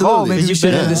 conversation of absolutely. maybe we You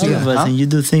should better do this than all again. of us, and you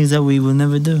do things that we will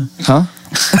never do. Huh?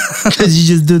 Because you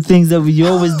just do things that you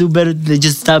always do better. They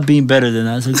just stop being better than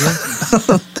us.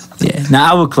 Okay. Yeah.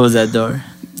 Now I would close that door.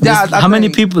 Yeah, I How many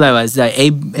think- people have it's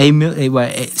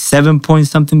like 7 point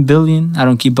something billion? I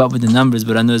don't keep up with the numbers,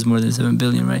 but I know it's more than 7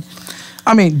 billion, right?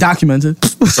 I mean, documented.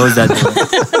 Close that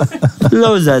door.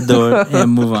 Close that door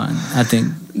and move on. I think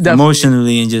Definitely.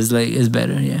 emotionally and just like it's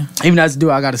better. Yeah. Even as a dude,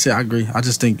 I gotta say, I agree. I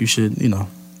just think you should, you know.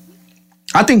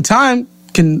 I think time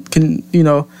can you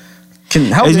know can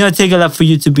help. It's it. gonna take a lot for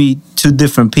you to be two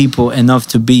different people enough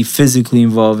to be physically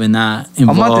involved and not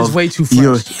involve month is way too fresh.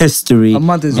 your history A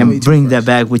month is and way too bring fresh. that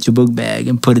back with your book bag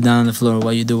and put it down on the floor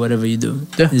while you do whatever you do.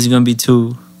 Yeah. It's gonna be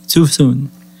too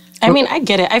soon. I mean, I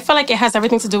get it. I feel like it has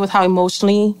everything to do with how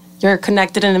emotionally you're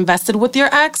connected and invested with your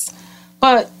ex.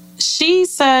 But she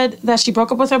said that she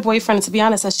broke up with her boyfriend, and to be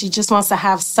honest, that she just wants to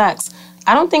have sex.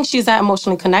 I don't think she's that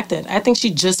emotionally connected. I think she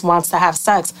just wants to have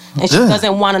sex, and she Yeah.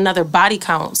 doesn't want another body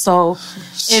count. So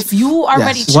if you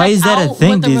already Yes. checked Why is that a out thing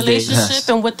with the these days? relationship Yes.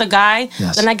 and with the guy,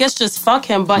 Yes. then I guess just fuck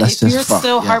him. But Let's if just you're fuck,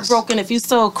 still yes. heartbroken, if you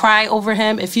still cry over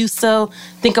him, if you still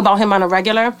think about him on a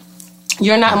regular,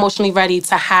 you're not emotionally ready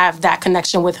to have that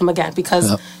connection with him again because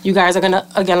Yep. you guys are gonna,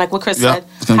 again, like what Chris Yep. said,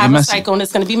 It's gonna have get a messy. cycle and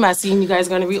it's gonna be messy, and you guys are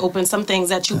gonna reopen some things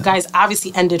that you guys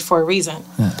obviously ended for a reason.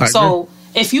 I So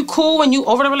if you cool and you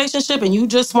over the relationship and you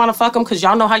just want to fuck him because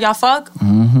y'all know how y'all fuck,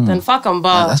 then fuck him.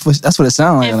 But That's what it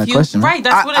sounds like if on that you question. right,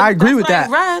 that's what I agree that's with what that.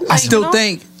 I read. I Like, still you know?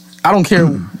 think I don't care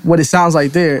what it sounds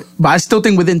like there, but I still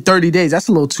think within 30 days that's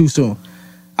a little too soon.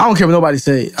 I don't care what nobody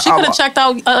say. she could have checked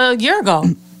out a year ago.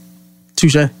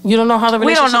 Touche. You don't know how the We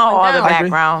relationship don't know all went the down. agree.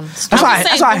 background. That's why I'm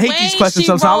that's why I saying hate the these way questions she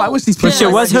sometimes. I'm like, wrote- what's these But questions?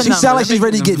 shit, what's her She number? sound like she's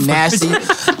ready to get nasty.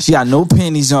 She got no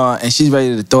panties on, and she's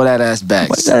ready to throw that ass back.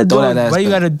 Why you gotta Throw that do, ass why you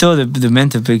back. gotta do the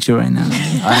mental picture right now?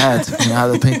 I had to. I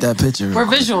had to paint that picture. We're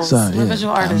visuals. We're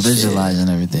visual artists. I'm visualizing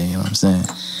everything. You know what I'm saying?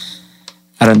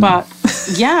 I don't know. But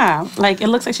yeah, like it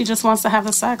looks like she just wants to have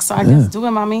the sex. So I guess do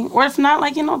it, mommy. Or if not,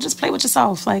 like, you know, just play with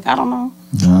yourself. Like, I don't know.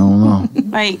 I don't know.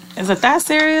 Like, is it that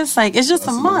serious? Like, it's just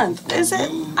a month. Is it?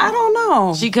 I don't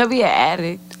know. She could be an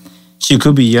addict. She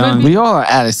could be young. We all are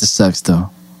addicts to sex,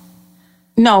 though.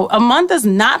 No, a month is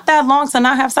not that long to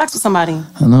not have sex with somebody.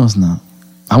 I know it's not.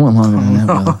 I went longer than that,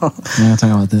 brother. We're not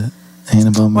talking about that. Ain't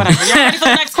about me. Whatever. You ready for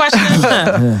the next question?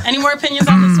 Any more opinions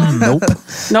on this one? Nope.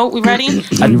 Nope. We ready?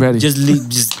 Are you ready?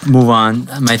 Just move on.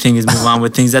 My thing is move on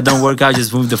with things that don't work out.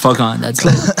 Just move the fuck on. That's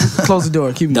it. Close the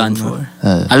door. Keep Done moving,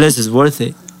 man. for. Unless it's worth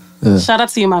it. Shout out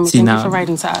to you, mommy. See, Thank now- you for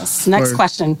writing to us. Next Word.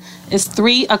 question. Is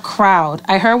 3 a crowd?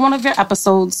 I heard one of your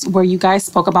episodes where you guys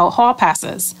spoke about hall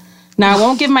passes. Now, I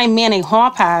won't give my man a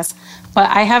hall pass, but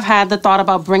I have had the thought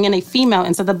about bringing a female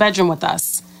into the bedroom with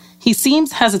us. He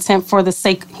seems hesitant for the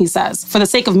sake, he says. For the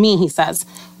sake of me, he says.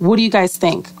 What do you guys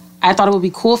think? I thought it would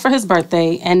be cool for his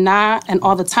birthday and not an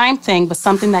all the time thing, but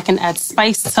something that can add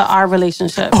spice to our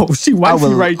relationship. Oh, she wifey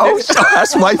right there. Oh,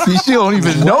 that's wifey. She don't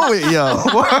even know it, yo.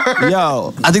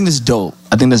 Yo, I think that's dope.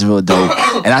 I think that's real dope.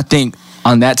 And I think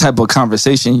on that type of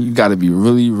conversation, you got to be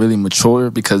really, really mature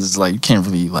because it's like you can't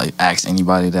really like ask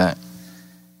anybody that.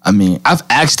 I mean, I've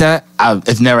asked that.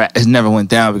 It never went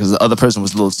down because the other person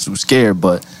was a little too scared.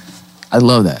 But I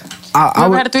love that. You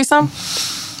ever had a threesome?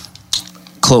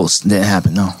 Close, didn't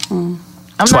happen. No. I'm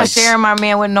not Twice. sharing my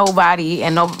man with nobody,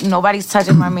 and nobody's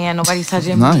touching my man. Nobody's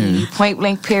touching Nah, me. yeah. Point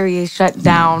blank. Period. Shut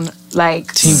down.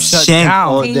 Like Team shut Shame down.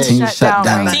 all Team day. Team shut shut down.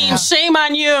 down. Right Team, now. shame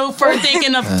on you for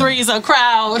thinking of 3's a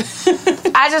crowd.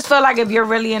 I just feel like if you're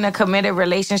really in a committed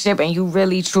relationship and you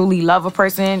really truly love a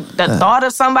person, the thought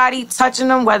of somebody touching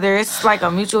them, whether it's like a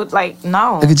mutual, like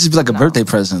no, It could just be like a birthday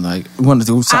present. Like, we want to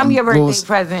do something. I'm your birthday little-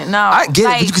 present. No, I get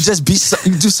like, it. But you could just be.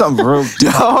 You do something real.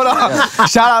 Hold on.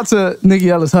 Shout out to Nikki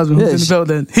Ella's husband who's in the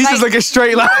building. He's just looking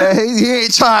straight like, He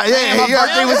ain't trying. Yeah, my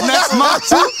birthday was next month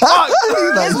too. Fuck.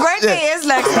 his birthday is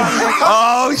next month.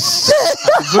 Oh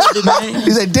shit! He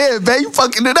said, "Damn, man, you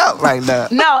fucking it up right now."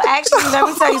 No, actually, let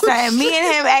me tell you something. Me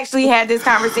and him actually had this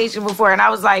conversation before, and I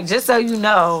was like, just so you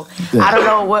know, I don't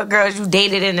know what girls you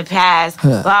dated in the past,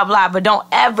 blah, blah, but don't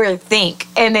ever think.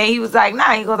 And then he was like,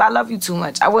 nah, he goes, I love you too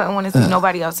much. I wouldn't want to see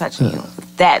nobody else touching you.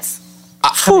 That's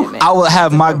commitment. I would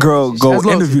have my girl go That's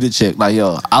loyalty. interview the chick. Like,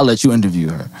 yo, I'll let you interview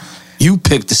her. You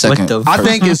pick the second. the- I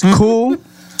think it's cool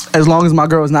as long as my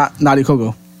girl is not Nadia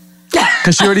Coco.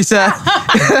 Cause she already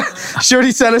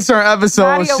said in certain episodes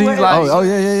Nadia she's wouldn't. like Oh,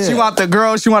 yeah. she want the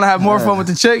girl, she want to have more fun with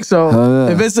the chick. So Oh,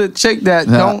 yeah. if it's a chick that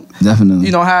Yeah, don't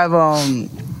definitely. have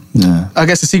Yeah. I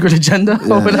guess a secret agenda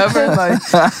or whatever, like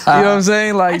you know what I'm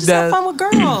saying, I like just have that. fun with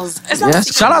girls. It's not a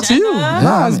secret Shout out to you. agenda.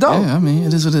 Nah, it's dope. Yeah, I mean,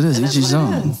 it is what it is. Each his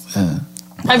own. Yeah.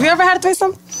 Have you ever had a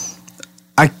threesome?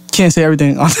 I can't say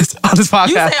everything on this podcast.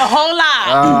 You say a whole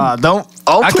lot. Don't.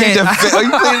 Oh, I plead the can't- fifth. Are you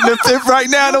pleading the fifth right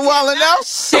now? The wildin' out.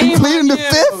 Shame You pleading the on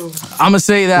you. fifth? I'm gonna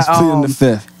say that He's pleading the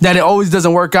fifth. that it always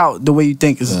doesn't work out the way you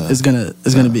think is gonna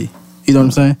be. You know what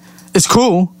I'm saying? It's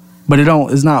cool, but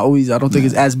it's not always. I don't think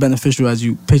it's as beneficial as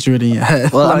you picture it in your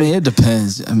head. Well, I Like, mean, it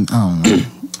depends. I don't know.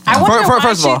 I wonder why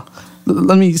first of she- all,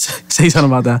 let me say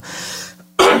something about that.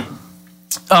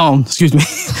 Excuse me,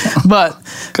 but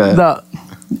Go ahead.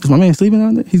 is my man sleeping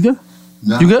on there? He's good.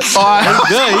 Nah. You good? All right.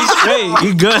 Good, he's great.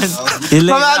 He good. He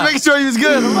laid I was out. making sure he was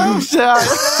good. I'm like, oh, shit. All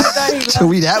right. So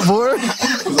we that bored?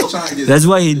 I'm trying to get That's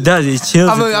what he does. He chills.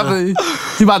 I feel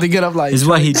he about to get up like It's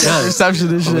what he does. reception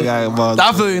and shit.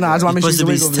 I feel you now. I just want to make Supposed sure to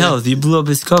be he's awake over there. stealth. You blew up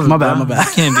his cover. My bad, bro. my bad.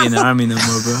 You can't be in the army no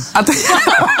more, bro. I think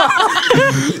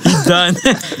He's done.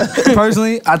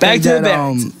 personally, I Back think to the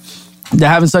that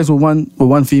having sex with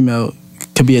one female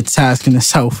could be a task in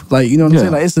itself. Like, you know what I'm Yeah.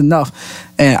 saying? Like, it's enough.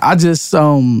 And I just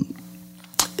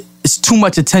it's too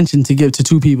much attention to give to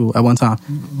two people at one time.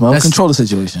 Well, That's- control the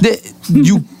situation.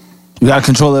 You You gotta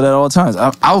control it at all times.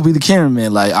 I will be the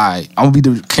cameraman. Like, all right, I'm gonna be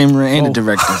the cameraman and the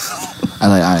director. I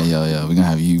like, all right, yo, we're gonna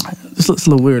have you. it's a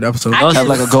little weird episode. I Have can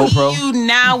like a see GoPro? you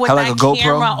now with Have like that a GoPro?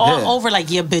 camera all Yeah. over, like,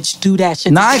 yeah, bitch, do that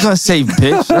shit. Nah, I ain't gonna say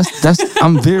bitch. That's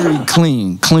I'm very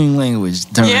clean language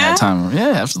during Yeah? that time.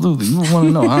 Yeah, absolutely. You want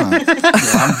to know, huh? Yeah,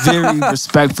 I'm very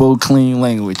respectful, clean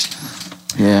language.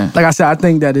 Yeah. Like I said, I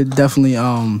think that it definitely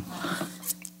I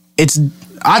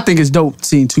think it's dope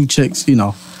seeing two chicks, you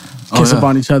know, kiss yeah. up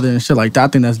on each other and shit like that. I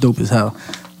think that's dope as hell.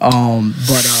 But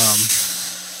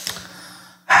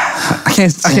I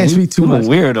can't speak too much.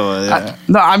 Weirdo. Yeah.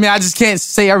 No, I mean I just can't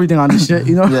say everything on this shit.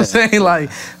 You know what Yeah. I'm saying?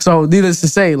 Like, so needless to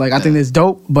say, like I think it's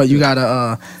dope, but you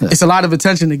gotta it's a lot of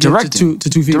attention to give Directing. to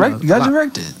two females. You gotta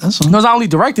direct it. That's all. No, it's not only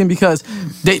directing because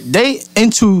they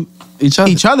into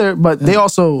Each other. but they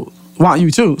also want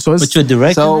you too. So it's But you're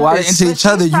directing. So while her? they're into each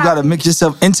other, you gotta mix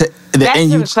yourself into the That's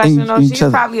and the you question, though. in She's each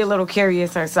other. probably a little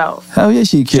curious herself, Hell yeah,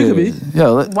 she could could. be.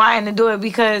 Yo, wanting to do it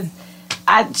because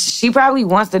she probably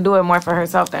wants to do it more for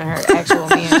herself than her actual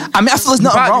man. I mean, I feel there's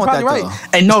nothing wrong with that, right. though.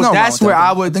 And There's no, nothing wrong that's with where that,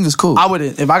 I though. would I think it's cool. I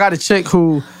wouldn't. If I got a chick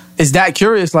who is that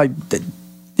curious, like,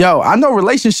 yo, I know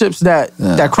relationships that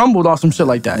crumbled off some shit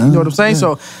like that. You know what I'm saying?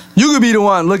 So you could be the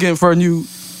one looking for a new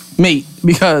mate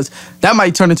because that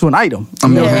might turn into an item. You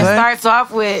know what I'm It saying? starts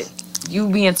off with you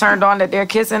being turned on that they're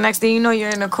kissing. Next thing you know, you're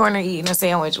in the corner eating a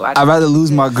sandwich. I'd rather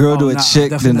lose my girl to a nah, chick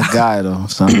than definitely a guy, though.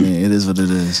 So I mean, it is what it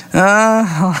is.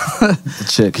 Uh, A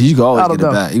chick, 'cause you can I always don't get it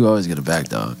know. back. You always get it back,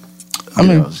 dog. I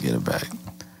mean, let's get it back.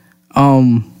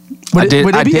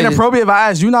 Would it be inappropriate if I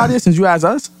asked you, Nadia, since you asked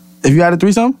us? If you had a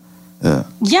threesome?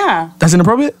 Yeah. That's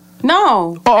inappropriate?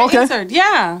 No. Oh, okay. I answered,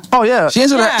 yeah. Oh, yeah. She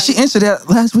answered that. She answered that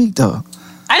last week, though.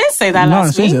 I didn't say that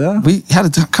last she week. said that. We had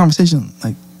a conversation.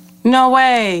 Like, no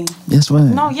way. yes, way.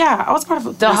 No, yeah. I was part of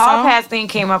a The hall pass thing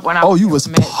came up when I Oh, you was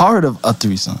part of a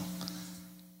threesome.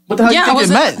 What the hell Yeah, you think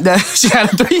it meant that she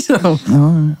had a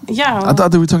threesome? Yeah. I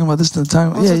thought they were talking about this at the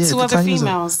time. Those Yeah, are yeah. two the other time you was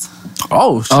females.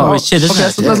 Oh, shit. Oh shit! That's, Okay,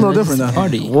 so that's a little different now.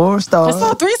 Party. War Star. It's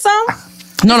not a threesome.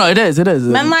 No, it is. It is.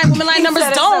 Men like, women like numbers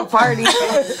don't. party.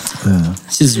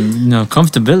 It's just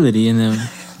comfortability in them.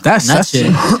 That's it.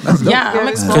 Yeah, I'm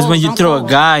exposed. Because when you I'm throw cold.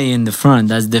 a guy in the front,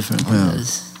 that's different.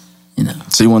 Because,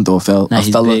 So you want to throw Nah, a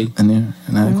he's fella big. in there?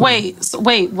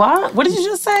 Wait, what? What did you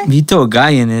just say? if you throw a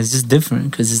guy in, it's just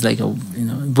different. Because it's like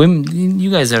women.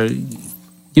 You guys are.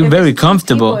 You're very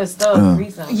comfortable.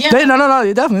 Yeah.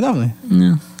 No, definitely.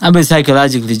 Yeah. I mean,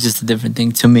 psychologically, it's just a different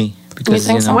thing to me. Because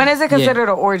think so? When is it considered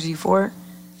an orgy for?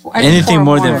 anything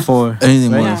more than 4. Anything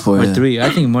more Yeah. than 4. Or yeah. 3. I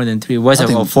think more than 3. What's I it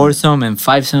think- called? Foursome and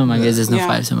fivesome? I guess there's no Yeah.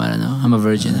 fivesome. I don't know. I'm a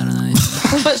virgin. I don't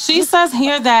know. But she says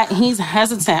here that he's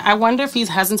hesitant. I wonder if he's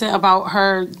hesitant about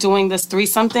her doing this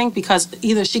threesome because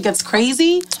either she gets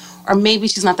crazy or maybe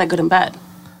she's not that good in bed.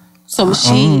 So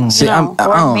she, See, you know, I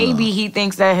Or don't maybe he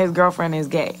thinks that his girlfriend is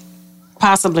gay.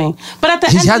 possibly. But at the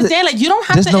He's end had of the to- day, like you don't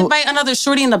have there's to no- invite another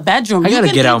shorty in the bedroom. I You gotta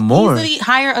can get out more. Easily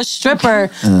hire a stripper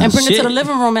and bring her to Shit. the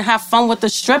living room and have fun with the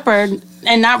stripper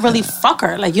and not really fuck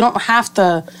her. Like you don't have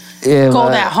to Yeah, go but-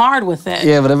 that hard with it.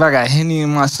 Yeah, but if I got Henny in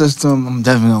my system, I'm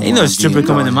definitely gonna Ain't no wanna be stripper in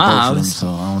coming to my both of them, house. So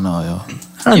I don't know, yo.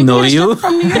 I don't know Get a you. stripper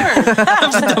from New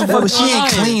York. But she ain't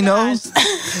clean, though.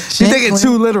 You think it's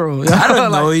too literal. I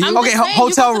don't know you. I'm Okay, just saying, hotel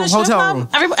you go to room, the strip hotel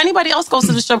club, room. Anybody else goes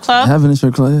to the strip club. Having a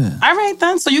strip club, yeah. All right,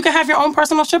 then. So you can have your own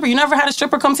personal stripper. You never had a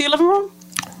stripper come to your living room?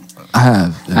 I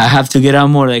have. I have to get out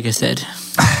more, like I said.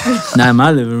 Not in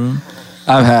my living room.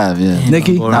 I have, yeah.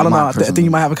 Nikki, Or I don't know. my I think you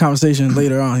might have a conversation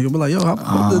later on. You'll be like, yo, how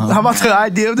about the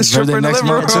idea of the stripper Birthday in the next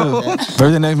living month, room? too.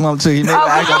 Birthday next month, too. He made Oh, an we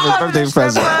act can of his go to birthday the strip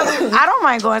present. club. I don't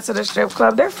mind going to the strip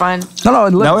club. They're fun. No,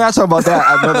 Now, we gotta talk about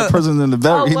that. Another person in the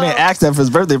bedroom. Oh, He may well. ask that for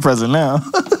his birthday present now.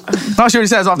 no, she already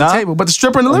said it's off the Nah? table. But the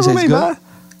stripper in the Oh, you living room said ain't it's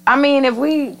bad. I mean, if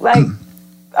we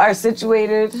are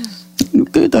situated,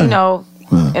 Good thing. you know,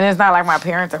 and it's not like my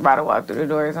parents are about to walk through the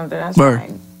door or something. That's Word.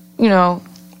 fine. You know,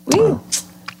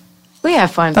 we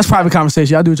have fun. That's private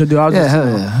conversation. Y'all do what you do. I'll Yeah,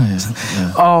 just,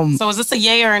 hell yeah. So is this a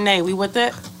yay or a nay? We with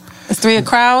it? Is 3 a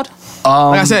crowd?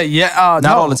 like I said, yeah. not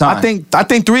all the time. I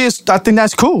think 3 is. I think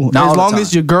that's cool. Not all As the long time.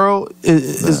 as your girl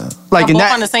is like in Both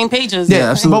that. on the same pages.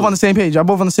 Yeah, absolutely. both on the same page. Y'all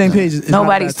both on the same page. It's not a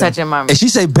Nobody's bad thing. touching my. If she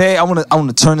say, babe, I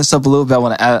wanna turn this up a little bit, I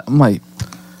wanna add, I'm like,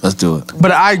 let's do it.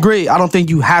 But I agree. I don't think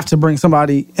you have to bring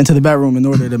somebody into the bedroom in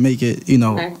order to make it.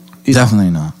 Okay.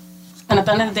 Definitely not. And at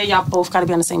the end of the day, y'all both got to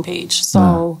be on the same page.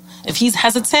 So if he's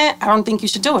hesitant, I don't think you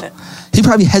should do it. He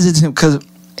probably hesitant because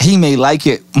he may like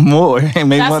it more and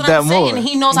may That's want what that I'm saying. more.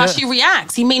 He knows how she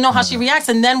reacts. He may know how she reacts,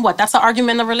 and then what? That's an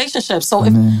argument in the relationship. So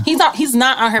if he's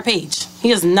not on her page.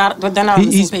 He is not. But they're not on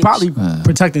the He's same page. probably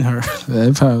protecting her. Yeah,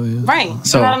 he probably is. right.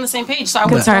 So- They're not on the same page. So I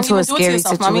would Could turn don't to a even do it to scary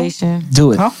yourself, mommy. situation.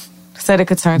 Do it. Huh? Said it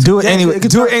could turn. Do it Yeah, anyway. it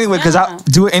could Do it turn- anyway because I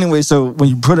do it anyway. So when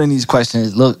you put in these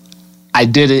questions, look, I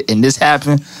did it and this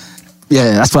happened.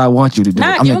 Yeah, that's what I want you to do.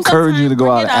 Nah, I'm give him some encouraging time, you to go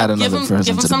bring out it and add up, another person Give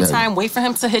him to the some bedroom. time. Wait for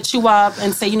him to hit you up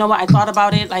and say, you know what, I thought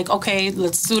about it. Like, okay,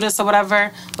 let's do this or whatever.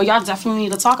 But y'all definitely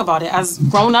need to talk about it as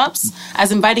grown-ups,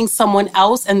 as inviting someone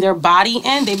else and their body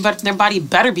in. Their body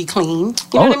better be clean.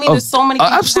 You know what I mean? There's so many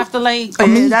things you have to like. I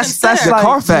mean, that's consider. like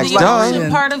Carfax, the duh.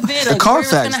 emotion part of it, The like where it's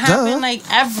Carfax, gonna happen, duh. like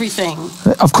everything.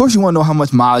 Of course, you want to know how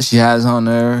much mileage she has on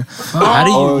there. How do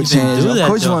you Oil even change. do Of that?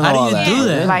 course you though? wanna How know do all you that. do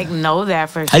that? Like know that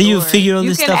for sure. How do you figure all You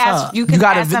this can stuff ask, out? You can You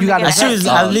gotta- ask them you to gotta- get As soon as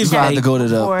access I to leave, You have to go to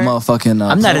the or- motherfucking.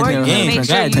 I'm not in or the you can game. make God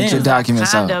sure you damn. Put your use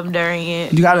documents a out. condom during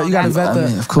it. You gotta vet I the.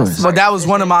 mean, of course. But that was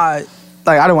one of my.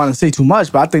 Like I don't want to say too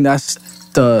much, but I think that's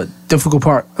the difficult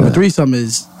part of a threesome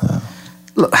is.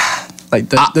 Look, like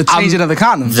the changing of the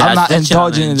condoms. Yeah. I'm not That's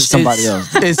indulging challenge. into somebody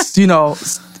else. It's you know.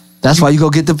 That's why you go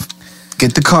get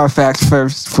the Carfax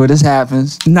first before this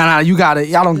happens. Nah, you got it.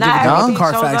 Y'all don't give a Nah, damn what the everything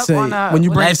Carfax shows say. up on a- When you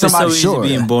bring Life is somebody, so easy sure.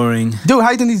 being boring. dude,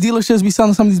 how you think these dealerships be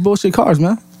selling some of these bullshit cars,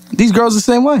 man? These girls the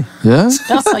same way. Yeah.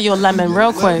 They'll sell you a lemon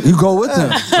real quick. You go with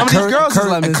them. Some of these girls is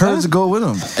lemons, encourage huh? to go with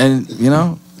them. And, you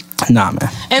know, Nah, man.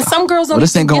 And some girls don't Well,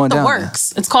 this even ain't get going the down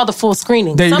works. It's called the full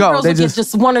screening. There you some go. girls They will get just-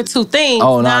 just one or two things.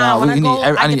 Oh, no, nah, no, when we I need go,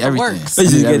 every- I I need get the everything. works. You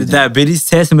just get a everything. diabetes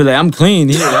test and be like, I'm clean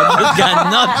here. I just got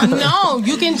nothing. No,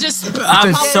 you can just. I'm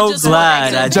probably so just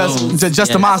glad I just don't. Just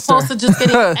a Yeah. monster. opposed to just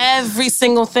getting every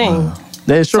single thing.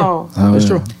 That is true. So, It's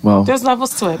true. Well, there's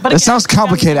levels to it. But it again, sounds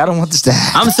complicated. I don't want this to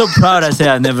happen. I'm so proud I said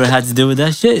I never had to deal with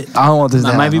that shit. I don't want this to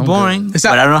It happen. might be I'm boring, good. It's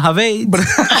but not- I don't have AIDS.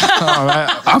 All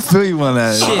right. I feel you on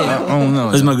that. Shit. I don't know.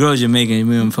 Because my girl's Jamaican,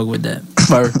 we don't fuck with that.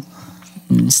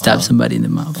 Word. Stab somebody in the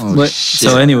mouth. Oh,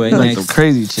 So anyway, like next. a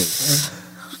crazy chick.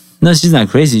 No, she's not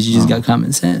crazy. She just got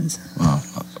common sense.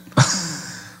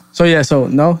 So yeah, so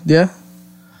no, yeah.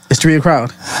 It's 3 a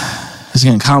crowd. It's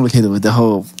getting complicated with the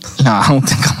whole. Nah, I don't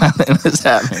think I'm letting this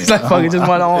happen. It's like fucking just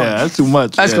one on. Yeah, that's too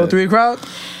much. Let's go yeah. 3 a crowd.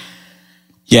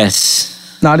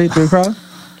 Yes. Naughty 3 a crowd.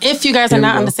 if you guys Here are we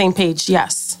not go. on the same page,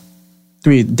 yes.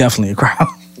 3 definitely a crowd.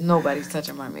 Nobody's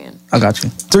touching my man. I got you.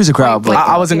 3's a crowd, but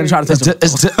I wasn't gonna try to touch him.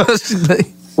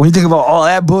 when you think about all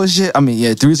that bullshit, I mean,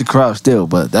 yeah, 3's a crowd still,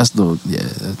 but that's the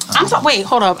Wait,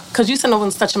 hold up, because you said no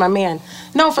one's touching my man.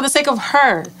 No, for the sake of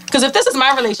her. Because if this is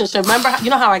my relationship, remember, you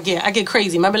know how I get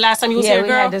crazy. Remember last time you was Yeah, here, we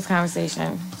girl? had this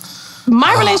conversation.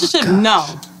 My relationship, no.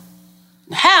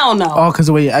 Hell no. Oh, because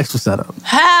the way your ex was set up.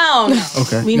 Hell no.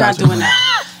 Okay, We not gotcha. doing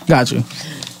that. Got you.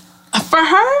 For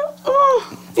her,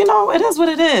 you know, it is what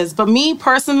it is. But me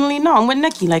personally, no, I'm with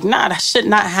Nikki. Like, nah, that shit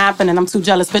not happen, and I'm too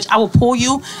jealous, bitch. I will pull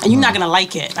you, and you're not gonna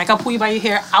like it. Like, I'll pull you by your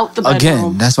hair out the bedroom.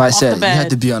 again. That's why I off said the you bed. have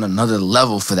to be on another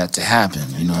level for that to happen.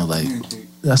 You know, like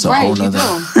that's a right. whole You nother.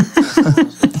 do.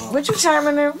 What you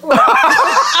chiming in for?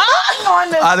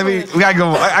 I we gotta go.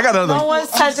 I got no another. one's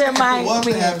touching my What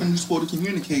man. happened? You're supposed to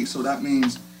communicate, so that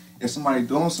means if somebody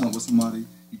doing something with somebody,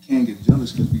 you can't get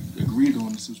jealous because we agreed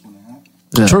on this was going to happen.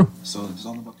 Yeah. True. So it's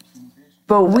all about the communication.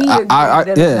 But we agreed that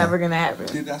yeah. it's never gonna happen.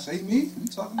 Did I say me? You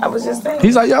talking I was just saying.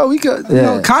 He's like, yo, we could, you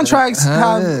know, contracts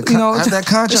have, yeah. you know, Have that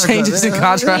contract changes up, in yeah.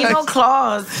 contracts. Ain't no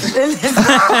clause.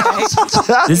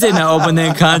 This ain't an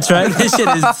open-end contract. This shit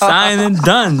is signed and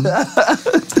done.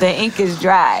 The ink is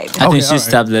dried. I think she alright.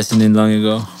 stopped listening long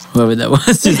ago. Whoever that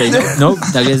was. She's like, nope,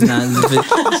 I guess not.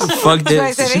 Fuck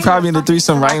this. She probably in the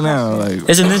threesome right now. Like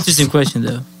It's an interesting question,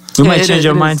 though. We Yeah, might it change is-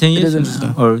 our it mind is- 10 it years is from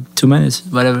now, or 2 minutes,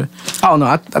 whatever. I don't know.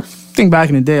 I think back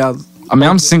in the day, I was I mean,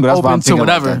 I'm single. That's why open I'm to thinking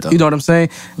whatever. Like that, though. You know what I'm saying?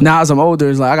 Now as I'm older,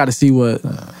 it's like I got to see what,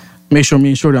 make sure me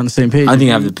and Shorty on the same page. I think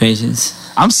I have the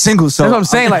patience. I'm single, so That's what I'm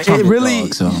saying. Like it trumpet really,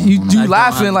 dog, so, you I do don't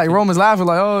laughing have like to. Roman's laughing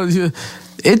like, oh,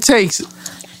 it takes.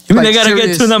 You mean like, they gotta get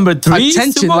serious to number 3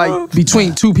 attention tomorrow? like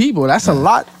between two people. That's a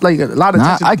lot. Like a lot of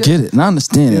Nah, attention. I get it. And I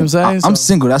understand You know it. what I'm saying? I'm So-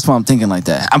 single. That's why I'm thinking like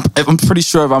that. I'm pretty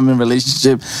sure if I'm in a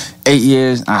relationship 8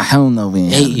 years, hell no, we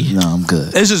ain't. 8 years. No, I'm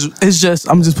good. It's just.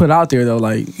 I'm just put it out there though.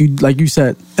 Like you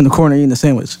said in the corner eating the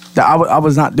sandwich. That I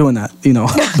was not doing that. You know,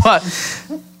 but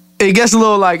it gets a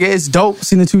little like it's dope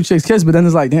seeing the two chicks kiss. But then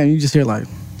it's like, damn, you just hear like.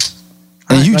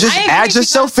 And you just I agree add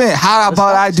yourself in. How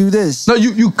about I do this? No,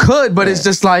 you could, but it's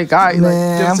just like, all right, like,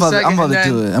 Man, give us I'm a second about to and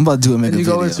do then- it. I'm about to do it. Make And a you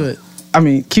video. go into it. I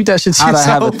mean, keep that shit to How to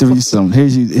have a yourself. threesome.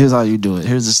 Here's how you do it.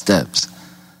 Here's the steps.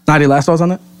 Nadia, last thoughts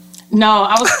on it? No,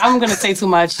 I'm gonna say too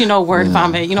much. You know, word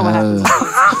vomit. You know what happens.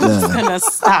 I'm just gonna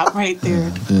stop right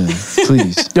there. Yeah,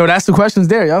 please. Yo, that's the questions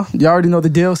there, yo. You already know the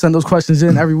deal. Send those questions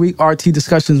in every week.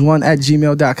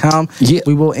 rtdiscussions1@gmail.com. Yeah.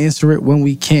 We will answer it when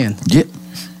we can. Yeah.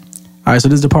 All right, so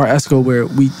this is the part, Esco, where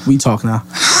we talk now.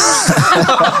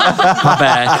 My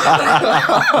bad.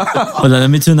 Hold on, let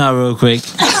me tune out real quick.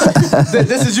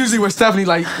 This is usually where Stephanie,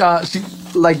 like, she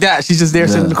like that. She's just there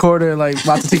sitting in the corner, like,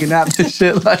 about to take a nap and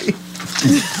shit. Like,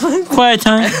 Quiet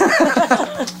time.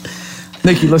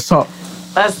 Nikki, let's talk.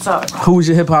 Let's talk. Who was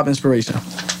your hip hop inspiration?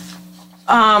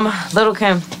 Little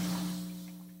Kim.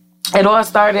 It all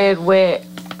started with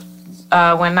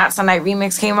when Not Tonight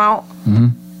remix came out.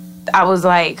 I was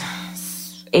like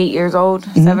 8 years old,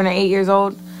 7 or 8 years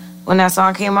old when that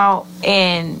song came out,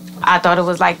 and I thought it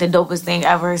was like the dopest thing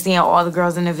ever, seeing all the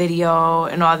girls in the video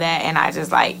and all that, and I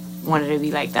just like wanted to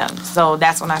be like them. So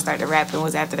that's when I started rapping,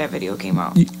 was after that video came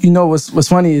out. You know what's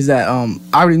funny is that I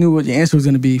already knew what your answer was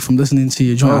going to be from listening to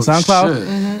your joint on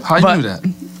SoundCloud. Shit. How you But- knew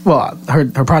that? Well, I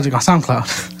heard her project on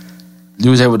SoundCloud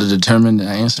You was able to determine the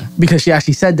answer. because she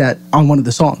actually said that on one of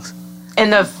the songs. In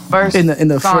the first In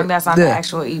the song that's on the yeah.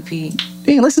 actual EP. You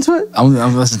ain't listen to it?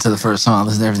 I'm listening to the first song. I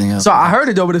listen to everything else. So I heard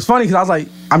it though, but it's funny because I was like,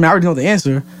 I mean, I already know the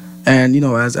answer, and you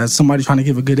know, as somebody trying to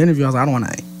give a good interview, I was like, I don't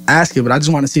want to ask it, but I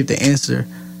just want to see if the answer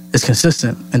is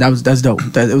consistent, and that's dope.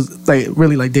 That it was like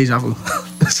really like deja vu.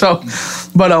 So,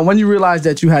 but when you realized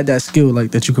that you had that skill,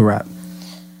 like that you could rap,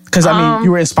 because I mean,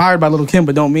 you were inspired by Lil' Kim,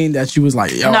 but don't mean that you was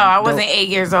like, yo, No, I dope. wasn't 8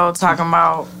 years old talking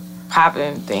about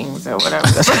popping things or whatever.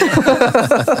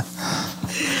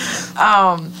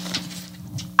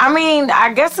 I mean,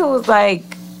 I guess it was like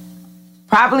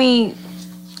probably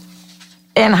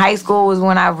in high school was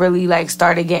when I really like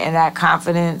started getting that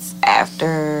confidence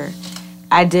after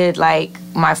I did like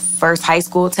my first high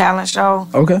school talent show.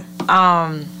 Okay.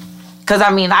 Cause Because,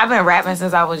 I mean, I've been rapping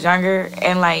since I was younger.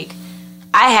 And, like,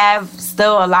 I have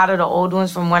still a lot of the old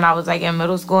ones from when I was, like, in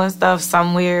middle school and stuff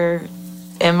somewhere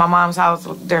in my mom's house.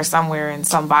 They're somewhere in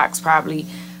some box, probably.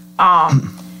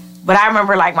 But I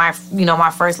remember, like, my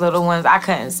first little ones, I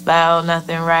couldn't spell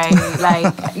nothing right.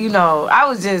 Like, you know, I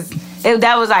was just,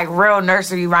 that was, like, real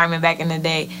nursery rhyming back in the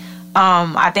day.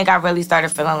 I think I really started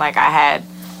feeling like I had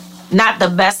not the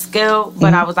best skill,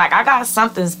 but I was like, I got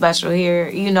something special here,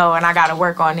 you know, and I got to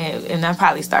work on it. And that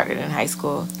probably started in high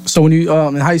school. So when you,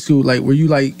 in high school, like, were you,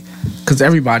 like, because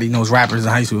everybody knows rappers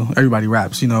in high school. Everybody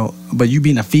raps, you know. But you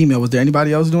being a female, was there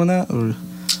anybody else doing that? Or?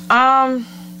 I'm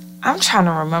trying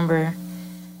to remember.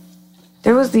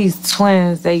 There was these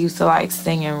twins that used to like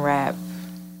sing and rap.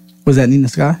 Was that Nina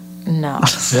Sky? No.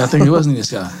 Yeah, I think it was Nina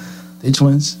Sky. They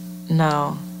twins?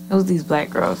 No. It was these black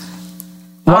girls.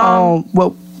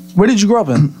 Well, where did you grow up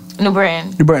in? New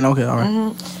Britain. New Britain, okay, all right.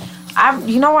 Mm-hmm.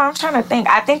 You know what? I'm trying to think.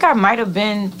 I think I might have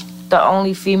been the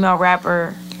only female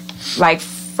rapper, like,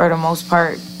 for the most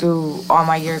part, through all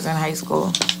my years in high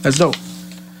school. That's dope.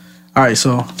 All right,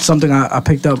 so something I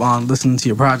picked up on listening to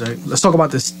your project. Let's talk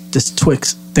about this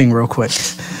Twix thing real quick.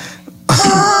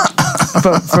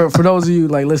 for those of you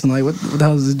like listening, like what the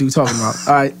hell is this dude talking about?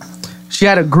 All right, she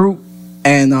had a group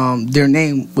and their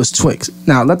name was Twix.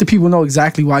 Now let the people know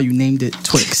exactly why you named it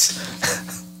Twix.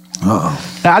 Now,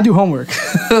 I do homework.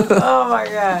 Oh my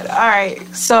god! All right,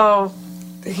 so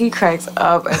he cracks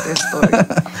up at this story.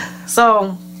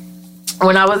 So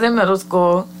when I was in middle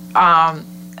school,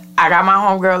 I got my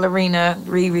homegirl, Arena,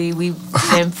 Riri. We've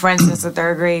been friends since the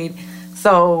 3rd grade.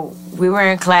 So we were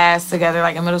in class together.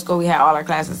 Like in middle school, we had all our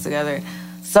classes together.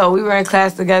 So we were in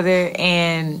class together,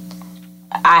 and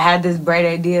I had this bright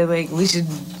idea, like, we should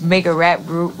make a rap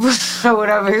group or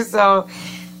whatever. So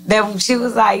then she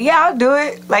was like, yeah, I'll do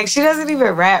it. Like, she doesn't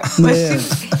even rap. But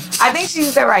I think she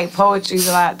used to write poetry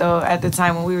a lot, though, at the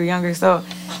time when we were younger. So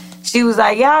she was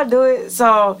like, yeah, I'll do it.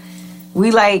 So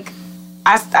we, like...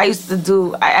 I used to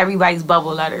do everybody's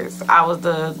bubble letters. I was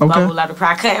the bubble letter person.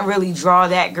 I couldn't really draw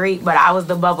that great, but I was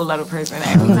the bubble letter person.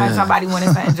 Every time somebody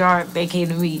wanted something drawn, they came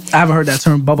to me. I haven't heard that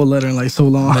term bubble letter in like so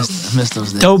long. Missed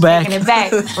those days. Throwback. Taking it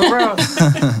back, for real.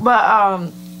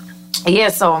 But, yeah,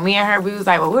 so me and her, we was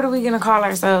like, well, what are we going to call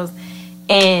ourselves?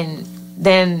 And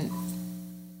then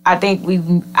I think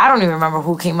I don't even remember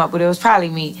who came up with it. It was probably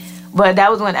me. But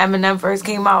that was when Eminem first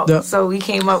came out. Yep. So we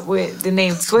came up with the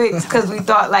name Twix because we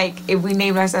thought, like, if we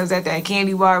named ourselves after that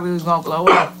candy bar, we was going to blow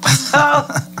up. So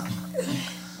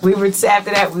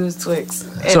after that, we was Twix.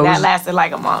 And so that lasted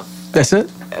like a month. That's it?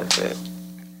 That's it.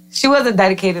 She wasn't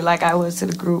dedicated like I was to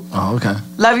the group. Oh, okay.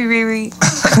 Love you, Riri.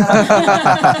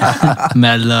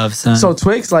 Mad love, son. So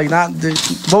Twix, like,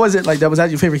 what was it? Like, was that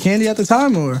your favorite candy at the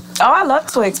time, or? Oh, I love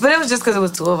Twix, but it was just because it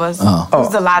was 2 of us. Oh. It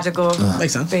was the logical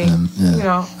makes sense. thing. Yeah. You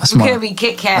know, That's we smart. couldn't be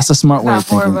Kit Kat. That's a smart way of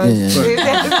thinking.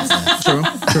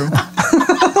 True.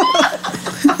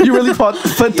 You really put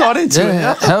thought into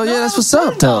it. Hell yeah, that's what's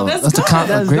up, though. That's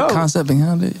a great dope. concept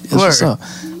behind it. That's what's up.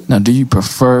 Now, do you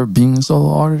prefer being a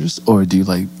solo artist, or do you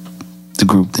like the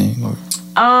group thing? Or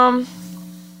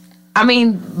I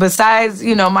mean, besides,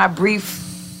 you know, my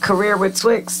brief career with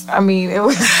Twix, I mean, it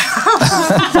was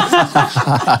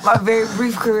my very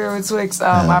brief career with Twix.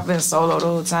 I've been solo the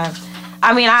whole time.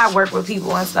 I mean, I work with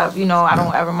people and stuff, you know, I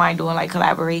don't ever mind doing like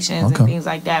collaborations and things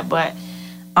like that, but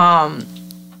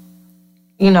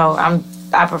you know,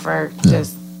 I prefer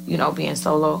just, you know, being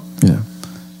solo. Yeah.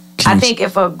 I think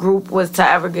if a group was to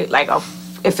ever get like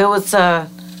if it was to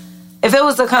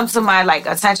come to my like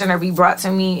attention or be brought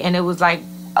to me, and it was like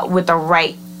with the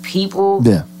right people,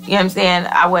 you know what I'm saying,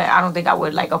 I don't think I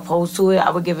would like oppose to it. I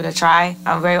would give it a try.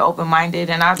 I'm very open minded,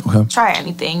 and I try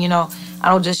anything. You know, I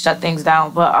don't just shut things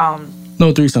down. But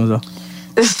no threesomes though.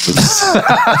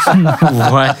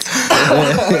 What?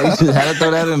 You just had to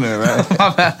throw that in there, right?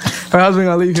 Her husband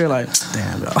gonna leave here like,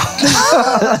 damn, yo.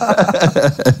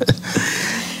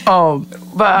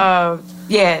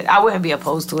 Yeah, I wouldn't be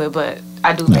opposed to it, but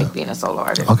I do like being a solo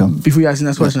artist. Okay. Before you ask the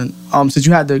next question, since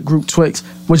you had the group Twix,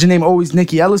 was your name always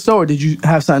Nikki Ellis though, or did you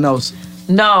have something else?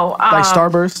 No. Like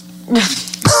Starburst?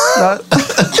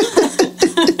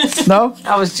 No?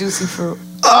 I was Juicy Fruit.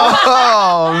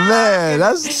 Oh man,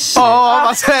 that's I'm about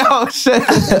to say, oh shit.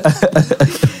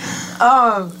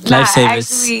 Lifesavers.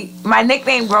 Actually, my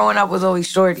nickname growing up was always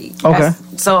Shorty. Okay.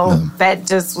 That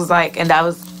just was like, and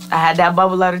I had that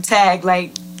bubble letter tag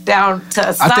like down to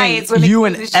a science. I think you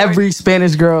and every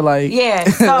Spanish girl like. Yeah.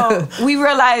 So we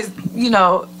realized, you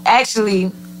know,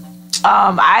 actually,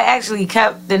 I actually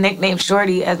kept the nickname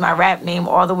Shorty as my rap name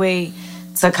all the way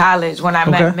to college when I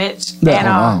met Mitch.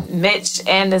 And Mitch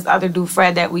and this other dude,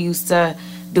 Fred, that we used to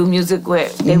do music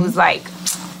with. It was like,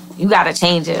 you gotta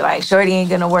change it. Like, Shorty ain't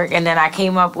gonna work. And then I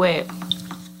came up with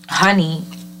Honey.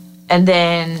 And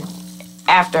then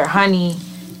after Honey,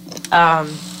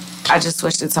 I just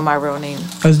switched it to my real name.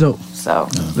 That's dope. So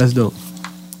That's dope.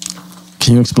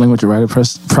 Can you explain what your writing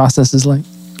process is like?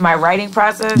 my writing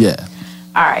process. Yeah.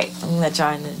 All right, let me let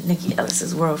y'all into Nikki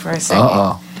Ellis's world for a second.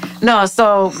 Uh-oh. No,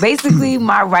 so basically,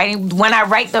 my writing, when I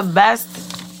write the best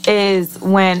is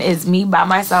when it's me by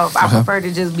myself. I prefer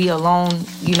to just be alone,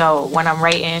 you know, when I'm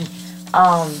writing.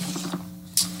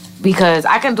 Because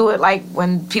I can do it like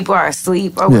when people are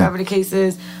asleep or whatever the case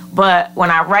is. But when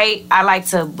I write, I like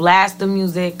to blast the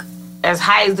music as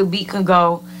high as the beat can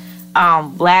go.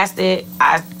 Blast it.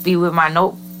 I be with my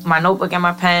notebook and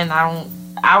my pen.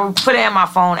 I will put it in my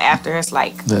phone after it's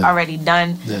like already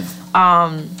done.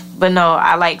 Yeah. But no,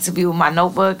 I like to be with my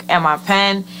notebook and my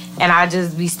pen, and I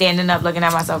just be standing up looking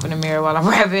at myself in the mirror while I'm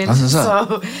rapping.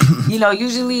 So, you know,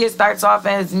 usually it starts off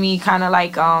as me kind of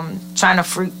like trying to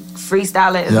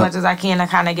freestyle it as much as I can to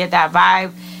kind of get that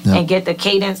vibe and get the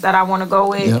cadence that I want to go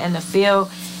with and the feel,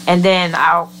 and then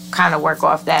I'll kind of work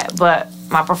off that. But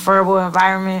my preferable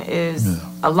environment is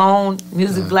alone,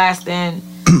 music blasting.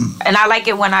 And I like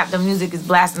it when the music is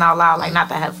blasting out loud, like not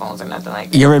the headphones or nothing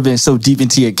like that. You ever been so deep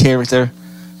into your character,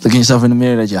 looking yourself in the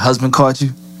mirror, that your husband caught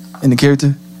you in the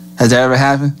character? Has that ever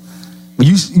happened? When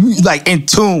you like in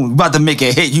tune, about to make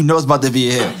a hit, you know it's about to be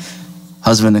a hit.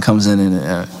 Husband that comes in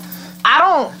and I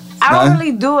don't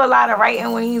really do a lot of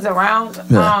writing when he's around.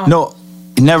 Yeah. No,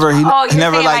 never. He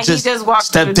never saying, like just he just walked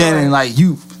stepped through the in door. and like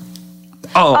you.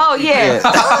 Oh yeah,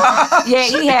 yeah,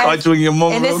 he has. Caught you in your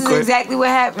moment and this real is quick. exactly what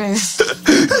happens.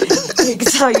 I can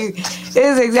tell you, this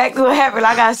is exactly what happened.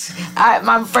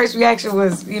 My first reaction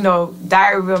was, you know,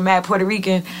 Diary of a Mad Puerto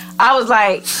Rican. I was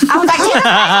like, get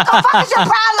the fuck is your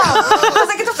problem? I was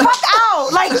like, get the fuck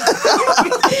out, like.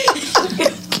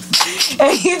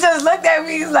 And he just looked at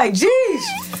me. He's like, "Jeez,"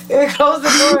 and closed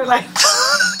the door. Like,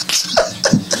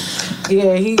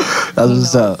 yeah, he. That's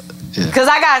what's up. Yeah. Cause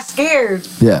I got scared.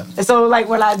 Yeah. And so like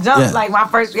when I jumped, like my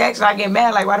first reaction, I get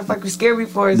mad. Like, why the fuck you scared me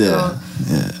for it? Yeah. So,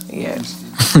 yeah.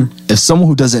 If someone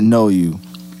who doesn't know you,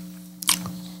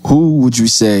 who would you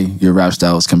say your rap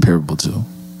style is comparable to?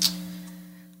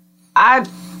 I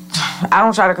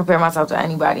don't try to compare myself to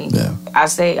anybody. Yeah. I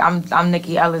say I'm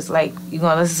Nikki Ellis. Like, you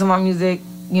gonna listen to my music,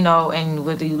 you know, and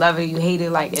whether you love it or you hate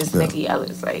it, like it's Nikki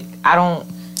Ellis. Like, I don't.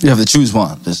 You have to choose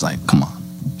one. Just like, come on,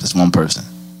 just one person.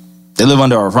 They live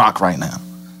under a rock right now.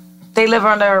 They live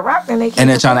under a rock and they can't. And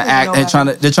they're trying to act.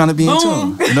 They're trying to be in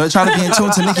tune. You know, they're trying to be in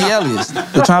tune to Nikki Ellis.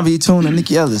 They're trying to be in tune to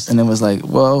Nikki Ellis. And it was like,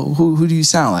 well, who do you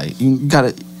sound like? You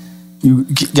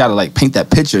gotta like paint that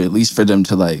picture at least for them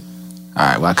to like. All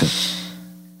right, well I could.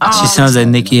 She sounds like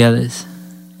Nikki Ellis.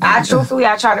 I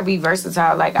try to be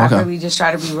versatile. Like, I really just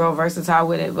try to be real versatile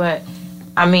with it. But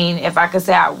I mean, if I could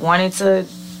say I wanted to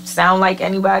sound like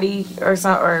anybody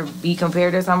or be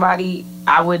compared to somebody,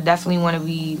 I would definitely want to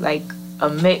be like a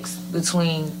mix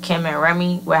between Kim and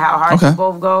Remy with how hard they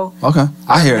both go. Okay,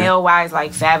 I hear it. Male wise,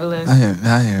 like Fabulous. I hear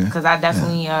it. Because I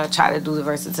definitely try to do the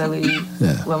versatility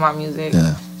with my music.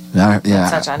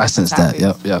 I sense that.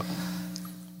 Yep.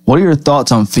 What are your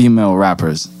thoughts on female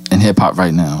rappers in hip hop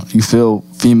right now? You feel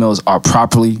females are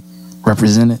properly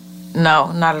represented?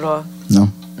 No, not at all. No,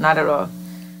 not at all.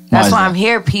 That's why I'm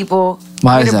here, people.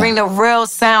 Why is that? To bring the real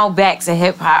sound back to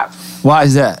hip hop. Why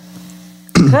is that?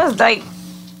 Because like,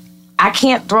 I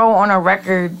can't throw on a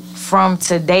record from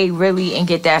today really and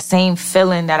get that same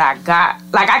feeling that I got.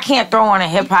 Like, I can't throw on a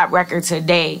hip hop record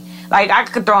today. Like, I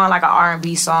could throw on like an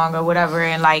R&B song or whatever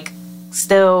and like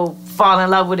still fall in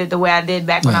love with it the way I did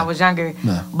back when I was younger.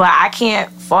 Yeah. But I can't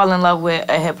fall in love with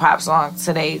a hip hop song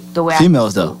today the way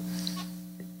females though.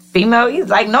 Female,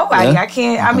 like nobody. I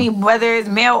can't. I mean, whether it's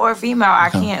male or female, I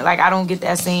can't. Like, I don't get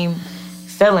that same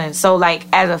feeling. So like,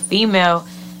 as a female,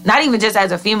 not even just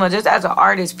as a female, just as an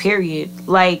artist, period.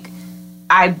 Like,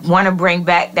 I want to bring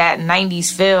back that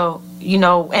 90s feel, you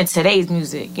know, in today's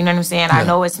music. You know what I'm saying? Yeah. I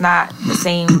know it's not the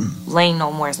same lane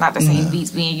no more. It's not the same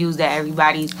beats being used that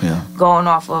everybody's going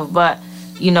off of. But,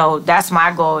 you know, that's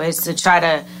my goal, is to try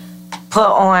to put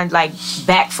on, like,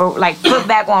 put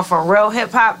back on for real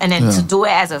hip hop. And then to do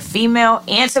it as a female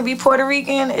and to be Puerto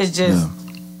Rican is just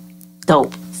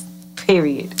dope.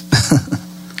 Period.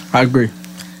 I agree.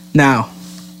 Now,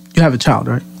 you have a child,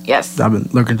 right? Yes. I've been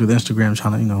lurking through the Instagram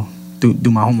trying to, you know,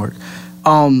 do my homework.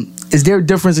 Is there a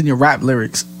difference in your rap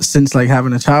lyrics since like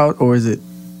having a child, or is it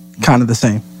kind of the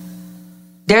same?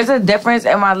 There's a difference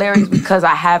in my lyrics because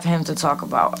I have him to talk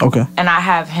about. Okay. And I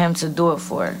have him to do it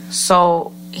for.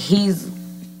 So he's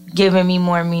giving me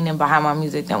more meaning behind my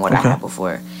music than what I had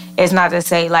before. It's not to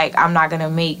say like I'm not gonna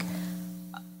make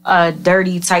a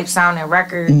dirty type sounding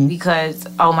record because,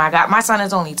 oh my God, my son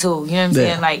is only 2. You know what I'm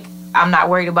saying? Like, I'm not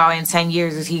worried about in 10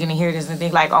 years is he gonna hear this and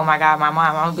think like, oh my God, my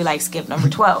mom. I'm gonna be like, skip number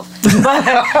 12. But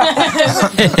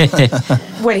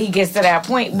when he gets to that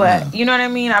point, but you know what I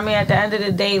mean? I mean, at the end of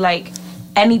the day, like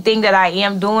anything that I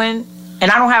am doing,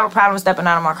 and I don't have a problem stepping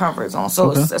out of my comfort zone.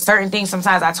 So certain things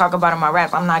sometimes I talk about in my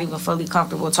rap, I'm not even fully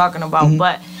comfortable talking about,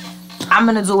 but I'm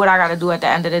gonna do what I gotta do at the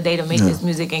end of the day to make this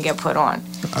music and get put on.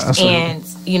 And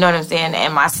you know what I'm saying?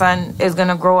 And my son is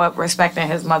gonna grow up respecting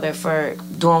his mother for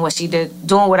doing what she did,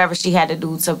 doing whatever she had to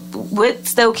do to, with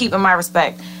still keeping my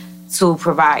respect to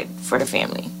provide for the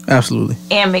family. Absolutely.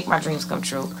 And make my dreams come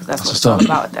true, because that's what it's all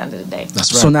about at the end of the day.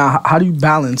 That's right. So now, how do you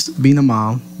balance being a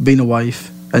mom, being a wife,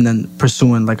 and then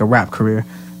pursuing like a rap career?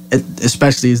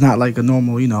 Especially, it's not like a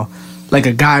normal, you know, like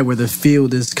a guy where the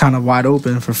field is kind of wide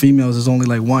open. For females, there's only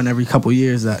like one every couple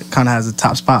years that kind of has a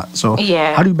top spot. So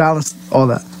how do you balance all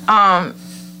that?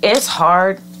 It's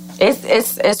hard.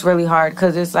 It's really hard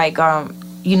because it's like,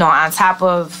 you know, on top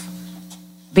of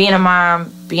being a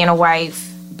mom, being a wife,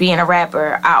 being a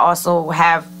rapper, I also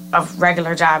have a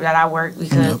regular job that I work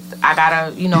because I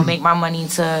gotta, you know, make my money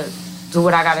to do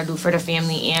what I gotta do for the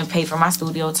family and pay for my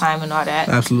studio time and all that.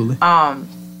 Absolutely.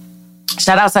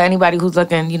 Shout out to anybody who's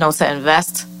looking, you know, to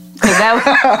invest. Cause that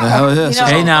hell yeah. You know,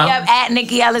 Hey now. at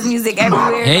Nikki Ellis Music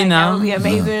everywhere. Hey like, now. That would be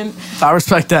amazing. I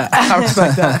respect that. I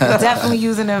respect that. Definitely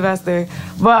use an investor.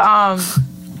 But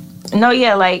no,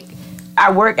 yeah, like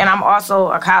I work and I'm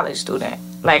also a college student.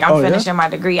 Like I'm finishing my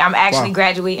degree. I'm actually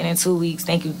graduating in 2 weeks.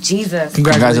 Thank you, Jesus.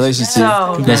 Congratulations to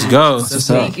you. Let's go.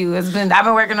 Thank you. I've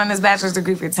been working on this bachelor's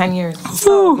degree for 10 years. That's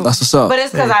what's up. But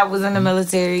it's because I was in the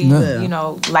military. You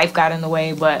know, life got in the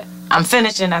way. But I'm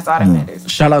finishing. That's all that matters.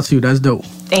 Shout out to you. That's dope.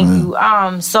 Thank you.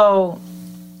 So,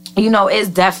 you know, it's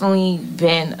definitely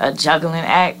been a juggling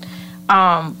act.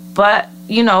 But,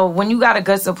 you know, when you got a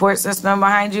good support system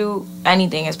behind you,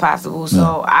 anything is possible.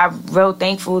 So I'm real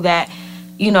thankful that,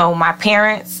 you know, my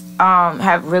parents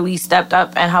have really stepped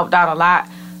up and helped out a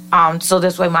lot. So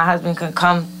this way my husband can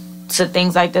come to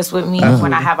things like this with me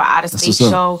when I have an out-of-state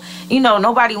show. You know,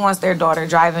 nobody wants their daughter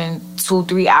driving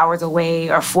 2-3 hours away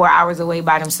or 4 hours away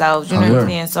by themselves. You know what I'm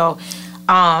saying? So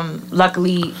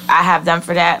luckily I have them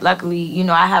for that. Luckily, you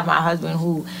know, I have my husband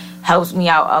who helps me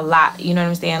out a lot. You know what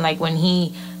I'm saying? Like when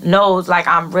he knows like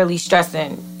I'm really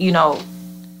stressing, you know,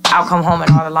 I'll come home and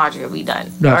all the laundry will be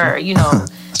done. Or, you know,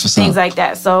 things like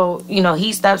that. So, you know,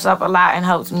 he steps up a lot and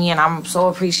helps me, and I'm so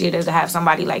appreciative to have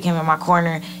somebody like him in my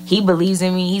corner. He believes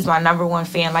in me. He's my number one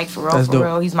fan, like for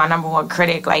real. He's my number one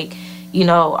critic, like, you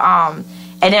know.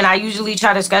 And then I usually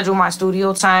try to schedule my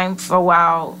studio time for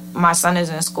while my son is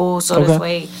in school. So this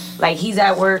way, like, he's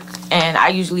at work, and I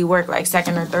usually work like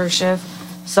second or third shift.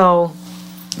 So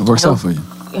it works out for you.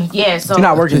 Yeah. So you're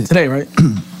not working today, right?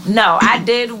 No, I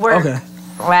did work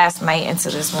last night into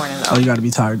this morning though. Oh, you got to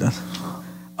be tired then.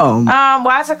 Well,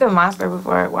 I took a monster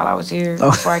while I was here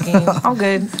before I came. I'm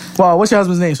good. Well, what's your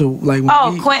husband's name? So like,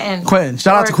 Quentin. Quentin.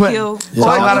 Shout out to Quentin. Q.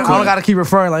 I don't gotta keep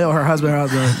referring like, her husband.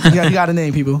 You got a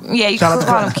name, people. Yeah, you can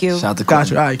call him Q. Shout out to Got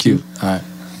Quentin. you. All right, Q. All right.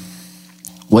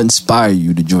 What inspired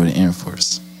you to join the Air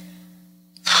Force?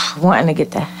 Wanting to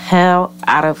get the hell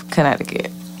out of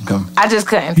Connecticut. Okay. I just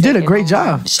couldn't. You did a great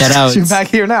job. Shout out. She's back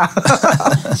here now.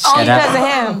 Only because of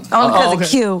him. Only because of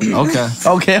Q.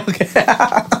 Okay. Okay.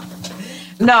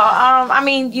 No, I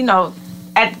mean, you know,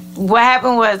 what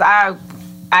happened was I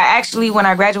actually, when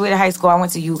I graduated high school, I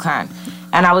went to UConn.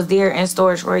 And I was there in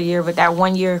storage for a year, but that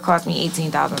 1 year cost me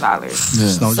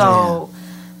 $18,000. So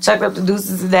checked up the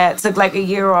deuces of that, took like a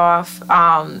year off,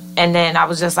 and then I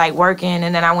was just like working,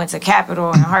 and then I went to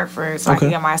Capital in Hartford so I could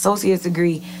get my associate's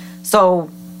degree. So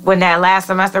when that last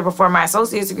semester before my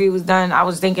associate's degree was done, I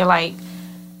was thinking like,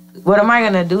 what am I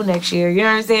gonna do next year? You know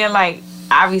what I'm saying? Like,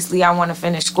 obviously I want to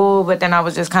finish school, but then I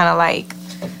was just kind of like,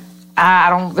 I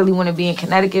don't really want to be in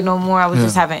Connecticut no more. I was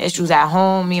just having issues at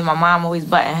home. Me and my mom always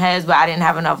butting heads, but I didn't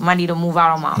have enough money to move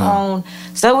out on my own.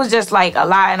 So it was just like a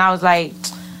lot, and I was like,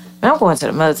 man, I'm going to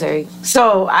the military.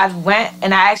 So I went,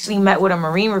 and I actually met with a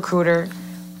Marine recruiter,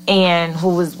 and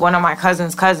who was one of my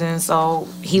cousin's cousins. So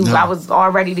I was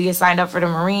all ready to get signed up for the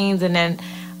Marines, and then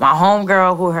my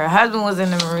homegirl, who her husband was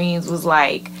in the Marines, was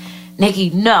like, Nikki,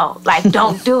 no, like,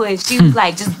 don't do it. She was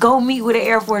like, just go meet with an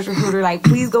Air Force recruiter. Like,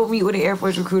 please go meet with an Air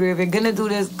Force recruiter. If you're going to do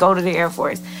this, go to the Air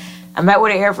Force. I met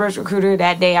with an Air Force recruiter.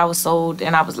 That day I was sold,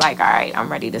 and I was like, all right,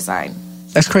 I'm ready to sign.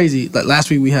 That's crazy. Like, last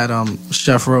week we had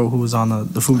Chef Ro, who was on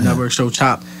the Food Network show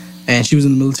Chop, and she was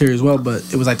in the military as well, but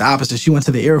it was like the opposite. She went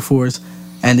to the Air Force,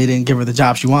 and they didn't give her the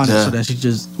job she wanted, so then she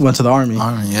just went to the Army.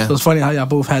 Yeah. So it's funny how y'all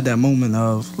both had that moment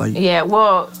of like. Yeah,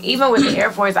 well, even with the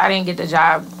Air Force, I didn't get the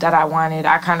job that I wanted.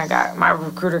 I kind of got, my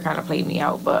recruiter kind of played me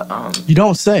out, but You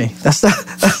don't say. That's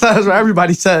what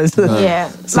everybody says. yeah,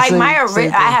 It's the like same I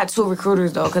thing. had 2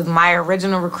 recruiters though, because my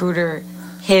original recruiter,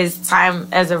 his time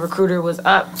as a recruiter was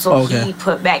up, so he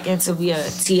put back in to be a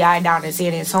TI down in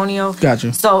San Antonio.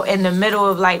 Gotcha. So in the middle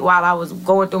of like while I was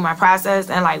going through my process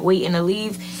and like waiting to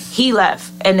leave, he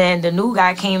left, and then the new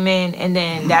guy came in, and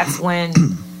then that's when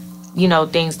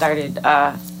things started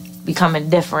becoming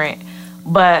different.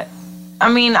 But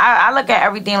I mean, I look at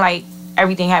everything like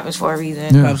everything happens for a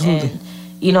reason. Yeah, absolutely.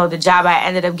 And the job I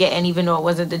ended up getting, even though it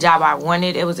wasn't the job I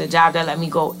wanted, it was a job that let me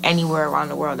go anywhere around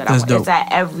the world that I wanted. It's at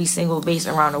every single base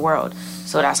around the world.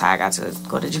 So that's how I got to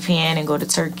go to Japan and go to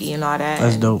Turkey and all that.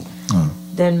 That's dope.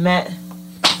 Then met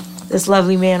this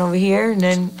lovely man over here, and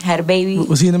then had a baby.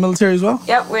 Was he in the military as well?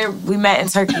 Yep, we met in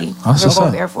Turkey. That's We're what's both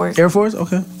up. Air Force. Air Force?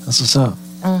 Okay. That's what's up.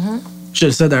 Should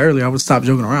have said that earlier. I would stop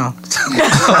joking around.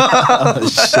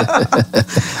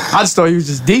 I just thought he was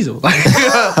just Diesel. Like,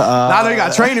 now I know you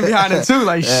got training behind him too.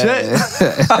 Like shit.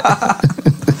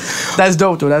 That's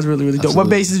dope though. That's really, really dope. What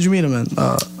base did you meet him in?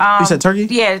 You said Turkey?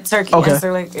 Yeah, Turkey. Okay.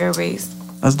 Incirlik Air Base.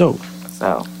 That's dope.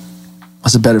 So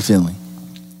What's a better feeling?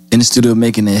 In the studio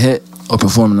making a hit or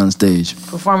performing on stage?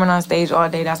 performing on stage all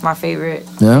day, that's my favorite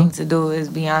Yeah? thing to do, is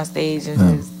be on stage,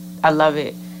 and I love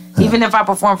it. Even if I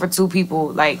perform for 2 people,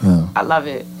 like I love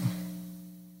it.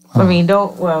 I mean,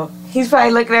 he's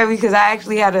probably looking at me because I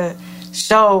actually had a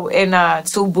show in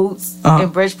 2 Boots in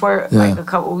Bridgeport like a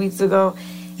couple weeks ago.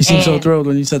 You seem so And thrilled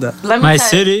when you said that. Let me My tell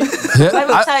city. Let me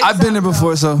tell you I've been there something,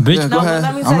 before, so Bitch. yeah, go No, but ahead.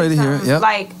 let me tell I'm you ready to hear it. something. Yep.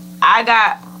 Like I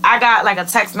got like a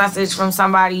text message from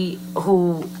somebody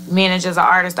who manages an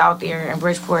artist out there in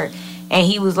Bridgeport, and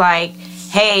he was like,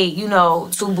 "Hey, 2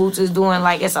 Boots is doing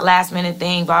like it's a last minute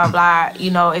thing, blah blah.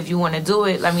 If you want to do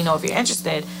it, let me know if you're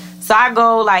interested." So I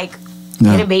go like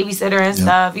get a babysitter and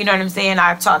stuff. You know what I'm saying?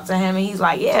 I talked to him, and he's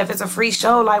like, "Yeah, if it's a free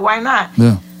show, like why not?"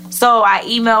 Yeah. So I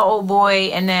emailed old boy,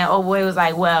 and then old boy was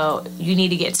like, "Well, you need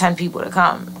to get 10 people to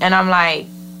come," and I'm like,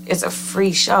 "It's a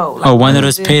free show." Like, One of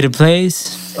those pay to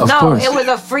plays. Of no, course. it was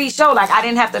a free show. Like I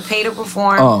didn't have to pay to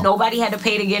perform. Oh. Nobody had to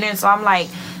pay to get in. So I'm like,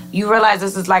 you realize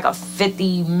this is like a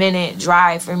 50-minute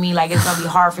drive for me. Like it's gonna be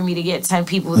hard for me to get 10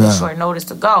 people with short notice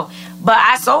to go. But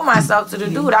I sold myself to the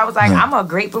dude. I was like, I'm a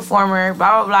great performer,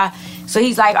 blah blah blah. So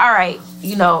he's like, all right,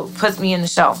 puts me in the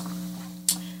show.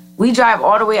 We drive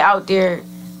all the way out there.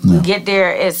 We get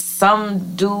there, it's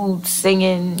some dude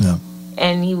singing.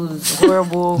 And he was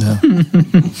horrible.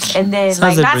 And then,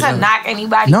 Sounds not like to knock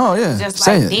anybody. No, yeah. Just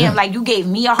Say like, it, damn, yeah. like you gave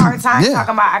me a hard time Yeah.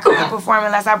 talking about I couldn't perform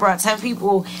unless I brought 10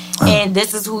 people, and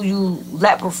this is who you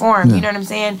let perform. You know what I'm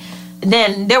saying?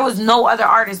 Then there was no other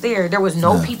artists there. There was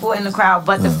no people in the crowd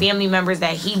but the family members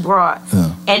that he brought.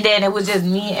 And then it was just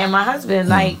me and my husband.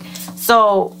 Like,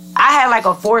 so I had like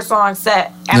a 4-song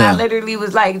set, and I literally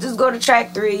was like, just go to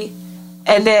track 3.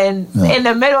 And then in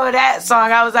the middle of that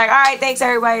song, I was like, all right, thanks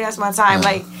everybody, that's my time.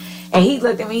 Like, and he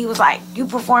looked at me, he was like, you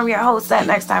perform your whole set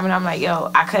next time. And I'm like, yo,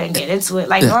 I couldn't get into it.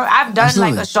 Like, I've done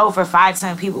Absolutely. like a show for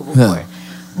 5-10 people before.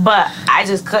 But I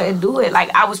just couldn't do it. Like,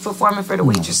 I was performing for the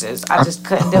waitresses. I just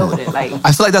couldn't deal with it. Like,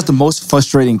 I feel like that's the most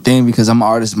frustrating thing because I'm an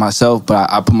artist myself,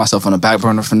 but I put myself on the back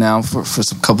burner for now for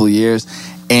some couple of years.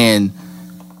 And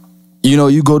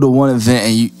you go to one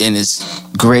event and it's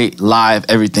great, live,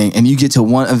 everything, and you get to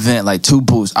one event like 2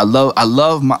 Boots. I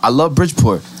love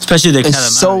Bridgeport. Especially the It's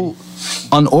calamari. so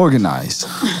unorganized.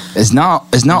 It's not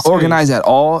organized at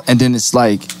all. And then it's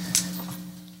like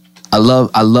I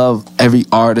love every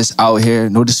artist out here.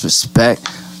 No disrespect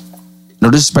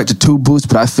to 2 Boots,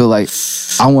 but I feel like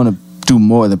I want to do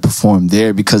more than perform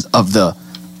there because of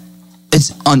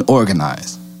it's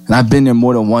unorganized. And I've been there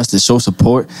more than once to show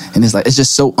support, and it's like it's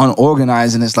just so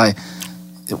unorganized. And it's like,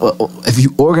 if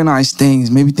you organize things,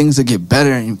 maybe things will get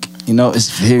better. And it's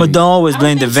very. But don't always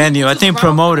blame the venue. I think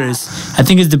promoters. I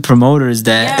think it's the promoters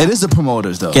that It is the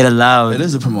promoters though. get allowed. It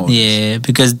is the promoters. Yeah,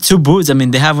 because 2 Boots. I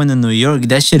mean, they have one in New York.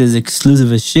 That shit is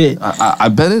exclusive as shit. I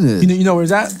bet it is. You know where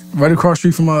it's at? Right across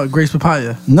the street from Grace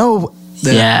Papaya. No.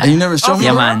 Yeah. And you never showed me.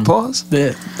 Yeah, around? man. Pause.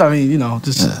 Yeah. I mean,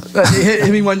 just it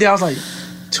hit me one day. I was like,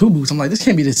 2 Boots. I'm like, this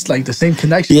can't be the same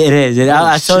connection. Yeah, it is.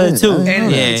 I saw it shit. too. And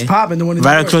Yeah, it's popping. The one in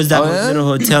right New York. across that Oh, yeah? little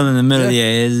hotel in the middle.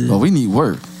 Yeah. Well, we need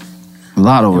work. A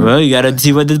lot of work. Well, you gotta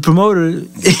see what the promoter.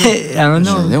 I don't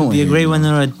know. Yeah, they won't Be a hear great you. one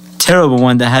or a terrible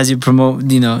one that has you promote.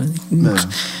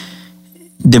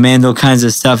 Demand all kinds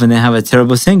of stuff, and then have a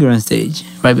terrible singer on stage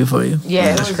right before you.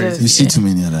 yeah, it was just You see too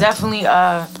many of that. definitely,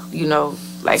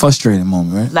 like Frustrating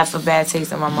moment, right? left a bad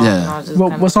taste in my mouth. Yeah. And I was just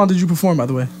What kinda, song did you perform, by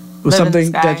the way? Was Live in the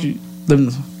something Sky. that you Living.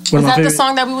 Is that the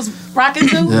song that we was rocking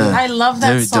to? Yeah. I love that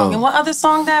Very song. dope. And what other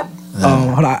song that?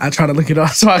 Hold on, I try to look it up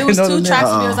so I It can was know two the tracks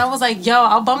name. of yours. I was like, yo,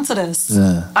 I'll bump to this.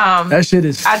 Yeah. That shit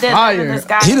is I did Live in the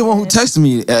fire. Sky. He the one who texted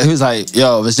me. He was like,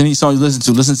 "Yo, if there's any songs you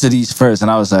listen to these first." And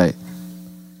I was like,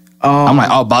 "I'm like,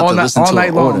 oh, about to listen to all night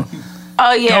it. long.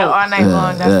 Oh yeah, Dope. all night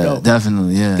long. That's Yeah, dope.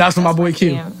 definitely, yeah." That's from my boy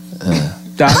Q. Yeah.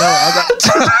 Yeah,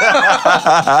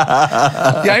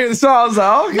 I hear the song. I was like,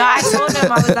 oh, No, I told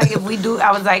him, I was like, if we do,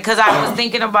 I was like, because I was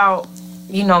thinking about,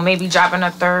 maybe dropping a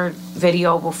third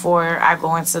video before I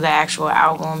go into the actual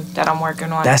album that I'm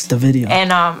working on. that's the video.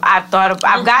 And I've gotten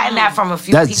that from a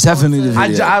few That's people. definitely the I,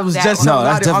 video. I was just No, telling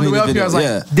that's Lottie on the way up definitely here. I was the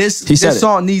like, video, this He said this it.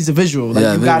 song needs a visual. Like,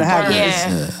 Yeah, you gotta very have Yeah.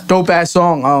 this. Dope ass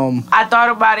song. I thought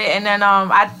about it, and then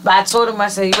I told him, I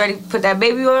said, you ready to put that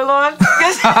baby oil on?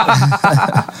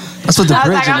 That's what the I was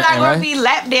bridge like, I'm in not it, going right? to be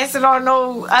lap dancing on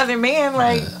no other man.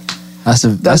 Like, That's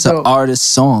an dope.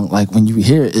 artist song. Like when you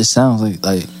hear it, it sounds like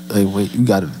wait, you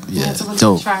gotta It's a really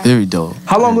dope, good track. very dope.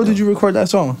 How long ago Very did you record that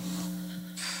song?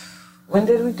 when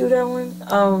did we do that one?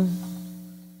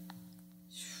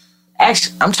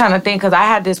 Actually, I'm trying to think because I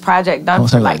had this project done I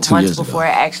was for thinking like like 2 months years ago. before it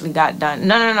actually got done.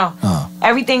 No. Oh.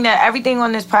 Everything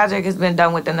on this project has been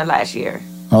done within the last year.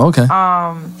 Oh, okay.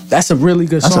 That's a really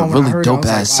good That's a song. When I really heard it, I dope was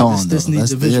like, ass wow, song. This though.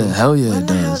 needs a visual. Yeah, hell yeah, it When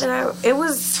the hell does. did it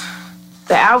was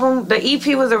the album. The EP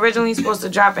was originally supposed to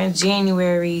drop in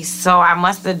January, so I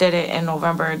must have did it in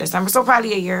November or December. So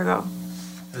probably a year ago.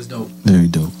 That's dope. Very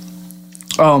dope.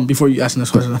 Before you ask the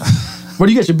next question, where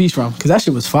do you get your beats from? Because that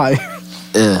shit was fire.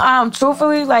 Yeah.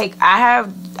 Truthfully, like I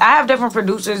have different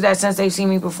producers that since they've seen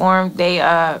me perform, they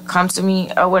come to me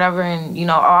or whatever, and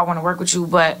I want to work with you.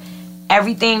 But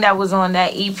everything that was on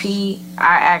that EP,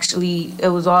 it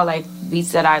was all like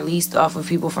beats that I leased off of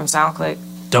people from SoundClick.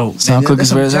 Dope. SoundClick There's is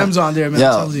some very gems on there, man.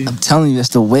 Yo, I'm telling you, that's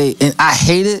the way. And I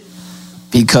hate it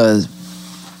because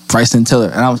Bryson Tiller,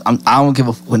 and I don't give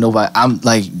a with nobody. I'm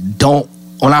like,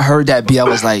 when I heard that beat, I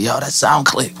was like, yo, that's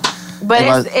SoundClick.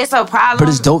 But it's a problem. But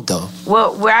it's dope though.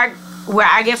 Well, where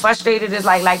I get frustrated is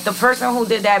like the person who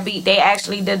did that beat, they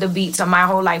actually did the beat to My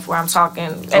Whole Life where I'm talking,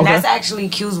 and that's actually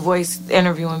Q's voice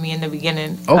interviewing me in the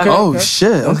beginning. Okay. Oh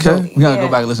shit. Okay. We gotta Yeah. go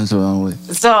back and listen to it on the way.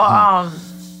 So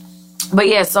but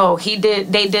yeah, so they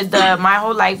did the My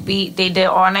Whole Life beat, they did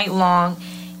All Night Long,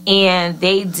 and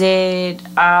they did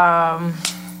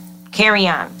Carry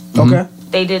On. Okay.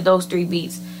 They did those 3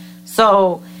 beats.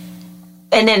 So,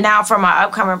 and then now for my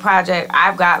upcoming project,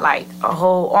 I've got like a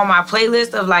whole on my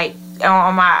playlist of like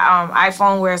on my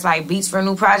iPhone where it's like beats for a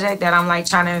new project that I'm like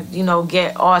trying to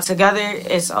get all together.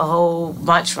 It's a whole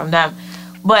bunch from them,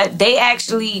 but they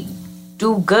actually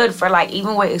do good for like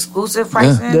even with exclusive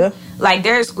pricing. Yeah. Like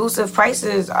their exclusive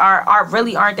prices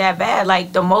aren't that bad.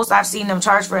 Like the most I've seen them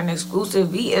charge for an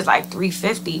exclusive beat is like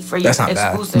 $350 for your That's not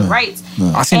bad. exclusive rights.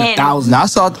 I seen And- 1,000. Now I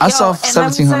saw and let me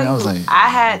 1,700. I tell was you, like, I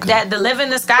had that the Live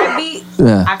in the Sky beat.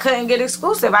 Yeah. I couldn't get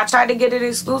exclusive. I tried to get it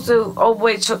exclusive. Oh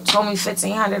boy, told me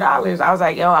 $1,500. I was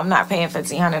like, yo, I'm not paying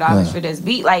 $1,500 for this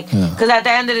beat. Like, because at the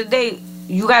end of the day,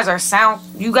 you guys are on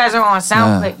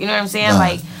SoundClick. You know what I'm saying? Yeah.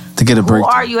 Like, to get a break. who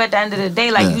are you at the end of the day?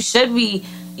 Like, Yeah. you should be.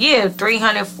 Yeah,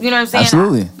 300. You know what I'm saying?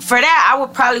 Absolutely. For that, I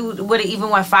would probably would have even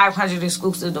went 500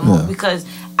 exclusive to move because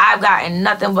I've gotten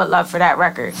nothing but love for that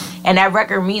record, and that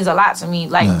record means a lot to me,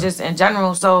 like just in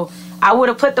general. So I would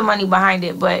have put the money behind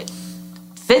it, but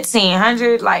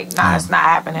 1,500, like, nah, it's not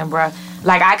happening, bruh.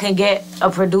 Like, I can get a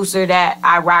producer that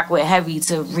I rock with heavy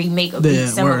to remake a beat Yeah,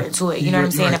 similar word. to it. You know what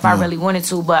I'm saying? Right. If I really wanted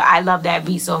to, but I love that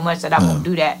beat so much that I won't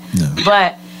do that. Yeah.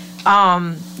 But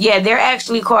yeah, they're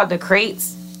actually called The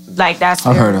Crates. Like that's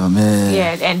I've their- heard of them, man.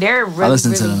 Yeah, and they're really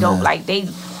listened to really them, dope. man. Like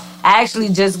I actually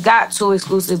just got 2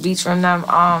 exclusive beats from them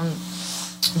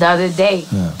the other day.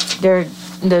 Yeah. They're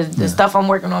the stuff I'm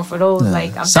working on for those.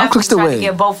 Like I'm SoundClick's the definitely trying way. to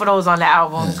get both of those on the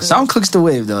album. 'cause- SoundClick's the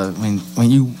wave though.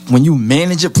 When you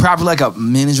manage it properly, like a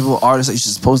manageable artist that you're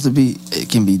supposed to be, it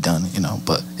can be done,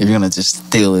 But if you're gonna just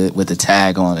steal it with the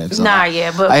tag on it, so Nah,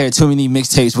 yeah, but I hear too many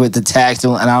mixtapes with the tag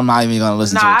still, and I'm not even gonna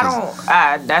listen no, to it. I 'cause-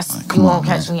 don't. That's come you won't on,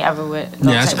 catch man. me ever with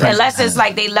no Yeah, that's tag. crazy. Unless it's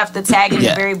like they left the tag in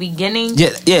Yeah. the very beginning.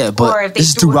 Yeah, but or if they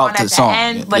it's threw it on throughout the at song. the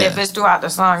end. But yeah. if it's throughout the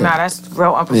song, nah, that's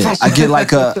real Yeah, unprofessional.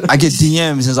 I get DMs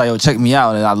and it's like, yo, check me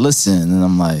out, and I listen, and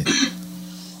I'm like,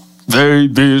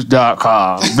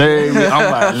 verybiz.com, baby.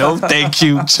 I'm like, no, thank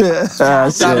you.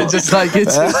 Sounded just like it.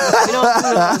 We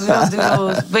don't do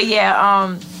those. But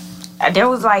yeah, there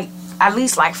was like at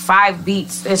least like 5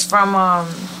 beats. It's from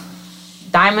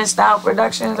Diamond Style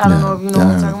Productions. I don't know if you know what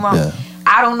I'm talking about. Yeah.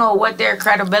 I don't know what their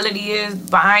credibility is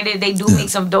behind it. They do make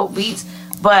some dope beats,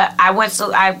 but I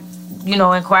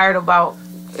inquired about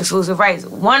exclusive rights.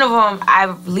 One of them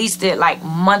I leased it like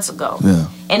months ago. Yeah.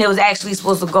 and it was actually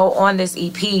supposed to go on this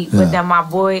EP. But then my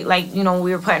boy, like, you know, when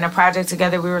we were putting a project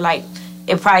together, we were like,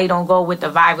 it probably don't go with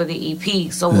the vibe of the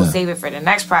EP, so we'll save it for the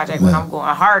next project when I'm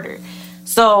going harder.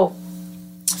 So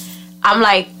I'm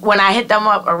like, when I hit them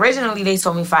up originally, they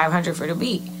told me $500 for the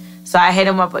beat. So I hit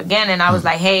them up again, and I was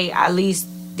like, hey, at least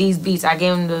these beats, I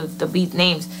gave them the beat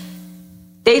names.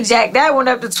 They jacked that one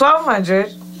up to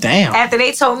 $1,200. Damn. After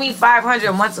they told me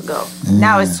 $500 months ago.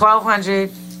 Now it's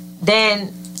 $1,200.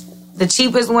 Then the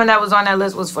cheapest one that was on that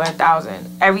list was for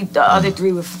 $1,000. The other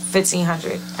three were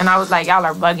 $1,500. And I was like, y'all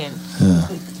are bugging.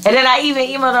 And then I even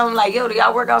emailed them like, yo, do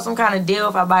y'all work out some kind of deal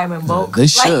if I buy them in bulk? They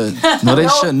should. No, they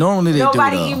should. Normally they do.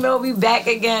 Nobody emailed me back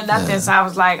again. Nothing. So I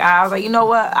was like, you know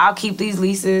what? I'll keep these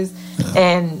leases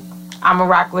and I'm gonna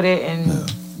rock with it. And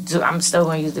I'm still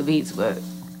gonna use the beats, but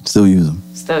still use them.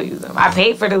 Still use them. I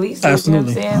paid for the leases.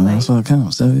 Absolutely. You know what I'm saying? That's what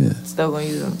counts. Still gonna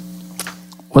use them.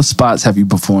 What spots have you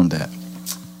performed at?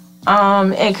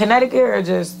 In Connecticut or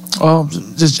just? Oh,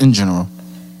 just in general.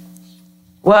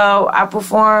 Well, I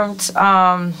performed,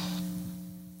 let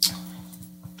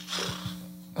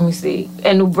me see.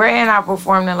 In New Britain, I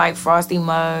performed in like Frosty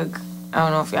Mug. I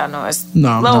don't know if y'all know. It's a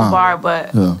little bar, but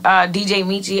DJ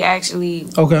Michi actually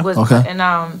was putting,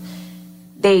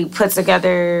 they put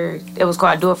together, it was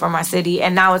called Do It For My City.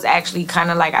 And now it's actually kind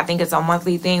of like, I think it's a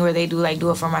monthly thing where they do like Do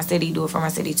It For My City, Do It For My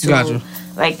City 2. Gotcha.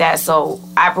 Like that. So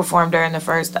I performed during the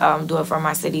first Do It For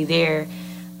My City there.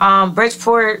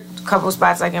 Bridgeport, a couple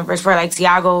spots like in Bridgeport, like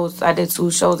Tiago's. I did 2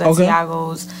 shows at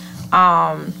Tiago's.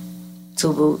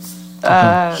 2 Boots.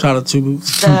 Shout out 2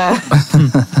 Boots. The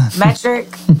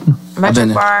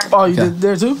Metric Bar. Oh, you did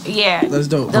there too? Yeah. That's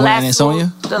dope. The last the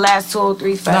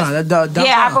 203 Fest.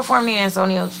 I performed in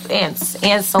Ansonia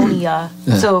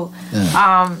too.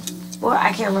 Well,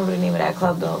 I can't remember the name of that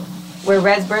club though. Where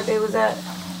Red's birthday was at.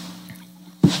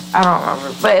 I don't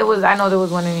remember, but it was. I know there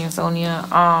was one in Ansonia.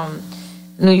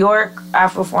 New York, I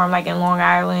performed like in Long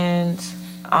Island.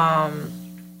 I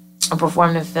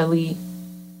performed in Philly.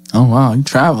 Oh wow, you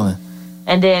traveling.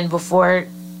 And then before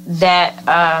that,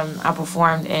 I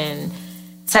performed in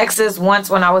Texas once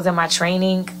when I was in my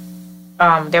training.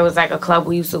 There was like a club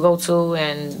we used to go to,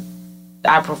 and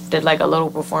I did like a little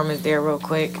performance there real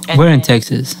quick. And we're in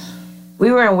Texas.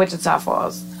 We were in Wichita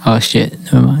Falls. Oh shit,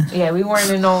 never mind. Yeah, we weren't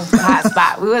in no hot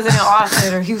spot. We wasn't in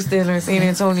Austin or Houston or San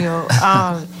Antonio.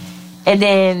 And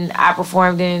then I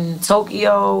performed in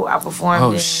Tokyo. I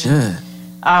performed in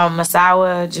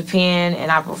Misawa, Japan,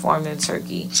 and I performed in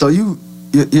Turkey. So you're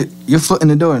foot in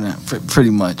the door now,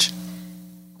 pretty much.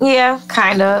 Yeah,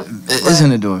 kind of. It's in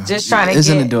the door. Just trying to It's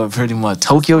in the door, pretty much.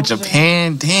 Tokyo,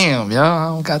 Japan, damn, y'all. I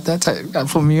don't got that type. You got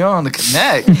to put me on to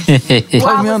connect.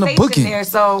 Put me on the booking. There,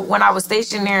 so when I was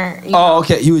stationed there,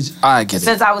 okay, I get it.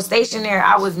 Since I was stationed there,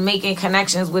 I was making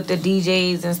connections with the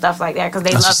DJs and stuff like that because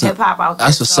they love hip hop out there.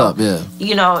 That's what's up, yeah.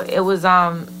 You know, it was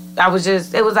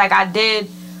it was like I did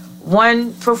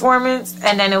one performance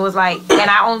and then it was like, and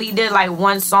I only did like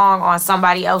one song on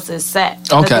somebody else's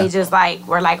set. Okay. They just like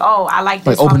were like, oh, I like this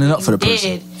like song opening up for the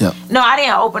person. Yep. No, I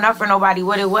didn't open up for nobody.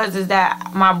 What it was is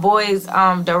that my boys,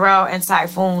 Darrell and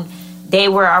Typhoon, they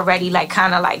were already like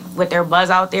kind of like with their buzz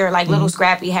out there. Like Little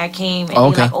Scrappy had came and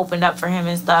they like opened up for him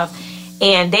and stuff.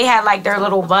 And they had like their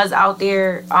little buzz out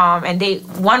there. And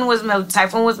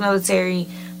Typhoon was military.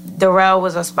 Darrell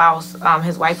was a spouse.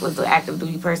 His wife was the active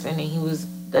duty person and he was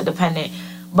the dependent.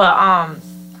 But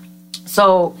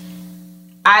so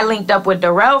I linked up with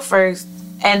Darrell first,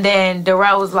 and then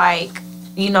Darrell was like,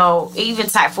 you know, even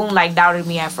Typhoon like doubted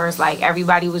me at first. Like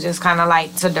everybody was just kind of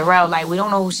like to Darrell, like, we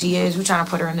don't know who she is. We're trying to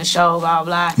put her in the show, blah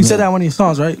blah. You said that in one of your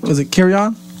songs, right? Was it Carry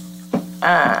On?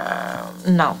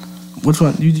 No. Which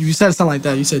one? You said something like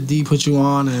that. You said D put you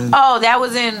on, and oh, that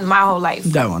was in My Whole Life.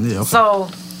 That one, yeah. Okay. So,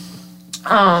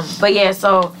 but yeah,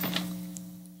 so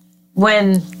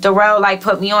when Darrell like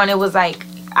put me on, it was like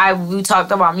we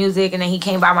talked about music, and then he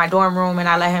came by my dorm room and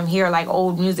I let him hear like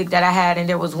old music that I had, and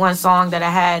there was one song that I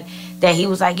had that he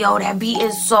was like, yo, that beat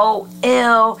is so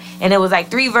ill, and it was like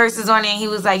 3 verses on it, and he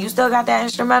was like, you still got that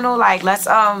instrumental? Like let's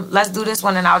do this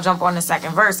one and I'll jump on the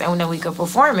second verse and then we could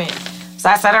perform it. So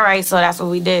I said, all right, so that's what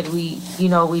we did. We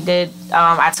did,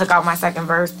 I took out my second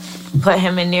verse, put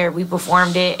him in there, we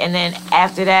performed it, and then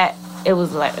after that, it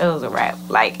was a wrap.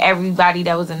 Like everybody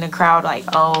that was in the crowd, like,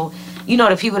 oh, you know,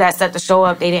 the people that set the show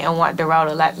up, they didn't want Darrell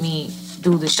to let me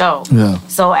do the show. Yeah.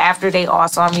 So after they all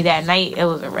saw me that night, it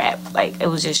was a wrap. Like it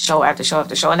was just show after show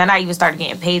after show, and then I even started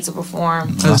getting paid to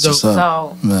perform. That's what's up.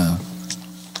 So yeah,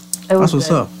 that's what's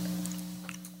up.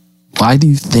 Why do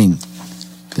you think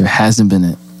there hasn't been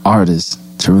an artist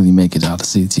to really make it out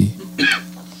of CT?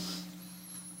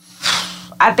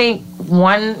 I think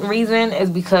one reason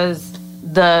is because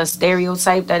the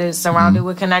stereotype that is surrounded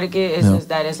with Connecticut is just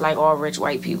that it's like all rich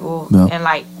white people. And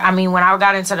like, I mean, when I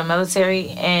got into the military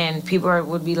and people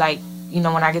would be like, you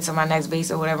know, when I get to my next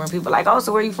base or whatever, and people are like, oh,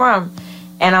 so where you from?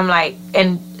 And I'm like,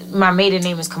 and my maiden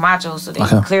name is Camacho, so they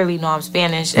clearly know I'm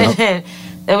Spanish. And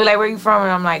they were like, where you from?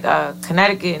 And I'm like,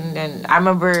 Connecticut. And then I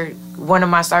remember one of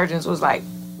my sergeants was like,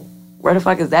 where the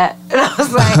fuck is that? And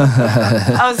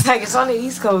I was like, it's on the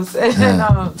East Coast. And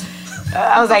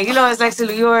I was like, you know, it's next to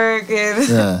New York.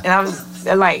 And I was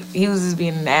like, he was just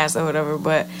being an ass or whatever.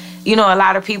 But, you know, a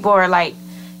lot of people are like,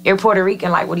 you're Puerto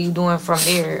Rican, like, what are you doing from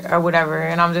there or whatever?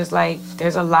 And I'm just like,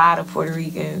 there's a lot of Puerto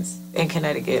Ricans in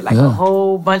Connecticut, like a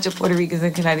whole bunch of Puerto Ricans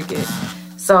in Connecticut.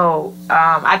 So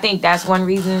I think that's one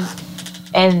reason.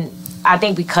 And I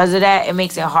think because of that, it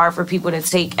makes it hard for people to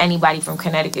take anybody from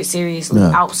Connecticut seriously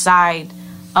outside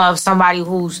of somebody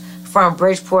who's from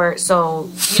Bridgeport. So,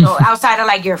 you know, outside of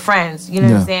like your friends, you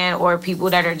know what I'm saying? Or people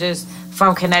that are just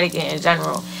from Connecticut in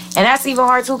general. And that's even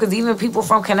hard too, because even people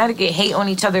from Connecticut hate on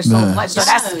each other so much. So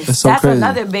that's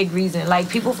another big reason. Like,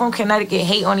 people from Connecticut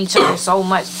hate on each other so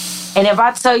much. And if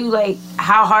I tell you like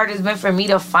how hard it's been for me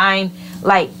to find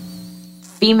like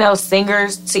female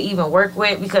singers to even work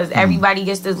with, because everybody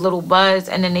gets this little buzz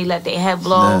and then they let their head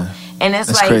blow. And it's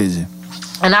that's like crazy.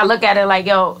 And I look at it like,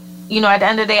 yo, you know, at the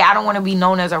end of the day, I don't want to be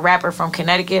known as a rapper from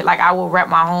Connecticut. Like, I will rep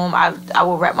my home. I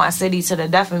will rep my city to the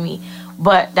death of me.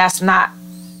 But that's not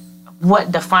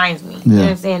what defines me. You know what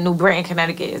I'm saying? New Britain,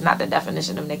 Connecticut is not the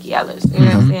definition of Nikki Ellis. You know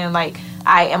what I'm saying? Like,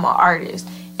 I am an artist.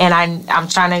 And I'm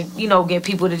trying to, you know, get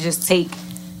people to just take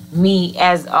me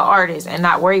as an artist and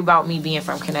not worry about me being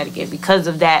from Connecticut because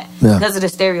of that, because of the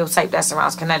stereotype that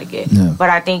surrounds Connecticut. But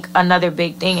I think another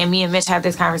big thing, and me and Mitch have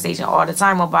this conversation all the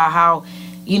time about how,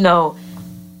 you know,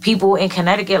 people in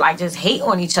Connecticut like just hate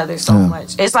on each other so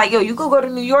much. It's like, yo, you could go to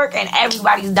New York and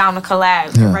everybody's down to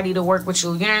collab and ready to work with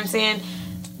you. You know what I'm saying?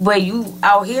 But you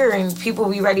out here and people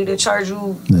be ready to charge you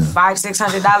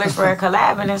 $500-$600 for a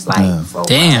collab, and it's like, for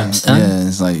damn, son. Yeah,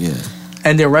 it's like,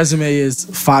 And their resume is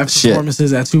 5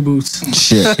 performances at 2 booths.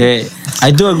 Shit. I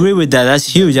do agree with that. That's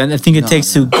huge. I think it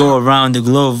takes to go around the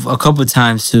globe a couple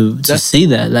times to see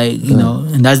that. Like, you know,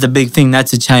 and that's the big thing, not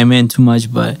to chime in too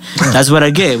much, but that's what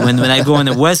I get. When I go on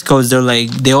the West Coast, they're like,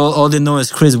 all they know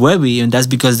is Chris Webby, and that's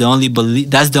because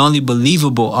that's the only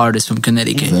believable artist from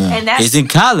Connecticut. And he's in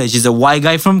college. He's a white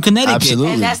guy from Connecticut.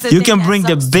 Absolutely. And that's the You thing can that bring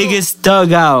the sucks, biggest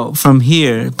thug out from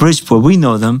here, Bridgeport. We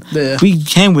know them. Yeah. We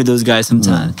hang with those guys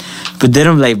sometimes. But they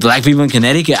don't like black people in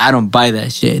Connecticut. I don't buy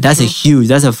that shit. That's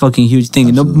that's a fucking huge thing.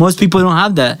 You know, most people don't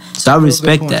have that. So I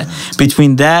respect that.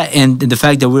 Between that and the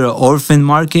fact that we're an orphan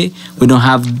market, we don't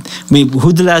have. I mean,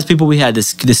 who the last people we had? The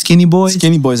Skinny Boys.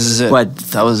 Skinny Boys is it. What?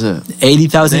 That was it.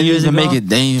 80,000 years ago. They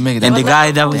didn't even make it. And the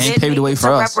guy that was ain't paved the way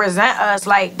for us. Represent us,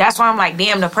 like, that's why I'm like,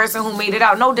 damn, the person who made it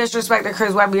out. No disrespect to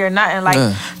Chris Webby or nothing.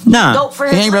 Like, nah, dope for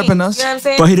he his ain't lane, repping us. You know what I'm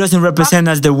saying? but he doesn't represent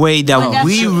us the way that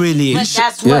we really. But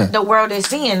that's what the world is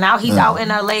seeing. Now he's out in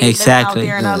LA, Exactly.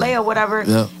 out there in LA or whatever.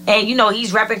 And you know,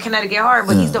 he's repping Connecticut hard,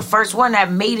 but he's the first one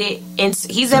that made it.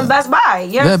 He's in Best Buy.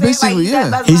 You know what I'm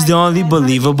saying? Like, he's the only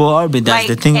believable art, but that's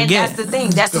the thing and again. that's the thing.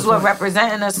 That's just what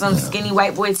representing us. Some skinny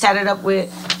white boy tatted up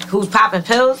with who's popping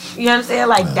pills. You know what I'm saying?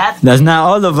 Like, that's not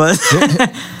all of us.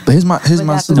 But here's my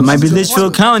It might be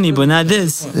Litchfield County, but not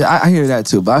this. Yeah, I hear that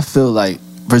too. But I feel like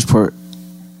Bridgeport.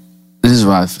 This is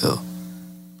what I feel.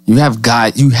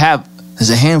 There's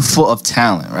a handful of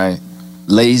talent, right?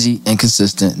 Lazy,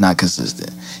 inconsistent, not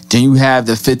consistent. Then you have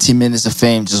the 15 minutes of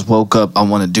fame, just woke up, I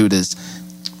want to do this,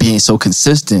 being so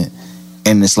consistent,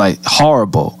 and it's like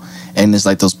horrible. And it's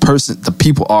like the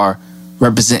people are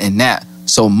representing that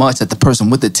so much that the person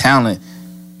with the talent,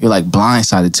 you're like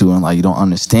blindsided to, and like you don't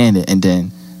understand it. And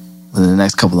then within the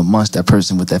next couple of months, that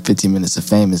person with that 15 minutes of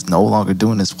fame is no longer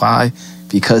doing this. Why?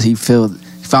 Because he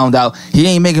found out he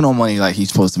ain't making no money like he's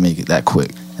supposed to make it that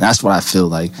quick. And that's what I feel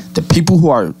like. The people who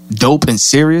are dope and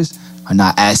serious are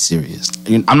not as serious.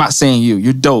 I'm not saying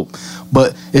you're dope,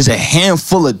 but there's a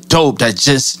handful of dope that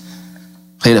just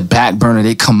play the back burner.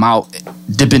 They come out,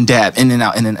 dip and dab, in and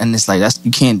out, and it's like,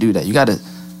 you can't do that. You gotta,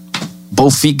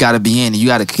 both feet gotta be in, and you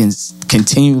gotta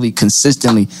continually,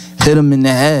 consistently hit them in the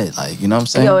head. Like, you know what I'm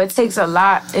saying? Yo, it takes a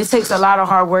lot. It takes a lot of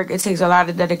hard work. It takes a lot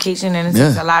of dedication, and it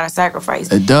takes a lot of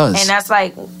sacrifice. It does. And that's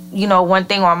like, you know, one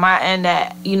thing on my end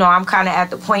that, you know, I'm kind of at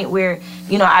the point where,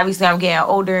 you know, obviously I'm getting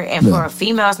older, and for a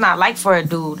female, it's not like for a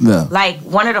dude. Yeah. Like,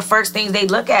 one of the first things they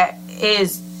look at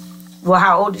is, well,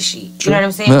 how old is she? You know what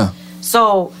I'm saying? Yeah.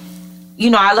 So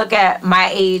I look at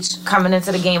my age coming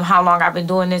into the game, how long I've been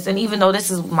doing this, and even though this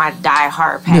is my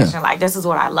die-hard passion, like this is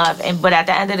what I love, but at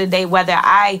the end of the day, whether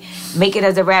I make it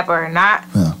as a rapper or not,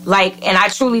 and I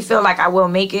truly feel like I will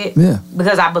make it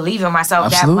because I believe in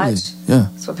myself that much. Yeah,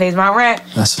 that's what pays my rent.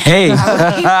 Hey,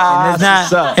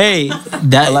 that's not. Hey,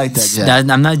 that, I like that, Jack.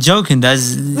 I'm not joking.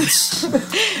 That's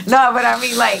no, but I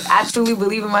mean, like, I truly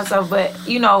believe in myself. But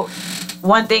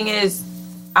one thing is,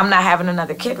 I'm not having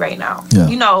another kid right now. Yeah.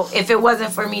 If it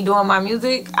wasn't for me doing my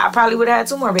music, I probably would have had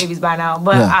 2 more babies by now.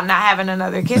 But I'm not having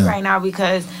another kid right now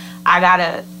because I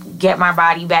gotta get my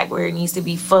body back where it needs to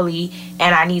be fully,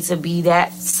 and I need to be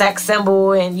that sex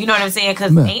symbol, and you know what I'm saying?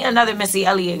 Because ain't another Missy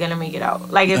Elliott gonna make it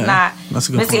out. Like, it's not.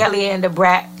 Missy Elliott and the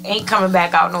Brat ain't coming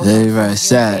back out no more. Yeah, right.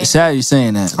 Sad you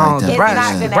saying that. Like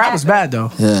that. Brat was bad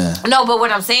though. Yeah. No, but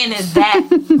what I'm saying is that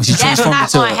that's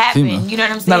not gonna happen. You know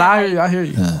what I'm saying? No, I hear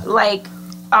you. Yeah. Like,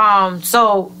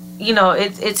 so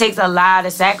it takes a lot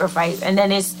of sacrifice, and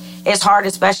then it's hard,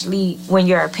 especially when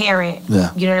you're a parent.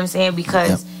 Yeah. You know what I'm saying?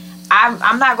 Because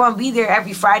I'm not going to be there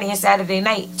every Friday and Saturday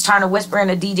night trying to whisper in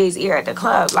the DJ's ear at the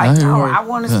club. Like, no, I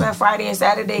want to spend Friday and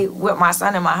Saturday with my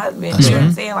son and my husband. You know what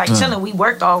I'm saying? Like, chilling. We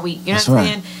worked all week. You know what I'm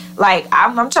saying? Like,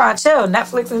 I'm trying to chill,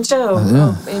 Netflix and chill.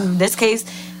 In this case,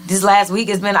 this last week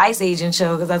has been Ice Age and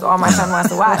chill because that's all my son wants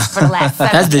to watch for the last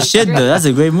 7 that's the shit though. That's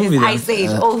a great movie. Though. Ice Age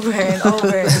over and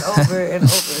over and over and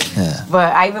over. Yeah.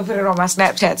 But I even put it on my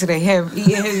Snapchat today. Him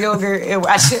eating his yogurt and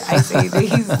watching Ice Age.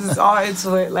 He's just all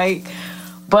into it. Like,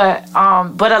 but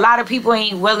a lot of people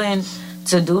ain't willing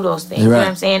to do those things. You know what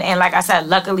I'm saying? And like I said,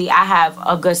 luckily I have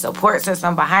a good support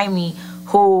system behind me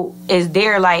who is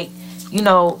there. Like,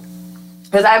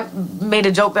 because I made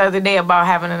a joke the other day about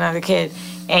having another kid,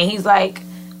 and he's like,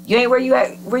 you ain't where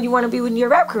you want to be with your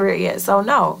rap career yet, so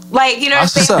no. Like, you know what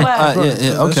I'm saying? But,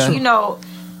 okay.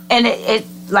 And it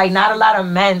like, not a lot of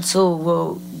men too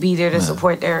will be there to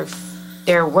support their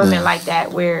women like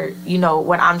that, where,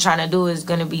 what I'm trying to do is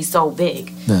going to be so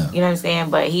big. Yeah. You know what I'm saying?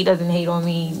 But he doesn't hate on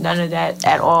me, none of that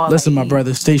at all. Listen, my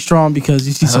brother, stay strong, because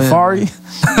you see Safari,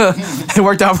 it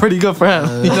worked out pretty good for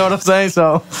him. You know what I'm saying?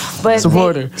 So, but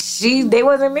support her. They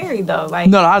wasn't married though. Like,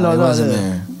 no, I know. They wasn't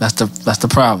married. That's the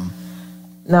problem.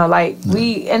 No, like,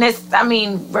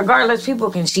 regardless, people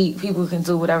can cheat, people can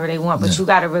do whatever they want, but you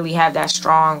got to really have that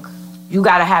strong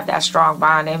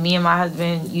bond. And me and my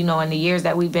husband, in the years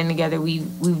that we've been together,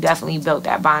 we've definitely built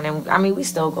that bond. And we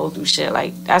still go through shit.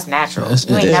 Like, that's natural.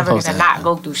 You ain't never gonna not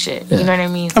go through shit. Yeah. You know what I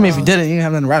mean? So, if you didn't, you didn't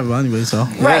have nothing to rap about anyway, so.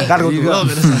 Right. Gotta go through a little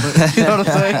bit of something. You know what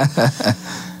I'm saying?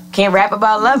 Can't rap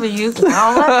about loving you. I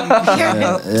don't love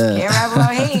you. Can't rap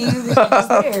about hating you. You're just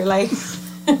there. Like.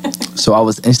 So I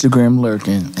was Instagram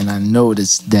lurking, and I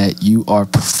noticed that you are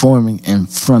performing in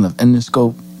front of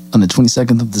Interscope on the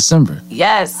 22nd of December.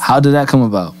 Yes. How did that come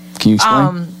about? Can you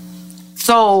explain?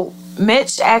 So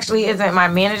Mitch actually isn't my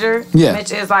manager. Yeah.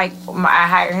 Mitch is like, I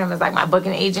hired him as like my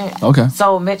booking agent. Okay.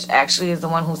 So Mitch actually is the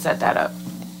one who set that up.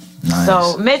 Nice.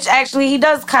 So Mitch actually, he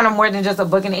does kind of more than just a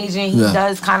booking agent. He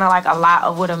does kind of like a lot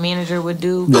of what a manager would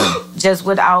do, just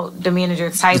without the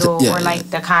manager title or like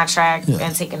the contract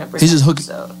and taking a percentage. He's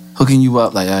just hooking you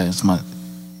up like, hey, it's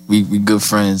we good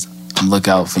friends. I'm look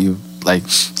out for you, like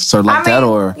sort of like that,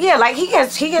 or like he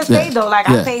gets paid though. Like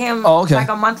I pay him like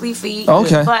a monthly fee.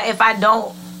 Okay. But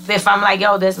if I'm like,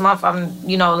 yo, this month I'm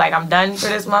I'm done for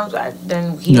this month,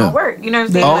 then he don't work. You know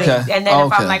what I'm saying? Okay. And then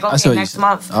if I'm like, okay, next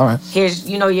month, all right, here's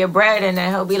your bread, and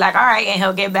then he'll be like, all right, and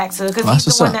he'll get back to it, because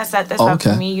he's the one that set this up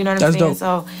for me. You know what I'm saying? Dope.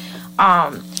 So,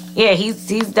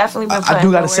 he's definitely been. I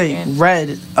do gotta say,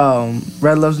 Red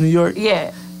Loves New York.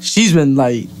 Yeah, she's been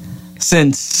like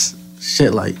since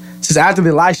after the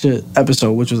Elisha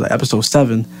episode, which was like episode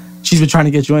 7. She's been trying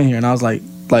to get you in here, and I was like.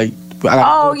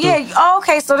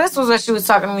 Okay. So this was what she was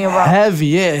talking to me about.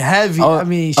 Heavy. I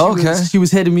mean, she was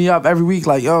hitting me up every week,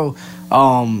 like, yo,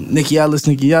 Nikki Ellis,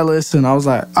 and I was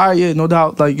like, all right, yeah, no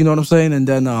doubt, like, you know what I'm saying. And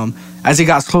then as it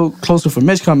got closer for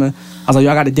Mitch coming, I was like,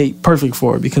 yo, I got a date perfect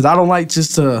for it, because I don't like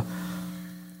just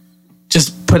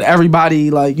put everybody,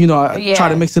 like, try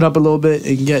to mix it up a little bit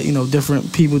and get,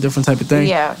 different people, different type of thing.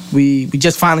 Yeah. We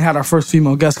just finally had our first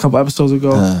female guest a couple episodes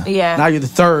ago. Now you're the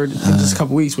third in just a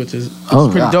couple weeks, which is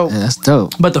pretty dope. Yeah, that's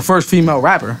dope. But the first female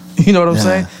rapper, you know what I'm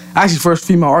saying? Actually, first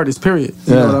female artist, period.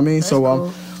 You know what I mean? That's so,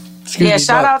 cool.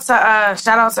 Shout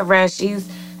out to Red.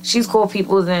 She's cool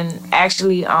people, and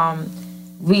actually,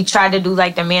 we tried to do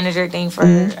like the manager thing for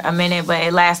a minute, but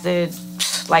it lasted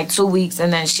like 2 weeks,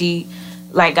 and then she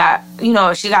got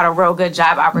a real good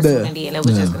job opportunity, and it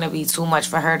was just gonna be too much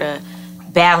for her to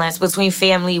balance between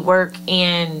family, work,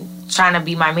 and trying to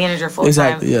be my manager full time.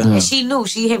 Exactly, yeah. And she knew.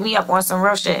 She hit me up on some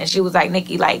real shit, and she was like,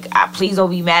 Nikki, like, please don't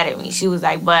be mad at me. She was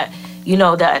like, but you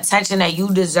know, the attention that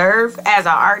you deserve as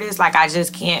an artist, like, I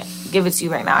just can't give it to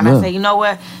you right now. And I say, you know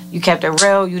what? You kept it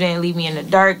real. You didn't leave me in the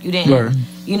dark. You didn't,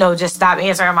 you know, just stop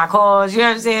answering my calls. You know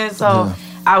what I'm saying? So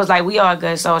I was like, we all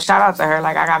good. So shout out to her.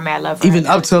 Like, I got mad love for her. Even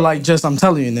up to, like, just, I'm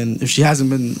telling you, and then if she hasn't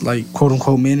been, like, quote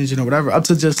unquote managing or whatever, up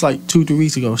to just, like, 2-3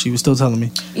 weeks ago, she was still telling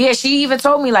me. Yeah, she even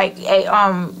told me, like, hey,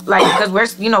 like, because we're,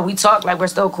 you know, we talk, like, we're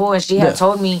still cool. And she had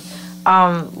told me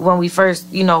when we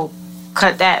first, you know,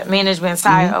 cut that management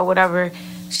side or whatever,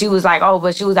 she was like, oh,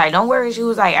 but she was like, don't worry. She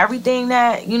was like, everything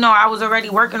that, you know, I was already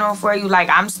working on for you, like,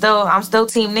 I'm still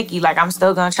Team Nikki. Like, I'm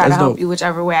still going to try to help you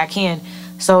whichever way I can.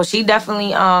 So she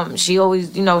definitely, she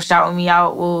always, you know, shouting me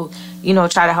out, will, you know,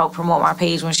 try to help promote my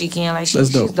page when she can. Like, she's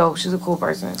dope. She's a cool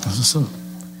person. That's what's up.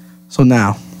 So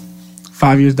now,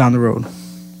 5 years down the road,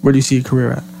 where do you see your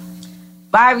career at?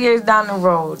 5 years down the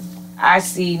road, I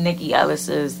see Nikki Ellis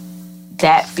as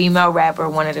that female rapper,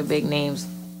 one of the big names.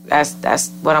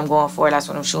 That's what I'm going for. That's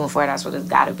what I'm shooting for. That's what it's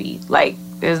got to be. Like,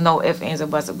 there's no ifs, ands, or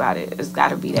buts about it. It's got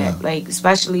to be that. Yeah. Like,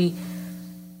 especially,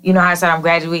 you know how I said I'm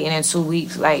graduating in 2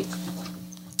 weeks. Like,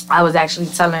 I was actually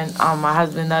telling my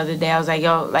husband the other day, I was like,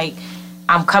 yo, like,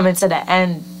 I'm coming to the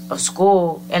end of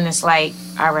school, and it's like,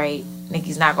 all right,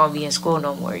 Nikki's not going to be in school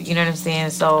no more. You know what I'm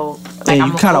saying? So, like,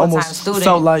 I'm you kind of almost student.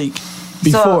 Felt like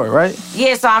before, right?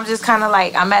 Yeah, so I'm just kind of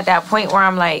like, I'm at that point where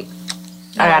I'm like,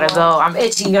 I gotta go. I'm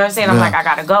itchy, you know what I'm saying? I'm like, I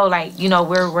gotta go. Like, you know,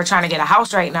 we're trying to get a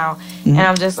house right now. And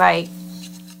I'm just like,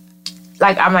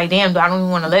 I'm like, damn, I don't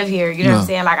even want to live here. You know what I'm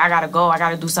saying? Like, I gotta go. I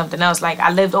gotta do something else. Like,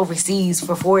 I lived overseas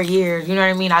for 4 years. You know what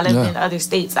I mean? I lived in other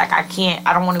states. Like, I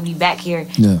don't want to be back here.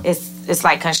 It's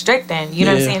like constricting. You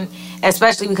know what I'm saying?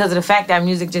 Especially because of the fact that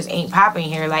music just ain't popping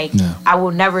here. Like, I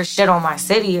will never shit on my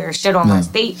city or shit on my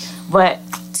state. But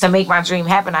to make my dream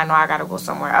happen, I know I gotta go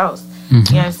somewhere else. You know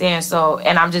what I'm saying? So,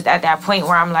 and I'm just at that point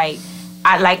where I'm like,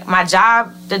 I like my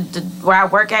job, where I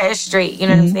work at is straight, you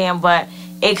know what I'm saying? But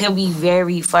it can be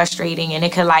very frustrating, and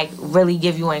it can, like, really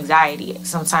give you anxiety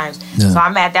sometimes. So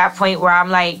I'm at that point where I'm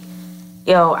like,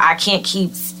 yo, I can't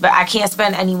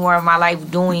spend any more of my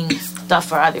life doing stuff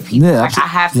for other people. Like, I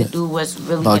have to do what's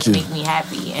really going to make me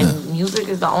happy. And music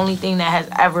is the only thing that has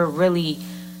ever really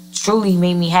truly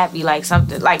made me happy. Like,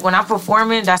 something like when I'm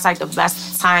performing, that's like the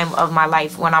best time of my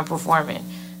life when I'm performing.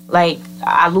 Like,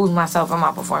 I lose myself in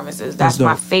my performances. That's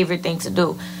my favorite thing to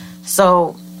do.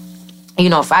 So, you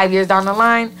know, 5 years down the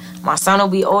line, my son will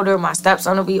be older, my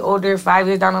stepson will be older. 5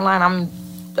 years down the line,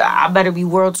 I better be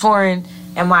world touring,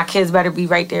 and my kids better be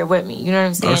right there with me. You know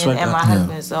what I'm saying? And my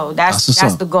husband. So that's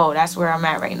the goal. That's where I'm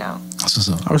at right now. That's what's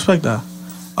up. I respect that.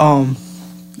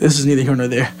 This is neither here nor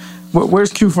there.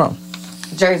 Where's Q from?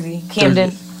 Jersey,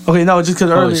 Camden. Okay, no, just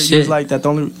because earlier you was like that the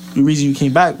only reason you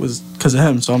came back was because of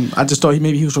him. So I just thought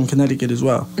maybe he was from Connecticut as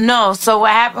well. No, so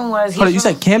what happened was... You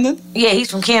said Camden? Yeah, he's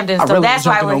from Camden, so really that's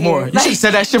why we're here. More. You should have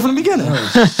said that shit from the beginning.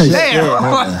 Damn.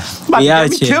 About to get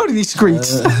me killed in these streets.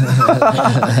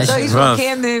 So he's from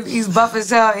Camden, he's buff as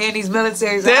hell, and he's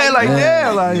military. So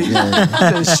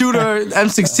shooter,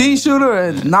 M16 shooter,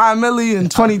 and 9mm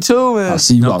and 22. And I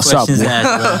see you outside.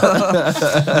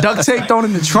 Duct tape thrown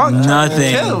in the trunk.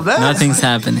 Nothing's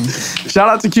happening. Shout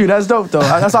out to Q. That's dope, though.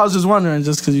 That's what I was just wondering,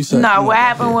 just because you said. No, what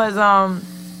happened was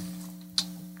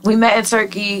we met in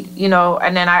Turkey, you know,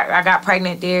 and then I got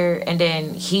pregnant there, and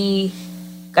then he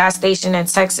got stationed in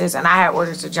Texas, and I had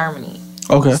orders to Germany.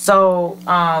 Okay. So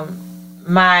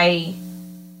my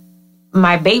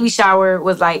baby shower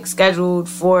was like scheduled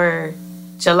for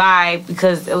July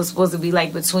because it was supposed to be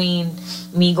like between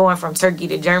me going from Turkey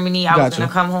to Germany. I was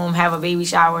gonna come home, have a baby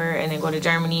shower, and then go to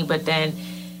Germany, but then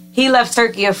he left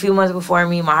Turkey a few months before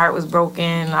me. My heart was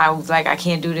broken. I was like, I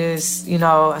can't do this, you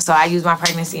know. So I used my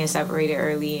pregnancy and separated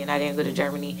early, and I didn't go to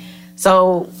Germany.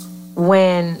 So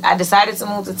when I decided to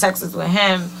move to Texas with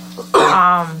him,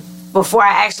 before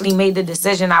I actually made the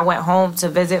decision, I went home to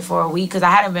visit for a week because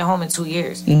I hadn't been home in 2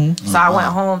 years. So I went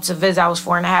home to visit. I was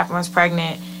 4.5 months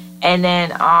pregnant. And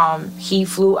then he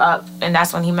flew up, and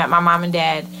that's when he met my mom and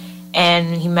dad.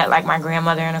 And he met, like, my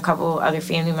grandmother and a couple other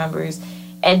family members.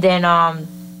 And then...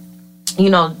 you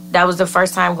know, that was the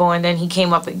first time going. Then he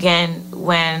came up again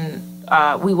when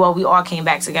we all came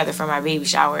back together for my baby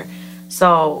shower.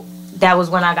 So that was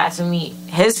when I got to meet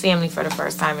his family for the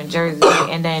first time in Jersey.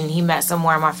 And then he met some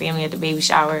more of my family at the baby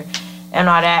shower and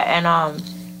all that. And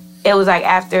it was like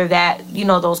after that, you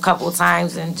know, those couple of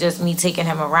times and just me taking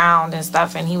him around and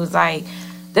stuff. And he was like,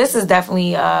 this is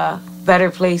definitely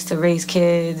better place to raise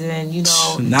kids, and you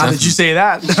know. Now that you say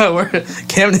that,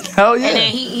 Camden, hell yeah. And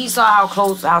then he saw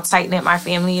how tight knit my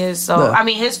family is. So I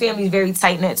mean, his family is very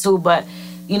tight knit too. But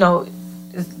you know,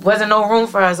 wasn't no room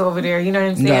for us over there. You know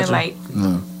what I'm saying? Like,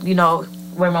 you know,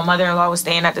 where my mother-in-law was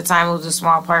staying at the time. It was a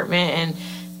small apartment, and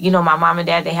you know, my mom and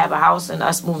dad, they have a house, and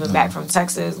us moving back from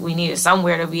Texas, we needed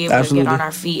somewhere to be able to get on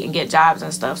our feet and get jobs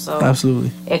and stuff. So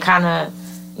it kind of,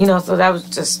 you know, so that was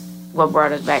just what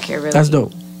brought us back here. Really, that's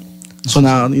dope. So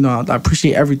now, you know, I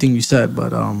appreciate everything you said,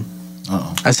 but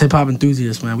as hip hop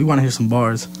enthusiasts, man, we want to hear some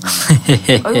bars. Oh,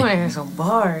 you want to hear some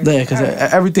bars? Yeah, because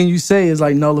everything you say is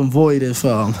like null and void if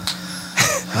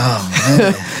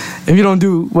if you don't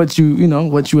do what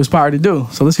you aspire to do.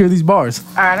 So let's hear these bars.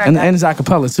 All right, and it's a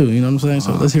cappella too. You know what I'm saying?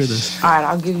 So let's hear this. All right,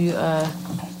 I'll give you the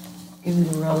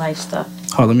real life stuff.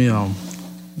 Oh, let me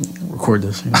record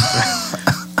this. You know?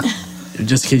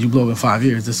 Just in case you blow up in 5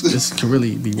 years, this could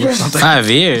really be worth something. 5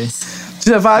 years. She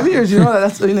said 5 years. You know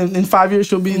that's in 5 years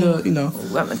she'll be the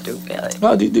Let me do it.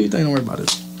 Well, do you think? Don't worry about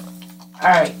it. All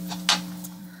right.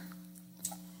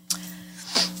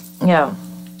 Yo.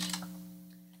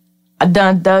 I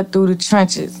done dug through the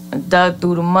trenches and dug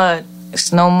through the mud.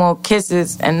 It's no more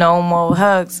kisses and no more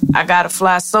hugs. I gotta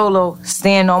fly solo,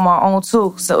 stand on my own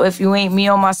too. So if you ain't me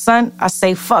or my son, I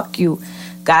say fuck you.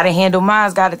 Gotta handle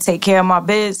mine, gotta take care of my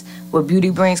biz. Where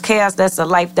beauty brings chaos, that's the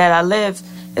life that I live.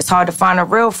 It's hard to find a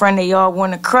real friend they all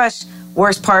wanna crush.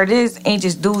 Worst part is, ain't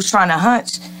just dudes trying to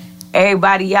hunch.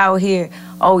 Everybody out here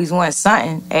always wants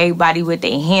something. Everybody with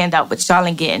their hand out, but y'all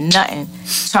ain't getting nothing.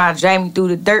 Trying to drag me through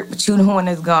the dirt, but you the one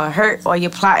that's gonna hurt. Or your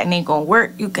plotting ain't gonna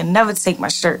work. You can never take my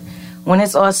shirt. When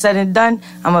it's all said and done,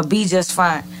 I'ma be just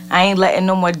fine. I ain't letting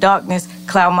no more darkness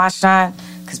cloud my shine.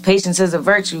 Cause patience is a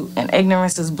virtue and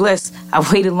ignorance is bliss.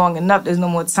 I've waited long enough, there's no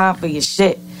more time for your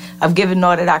shit. I've given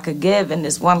all that I could give, and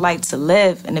there's one life to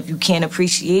live. And if you can't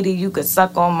appreciate it, you could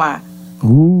suck on my...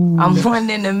 Ooh. I'm one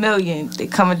in a million. They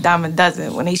come a dime a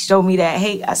dozen. When they show me that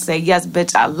hate, I say, yes,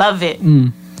 bitch, I love it.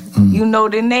 You know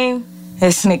the name?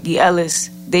 It's Nikki Ellis.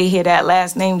 They hear that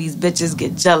last name, these bitches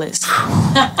get jealous.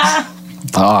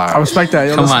 I respect that.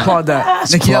 Yo, let's applaud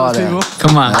that. Nikki Ellis, people.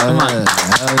 Come on. Come on.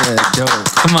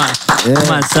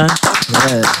 Come on, son.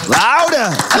 Louder.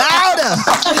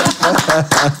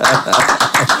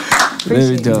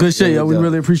 Good shit, yo. We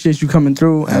really appreciate you coming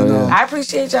through. And I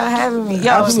appreciate y'all having me.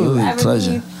 Yo, absolutely.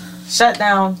 Pleasure. Shut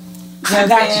down. I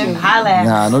got you. Holla at me.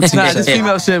 Nah, no team. This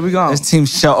female shit, we gone. This team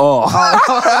shut off. I'm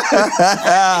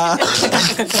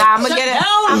gonna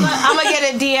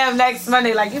get a DM next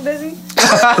Monday. Like, you busy?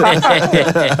 Like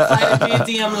a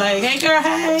DM like, hey girl,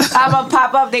 hey. I'm gonna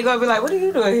pop up. They gonna be like, what are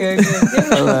you doing here again?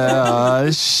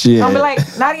 Oh shit. I'm gonna be like,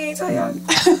 Nadia ain't tell y'all.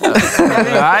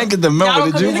 I ain't get the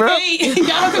memo, did you, bro?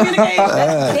 Y'all don't communicate.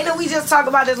 Didn't we just talk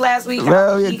about this last week?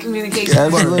 Communication.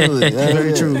 Absolutely.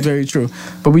 Very true. Very true.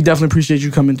 But we definitely appreciate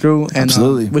you coming through. And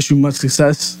absolutely. Wish you much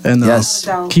success. And yes.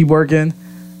 Keep working.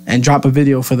 And drop a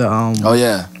video for the oh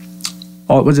yeah.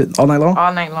 Was it all night long?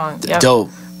 All night long. Yep. Dope.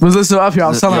 Was listening up here. I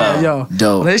was telling her, yo,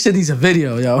 dope. This shit needs a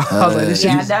video, yo. I was like, this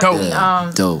shit is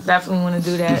dope. Dope. Definitely want to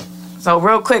do that. So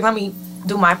real quick, let me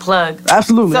do my plug.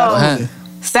 Absolutely. So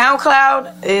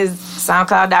SoundCloud is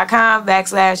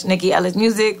soundcloud.com/Nikki Ellis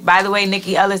Music. By the way,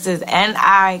 Nikki Ellis is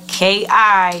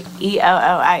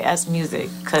NIKIELLIS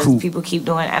Music because people keep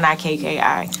doing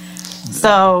NIKKI.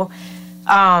 So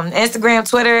Instagram,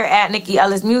 Twitter @Nikki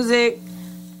Ellis Music.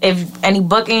 If any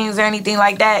bookings or anything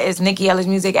like that, it's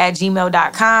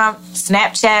NikkiEllisMusic@gmail.com.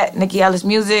 Snapchat, Nikki Ellis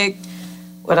Music.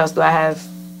 What else do I have?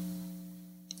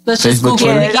 Let's just Facebook, Google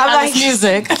Twitter. Nikki Ellis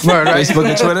Music. Facebook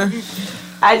and Twitter?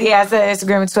 I said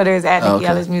Instagram and Twitter is @Nikki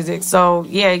Ellis Music. So,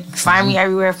 yeah, find me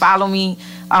everywhere. Follow me.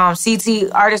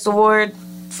 CT Artist Award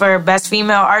for Best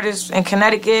Female Artist in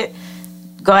Connecticut.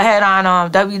 Go ahead on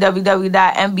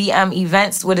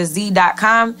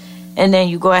www.mbmevents.com. And then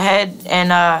you go ahead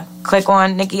and click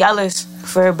on Nikki Ellis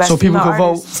for Best So people Female can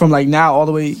Artist. vote from like now all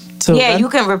the way to Yeah, then? you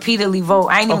can repeatedly vote.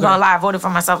 I ain't even gonna lie, I voted for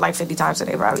myself like 50 times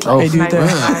today, probably. Hey, do you think?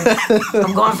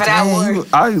 I'm going for that award.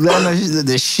 Are you letting her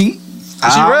the sheet?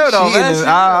 She real though, man.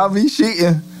 I'll be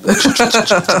cheating.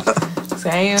 So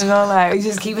I ain't even gonna lie. We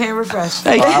just keep hitting refresh.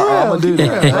 Hey, I'm gonna do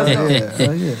that.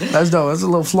 That's dope. That's a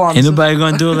little flaw. Ain't nobody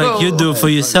gonna do it like you do it for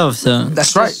yourself, so.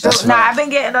 That's right. I've been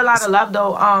getting a lot of love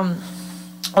though.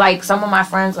 Like some of my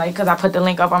friends, like, cause I put the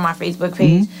link up on my Facebook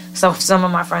page. So some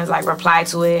of my friends like reply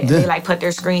to it and they like put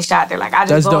their screenshot. They're like, I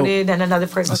just voted, and another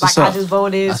person's like, I just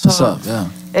voted. That's what's up. Yeah,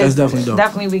 that's definitely dope.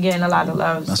 Definitely be getting a lot of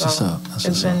love. That's what's up. That's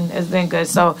It's been good.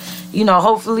 So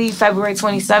hopefully February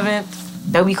 27th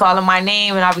they'll be calling my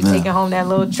name and I'll be taking home that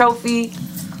little trophy.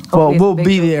 Well, we'll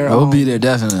be there. We'll be there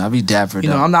definitely. I'll be dapper.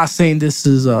 I'm not saying this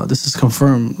is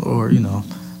confirmed or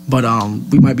but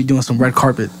we might be doing some red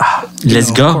carpet.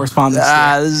 Let's go.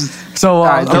 Correspondence. So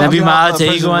can I be my alter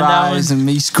ego on that one? And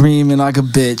me screaming like a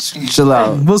bitch. Chill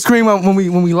out. We'll scream when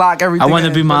we lock everything. I want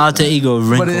to be my alter ego,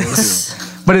 Wrinkles.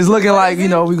 But But it's looking like, you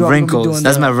know, we going Wrinkles.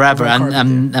 That's my rapper.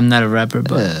 I'm not a rapper,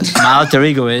 but my alter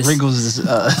ego is Wrinkles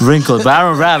is Wrinkles. But I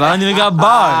don't rap. I don't even got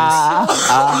bars.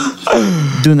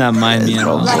 Do not mind me at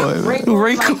all.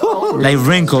 Like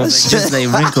wrinkles, just like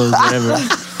wrinkles, whatever.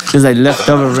 Just like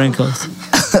leftover wrinkles.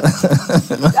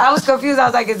 I was confused. I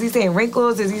was like, is he saying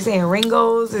wrinkles? Is he saying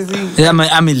ringos? Is he? Yeah,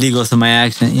 I'm illegal, so my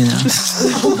accent, you know.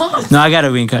 No, I got a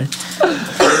green card.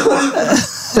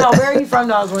 No, where are you from?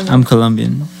 I was wondering. I'm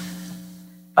Colombian.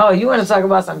 Oh, you want to talk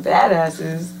about some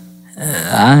badasses?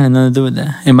 I had nothing to do with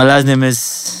that. And my last name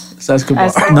is... Escobar.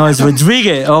 No, it's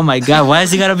Rodriguez. Oh my God, why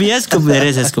is it gotta be Escobar? It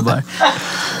is Escobar.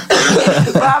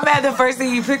 But I'm mad the first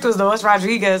thing you picked was Los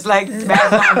Rodriguez. Like,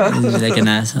 bad. He's like an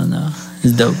asshole, no.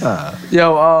 It's dope.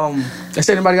 Yo, has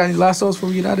anybody got any last thoughts before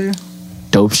we get out of here?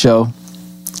 Dope show.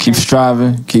 Keep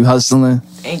striving. Keep hustling.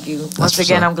 Thank you. Once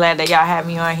again, I'm glad that y'all had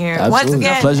me on here. Absolutely. Once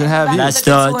again, Pleasure to have you. Last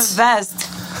to thoughts. invest.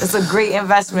 It's a great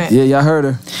investment. Yeah, y'all heard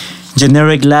her.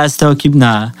 Generic last thought,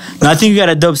 No, I think you got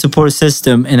a dope support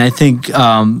system, and I think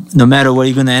no matter what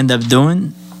you're gonna end up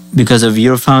doing, because of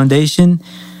your foundation,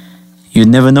 you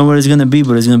never know where it's gonna be,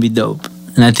 but it's gonna be dope.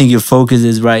 And I think your focus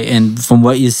is right. And from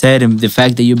what you said and the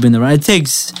fact that you've been around, it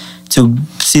takes to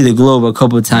see the globe a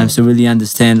couple of times to really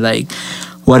understand like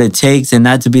what it takes, and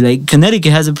not to be like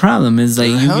Connecticut has a problem. It's like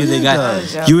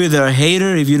you either a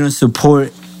hater if you don't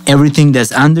support everything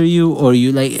that's under you, or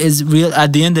you like it's real.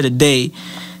 At the end of the day,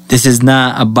 this is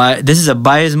not this is a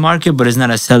buyer's market, but it's not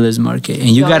a seller's market. And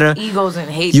you gotta egos and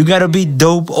hate. You gotta be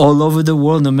dope all over the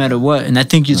world, no matter what. And I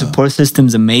think your support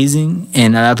system's amazing,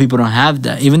 and a lot of people don't have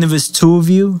that. Even if it's two of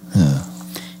you,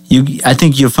 I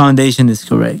think your foundation is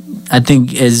correct. I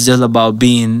think it's just about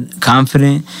being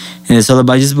confident, and it's all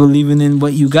about just believing in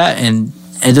what you got. And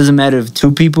it doesn't matter if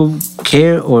 2 people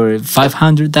care or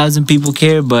 500,000 people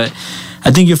care, but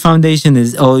I think your foundation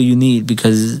is all you need,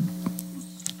 because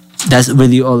that's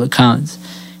really all that counts.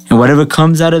 And whatever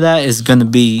comes out of that is gonna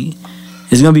be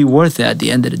worth it at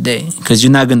the end of the day, because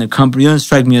you're not gonna you don't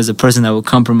strike me as a person that will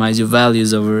compromise your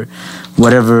values over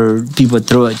whatever people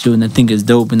throw at you. And I think it's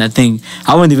dope. And I think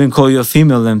I wouldn't even call you a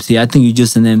female MC. I think you're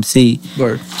just an MC.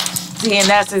 Word. See, and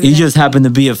that's you just happen to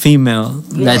be a female.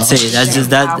 That's it. That's just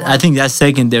that. I think that's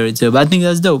secondary too. But I think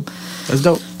that's dope. That's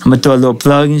dope. I'm gonna throw a little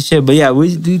plug and shit. But yeah,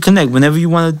 we connect. Whenever you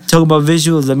want to talk about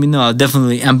visuals, let me know. I'll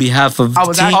definitely, on behalf of I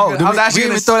was team. actually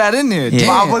gonna throw that in there. Yeah.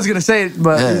 Well, I was gonna say it,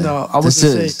 but you know, I was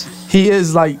gonna say he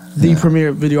is like the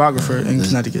premier videographer in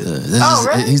Connecticut.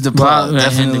 Really? He's the plug.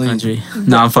 Well, in the country.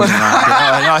 No, I'm fucking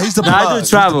around. No, he's the No, plug. I do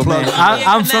travel, man.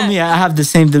 I'm from here. I have the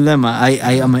same dilemma.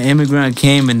 I'm an immigrant. I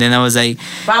came, and then I was like,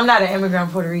 But I'm not an immigrant.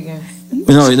 I'm Puerto Rican.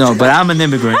 no, but I'm an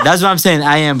immigrant. That's what I'm saying.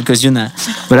 I am, because you're not.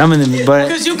 But I'm an immigrant. But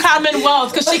Because you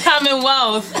Commonwealth. Because she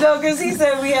Commonwealth. No, because he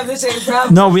said we have the same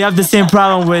problem. no, we have the same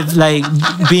problem with like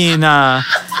being not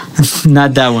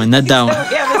that one. We have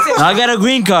the same I got a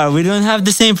green card. We don't have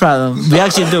the same problem. We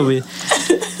actually do.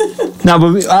 No,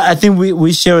 but I think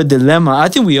we share a dilemma. I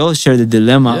think we all share the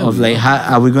dilemma of like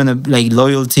how are we gonna like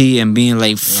loyalty and being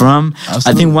like from.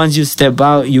 I think once you step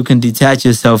out, you can detach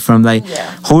yourself from like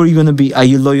who are you gonna be? Are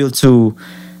you loyal to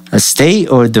a state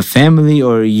or the family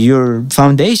or your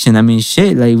foundation? I mean,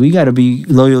 shit. Like we gotta be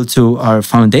loyal to our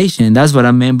foundation. That's what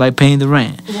I meant by paying the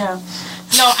rent. Yeah.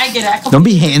 No, I get it. Don't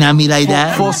be hating on me like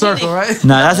that. Full circle, right?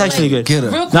 No, that's actually good. Get her.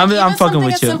 Real quick, No, I'm even fucking something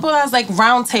with as you. simple as like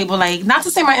round table, like not to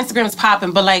say my Instagram is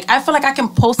popping, but like I feel like I can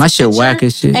post My a shit picture whack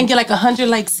as shit. and get like 100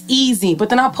 likes easy, but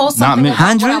then I'll post Not something me. about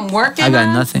what 100? I'm working I got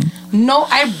on. nothing. No,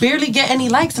 I barely get any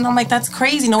likes, and I'm like, that's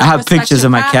crazy. No I one have respects pictures your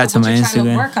of my craft cats or on what my you're trying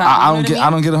to Instagram. work on, I you know don't get. what I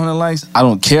don't get 100 likes. I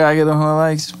don't care. I get 100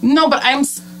 likes. No, but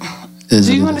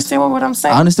do you understand what I'm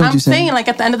saying? I understand what I'm you're saying. like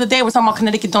at the end of the day, we're talking about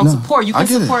Connecticut don't support. You I can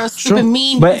get it. support a Sure. stupid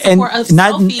meme, But you can support a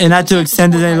selfie, and not to you can't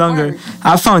extend it support any my longer. work.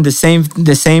 I found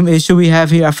the same issue we have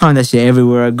here. I found that shit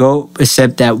everywhere I go,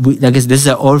 except that this is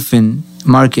an orphan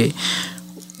market.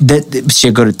 That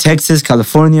shit, go to Texas,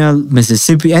 California,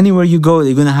 Mississippi, anywhere you go,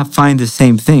 you're gonna find the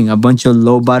same thing. A bunch of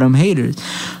low bottom haters.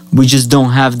 We just don't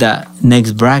have that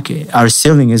next bracket. Our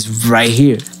ceiling is right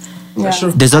here. Yeah.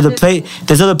 There's other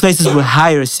places with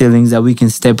higher ceilings that we can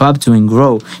step up to and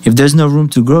grow. If there's no room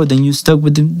to grow, then you stuck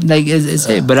with them. Like it's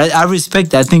it. But I respect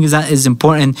that. I think it's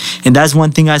important, and that's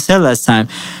one thing I said last time.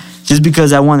 Just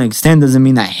because I want to extend doesn't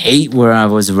mean I hate where I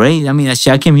was raised. I mean,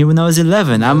 I came here when I was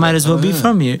 11. I might as well be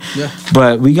from here. Yeah.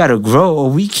 But we gotta grow, or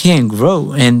we can't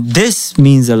grow, and this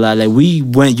means a lot. Like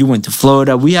you went to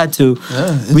Florida. We had to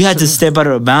step out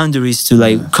of our boundaries to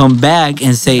like come back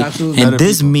and say, Absolutely. and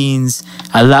this means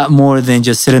a lot more than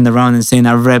just sitting around and saying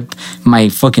I rep my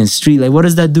fucking street. Like, what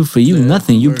does that do for you?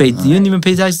 Nothing. You didn't even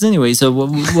pay taxes anyway. So what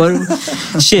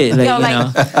shit? Like, Yo,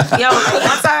 you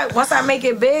know. once I make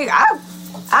it big,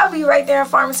 I'll be right there in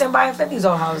Farmington buying 50s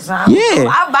all the time. Yeah.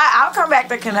 I'll come back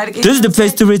to Connecticut. This is the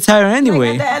place to retire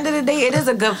anyway. Like, at the end of the day, it is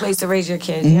a good place to raise your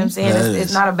kids. You know what I'm saying?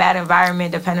 It's not a bad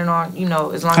environment, depending on,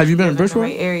 as long as you been in live Bridgeport?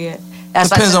 the right area. That's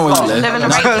Depends on where you live live. in the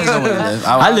right area.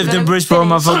 I lived in Bridgeport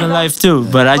my fucking life too,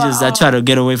 but I try to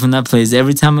get away from that place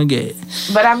every time I get.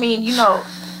 But I mean,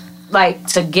 like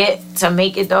to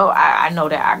make it though, I know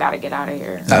that I gotta get out of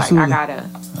here. Absolutely. Like I gotta.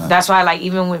 That's why, like,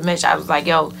 even with Mitch, I was like,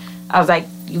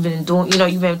 you've been doing,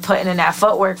 you've been putting in that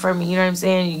footwork for me. You know what I'm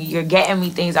saying? You're getting me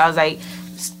things. I was like,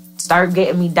 start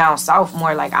getting me down south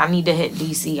more. Like, I need to hit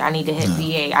DC. I need to hit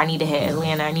VA. I need to hit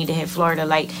Atlanta. I need to hit Florida.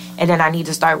 Like, and then I need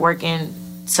to start working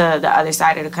to the other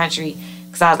side of the country,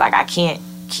 because I was like, I can't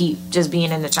keep just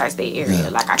being in the tri-state area.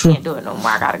 Like, I can't do it no more.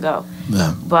 I gotta go.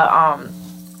 Yeah. But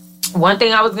one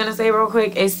thing I was gonna say real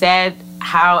quick, it's sad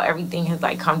how everything has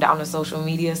like come down to social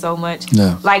media so much.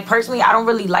 Yeah. Like, personally, I don't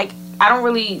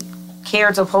really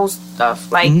care to post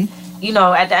stuff. Like,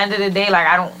 at the end of the day, like,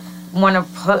 I don't want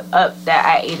to put up that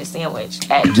I ate a sandwich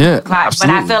at 2 o'clock.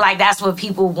 Absolutely. But I feel like that's what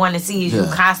people want to see, is you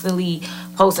constantly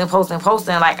posting.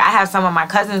 Like, I have some of my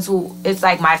cousins who, it's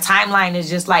like my timeline is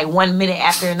just like 1 minute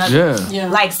after another. Yeah.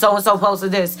 Like, so-and-so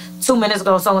posted this. 2 minutes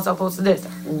ago, so-and-so posted this.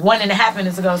 1.5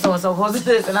 minutes ago, so-and-so posted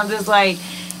this. And I'm just like,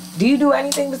 do you do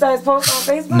anything besides post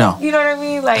on Facebook? No. You know what I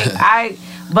mean? Like,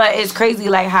 but it's crazy,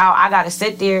 like, how I got to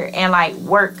sit there and, like,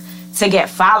 work to get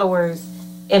followers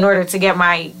in order to get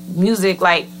my music,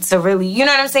 like, to really, you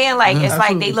know what I'm saying? Like, it's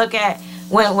absolutely. like they look at,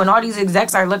 when all these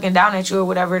execs are looking down at you or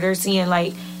whatever, they're seeing,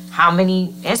 like, how many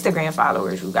Instagram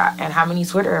followers you got and how many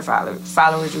Twitter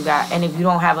followers you got. And if you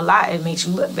don't have a lot, it makes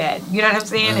you look bad. You know what I'm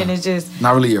saying? And it's just...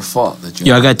 Not really your fault that you.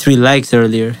 Yo, I got 3 likes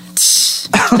earlier.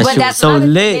 But that's so another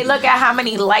thing. lit. They look at how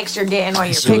many likes you're getting on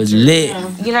your That shit was pictures. lit.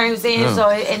 You know what I'm saying? So,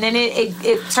 and then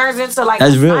it turns into like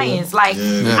That's a real. science. Like,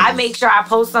 I make sure I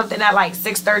post something at like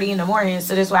 6:30 in the morning,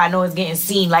 so this way I know it's getting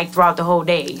seen like throughout the whole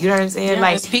day. You know what I'm saying? Yeah,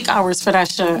 Like, it's peak hours for that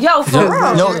shit. yo, for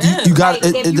real. No, you got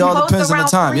Like, if it. you All post depends on the around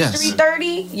time. 3, Yes.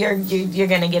 3:30, you're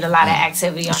gonna get a lot of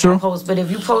activity on Sure. that post. But if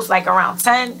you post like around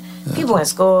 10, people in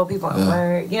school, people in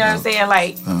work, you know what I'm saying?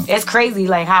 Like, it's crazy,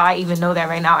 like, how I even know that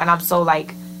right now, and I'm so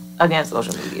like against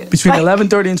social media. Between Like,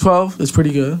 11:30 and 12 is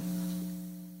pretty good.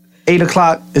 8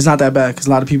 o'clock is not that bad because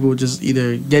a lot of people just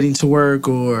either getting to work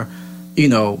or,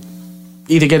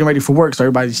 either getting ready for work. So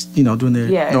everybody's, doing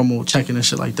their normal checking and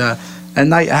shit like that. At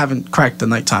night, I haven't cracked the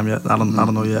nighttime yet. I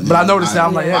don't know yet. But I noticed that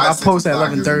I'm like, if I post at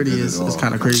 11:30, it's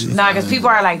kind of crazy. Nah, because people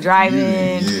are like driving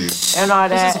and all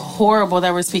This that. is horrible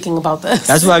that we're speaking about this.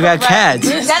 That's why I got cats.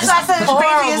 That's why I said it's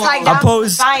crazy. It's like I that's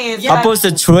post science. I post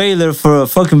a trailer for a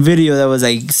fucking video that was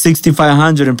like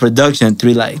 6,500 in production,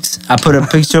 3 likes. I put a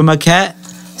picture of my cat,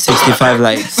 65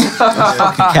 likes.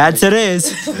 Cats it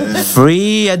is.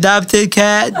 Free adopted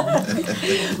cat.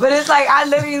 But it's like I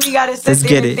literally gotta sit Let's there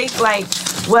get and it. think like,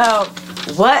 well,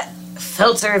 what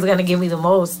filter is gonna give me the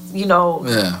most,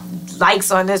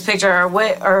 likes on this picture, or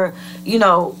what, or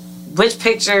which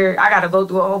picture I gotta go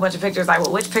through a whole bunch of pictures. Like,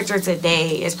 well, which picture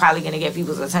today is probably gonna get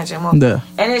people's attention more? Yeah.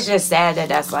 And it's just sad that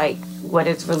that's like what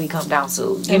it's really come down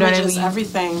to. You know what I Images, mean?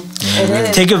 everything. It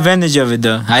is. Take advantage of it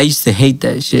though. I used to hate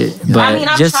that shit, but I mean,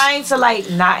 I'm just trying to like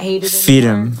not hate it. feed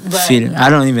anymore, them. but Feed them. I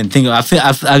don't even think. I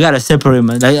gotta separate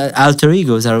my alter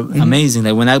egos are amazing.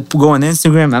 Like when I go on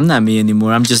Instagram, I'm not me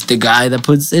anymore. I'm just the guy that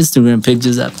puts Instagram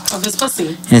pictures up Of this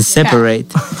pussy. and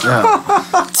separate.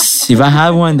 If I had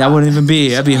one, that wouldn't even be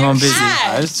here. I'd be home busy.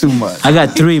 It's too much. I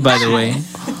got 3, by the way.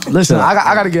 Listen, I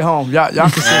got to get home. Y'all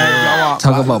can say whatever y'all want.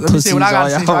 Talk about Let me say what I got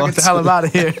to pussies say. all I'll get the hell out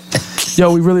of here.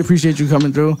 Yo, we really appreciate you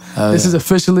coming through. This is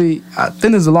officially, I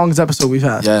think this is the longest episode we've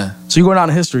had. Yeah. So you're going down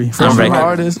in history. First ready.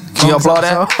 artist. Can you applaud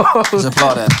that? longest Let's episode.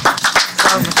 applaud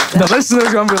that. The listeners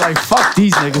are going to be like, fuck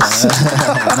these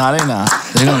niggas. Nah, they not.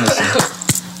 They don't listen.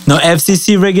 No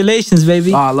FCC regulations,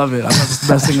 baby. Oh, I love it. I love it's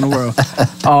the best thing in the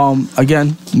world.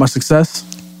 Again, much success.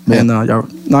 And y'all,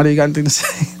 Nadia, you got anything to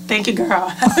say? Thank you, girl.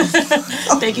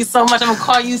 Thank you so much. I'm gonna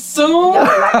call you soon.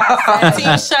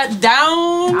 Team shut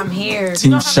down. I'm here.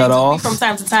 Team You know how shut they do me off. from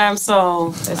time to time,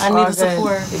 so It's I all need the good.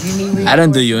 support. If you need me, I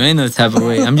don't do you in no type of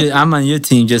way. I'm on your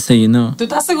team, just so you know. ¿Tú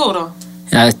estás seguro?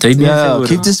 Estoy bien Yeah, seguro.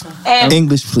 keep this And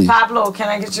English, please. Pablo, can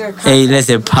I get your Hey, let's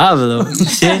say Pablo.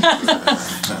 Shit.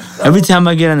 Every time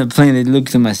I get on the plane, they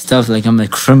look at my stuff like I'm a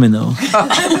criminal.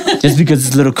 Just because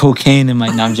it's a little cocaine in my...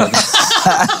 No, I'm joking.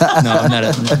 No, not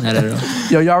at all.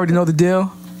 Yo, you already know the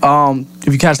deal. If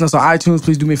you're catching us on iTunes,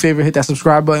 please do me a favor, hit that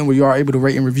subscribe button where you are able to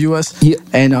rate and review us. Yeah.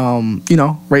 And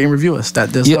rate and review us.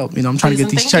 That does Yeah. help. I'm trying to Please get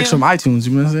these and checks thank from iTunes.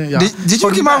 You know what I'm saying? Y'all Did you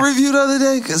fucking get my back. review the other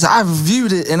day? Because I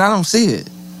reviewed it and I don't see it.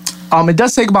 It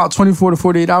does take about 24 to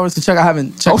 48 hours to check. I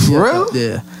haven't checked Oh, it for yet, real? though.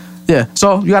 Yeah. Yeah.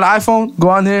 So you got an iPhone? Go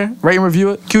on there, rate and review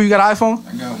it. Q, you got an iPhone?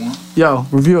 I got one. Yo,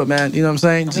 review it, man. You know what I'm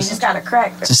saying? We just got to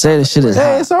crack. Just say the shit is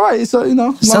Hey, hot. it's all right. So you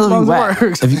know, Just tell us we whack.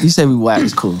 works. If you say we whack,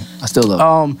 it's cool. I still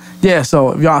love it. Yeah.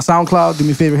 So if you're on SoundCloud, do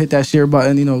me a favor, hit that share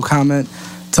button. You know, comment,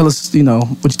 tell us, you know,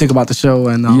 what you think about the show,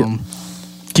 and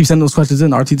keep sending those questions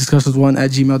in.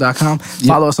 rtdiscussions1@gmail.com.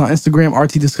 Follow us on Instagram,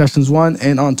 rtdiscussions1,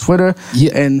 and on Twitter.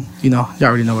 Yeah. And you know, y'all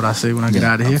already know what I say when I get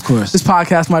out of here. Of course. This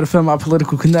podcast might offend my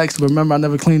political connects, but remember, I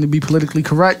never claim to be politically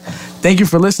correct. Thank you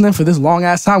for listening for this long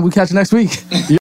ass time. We'll catch you next week.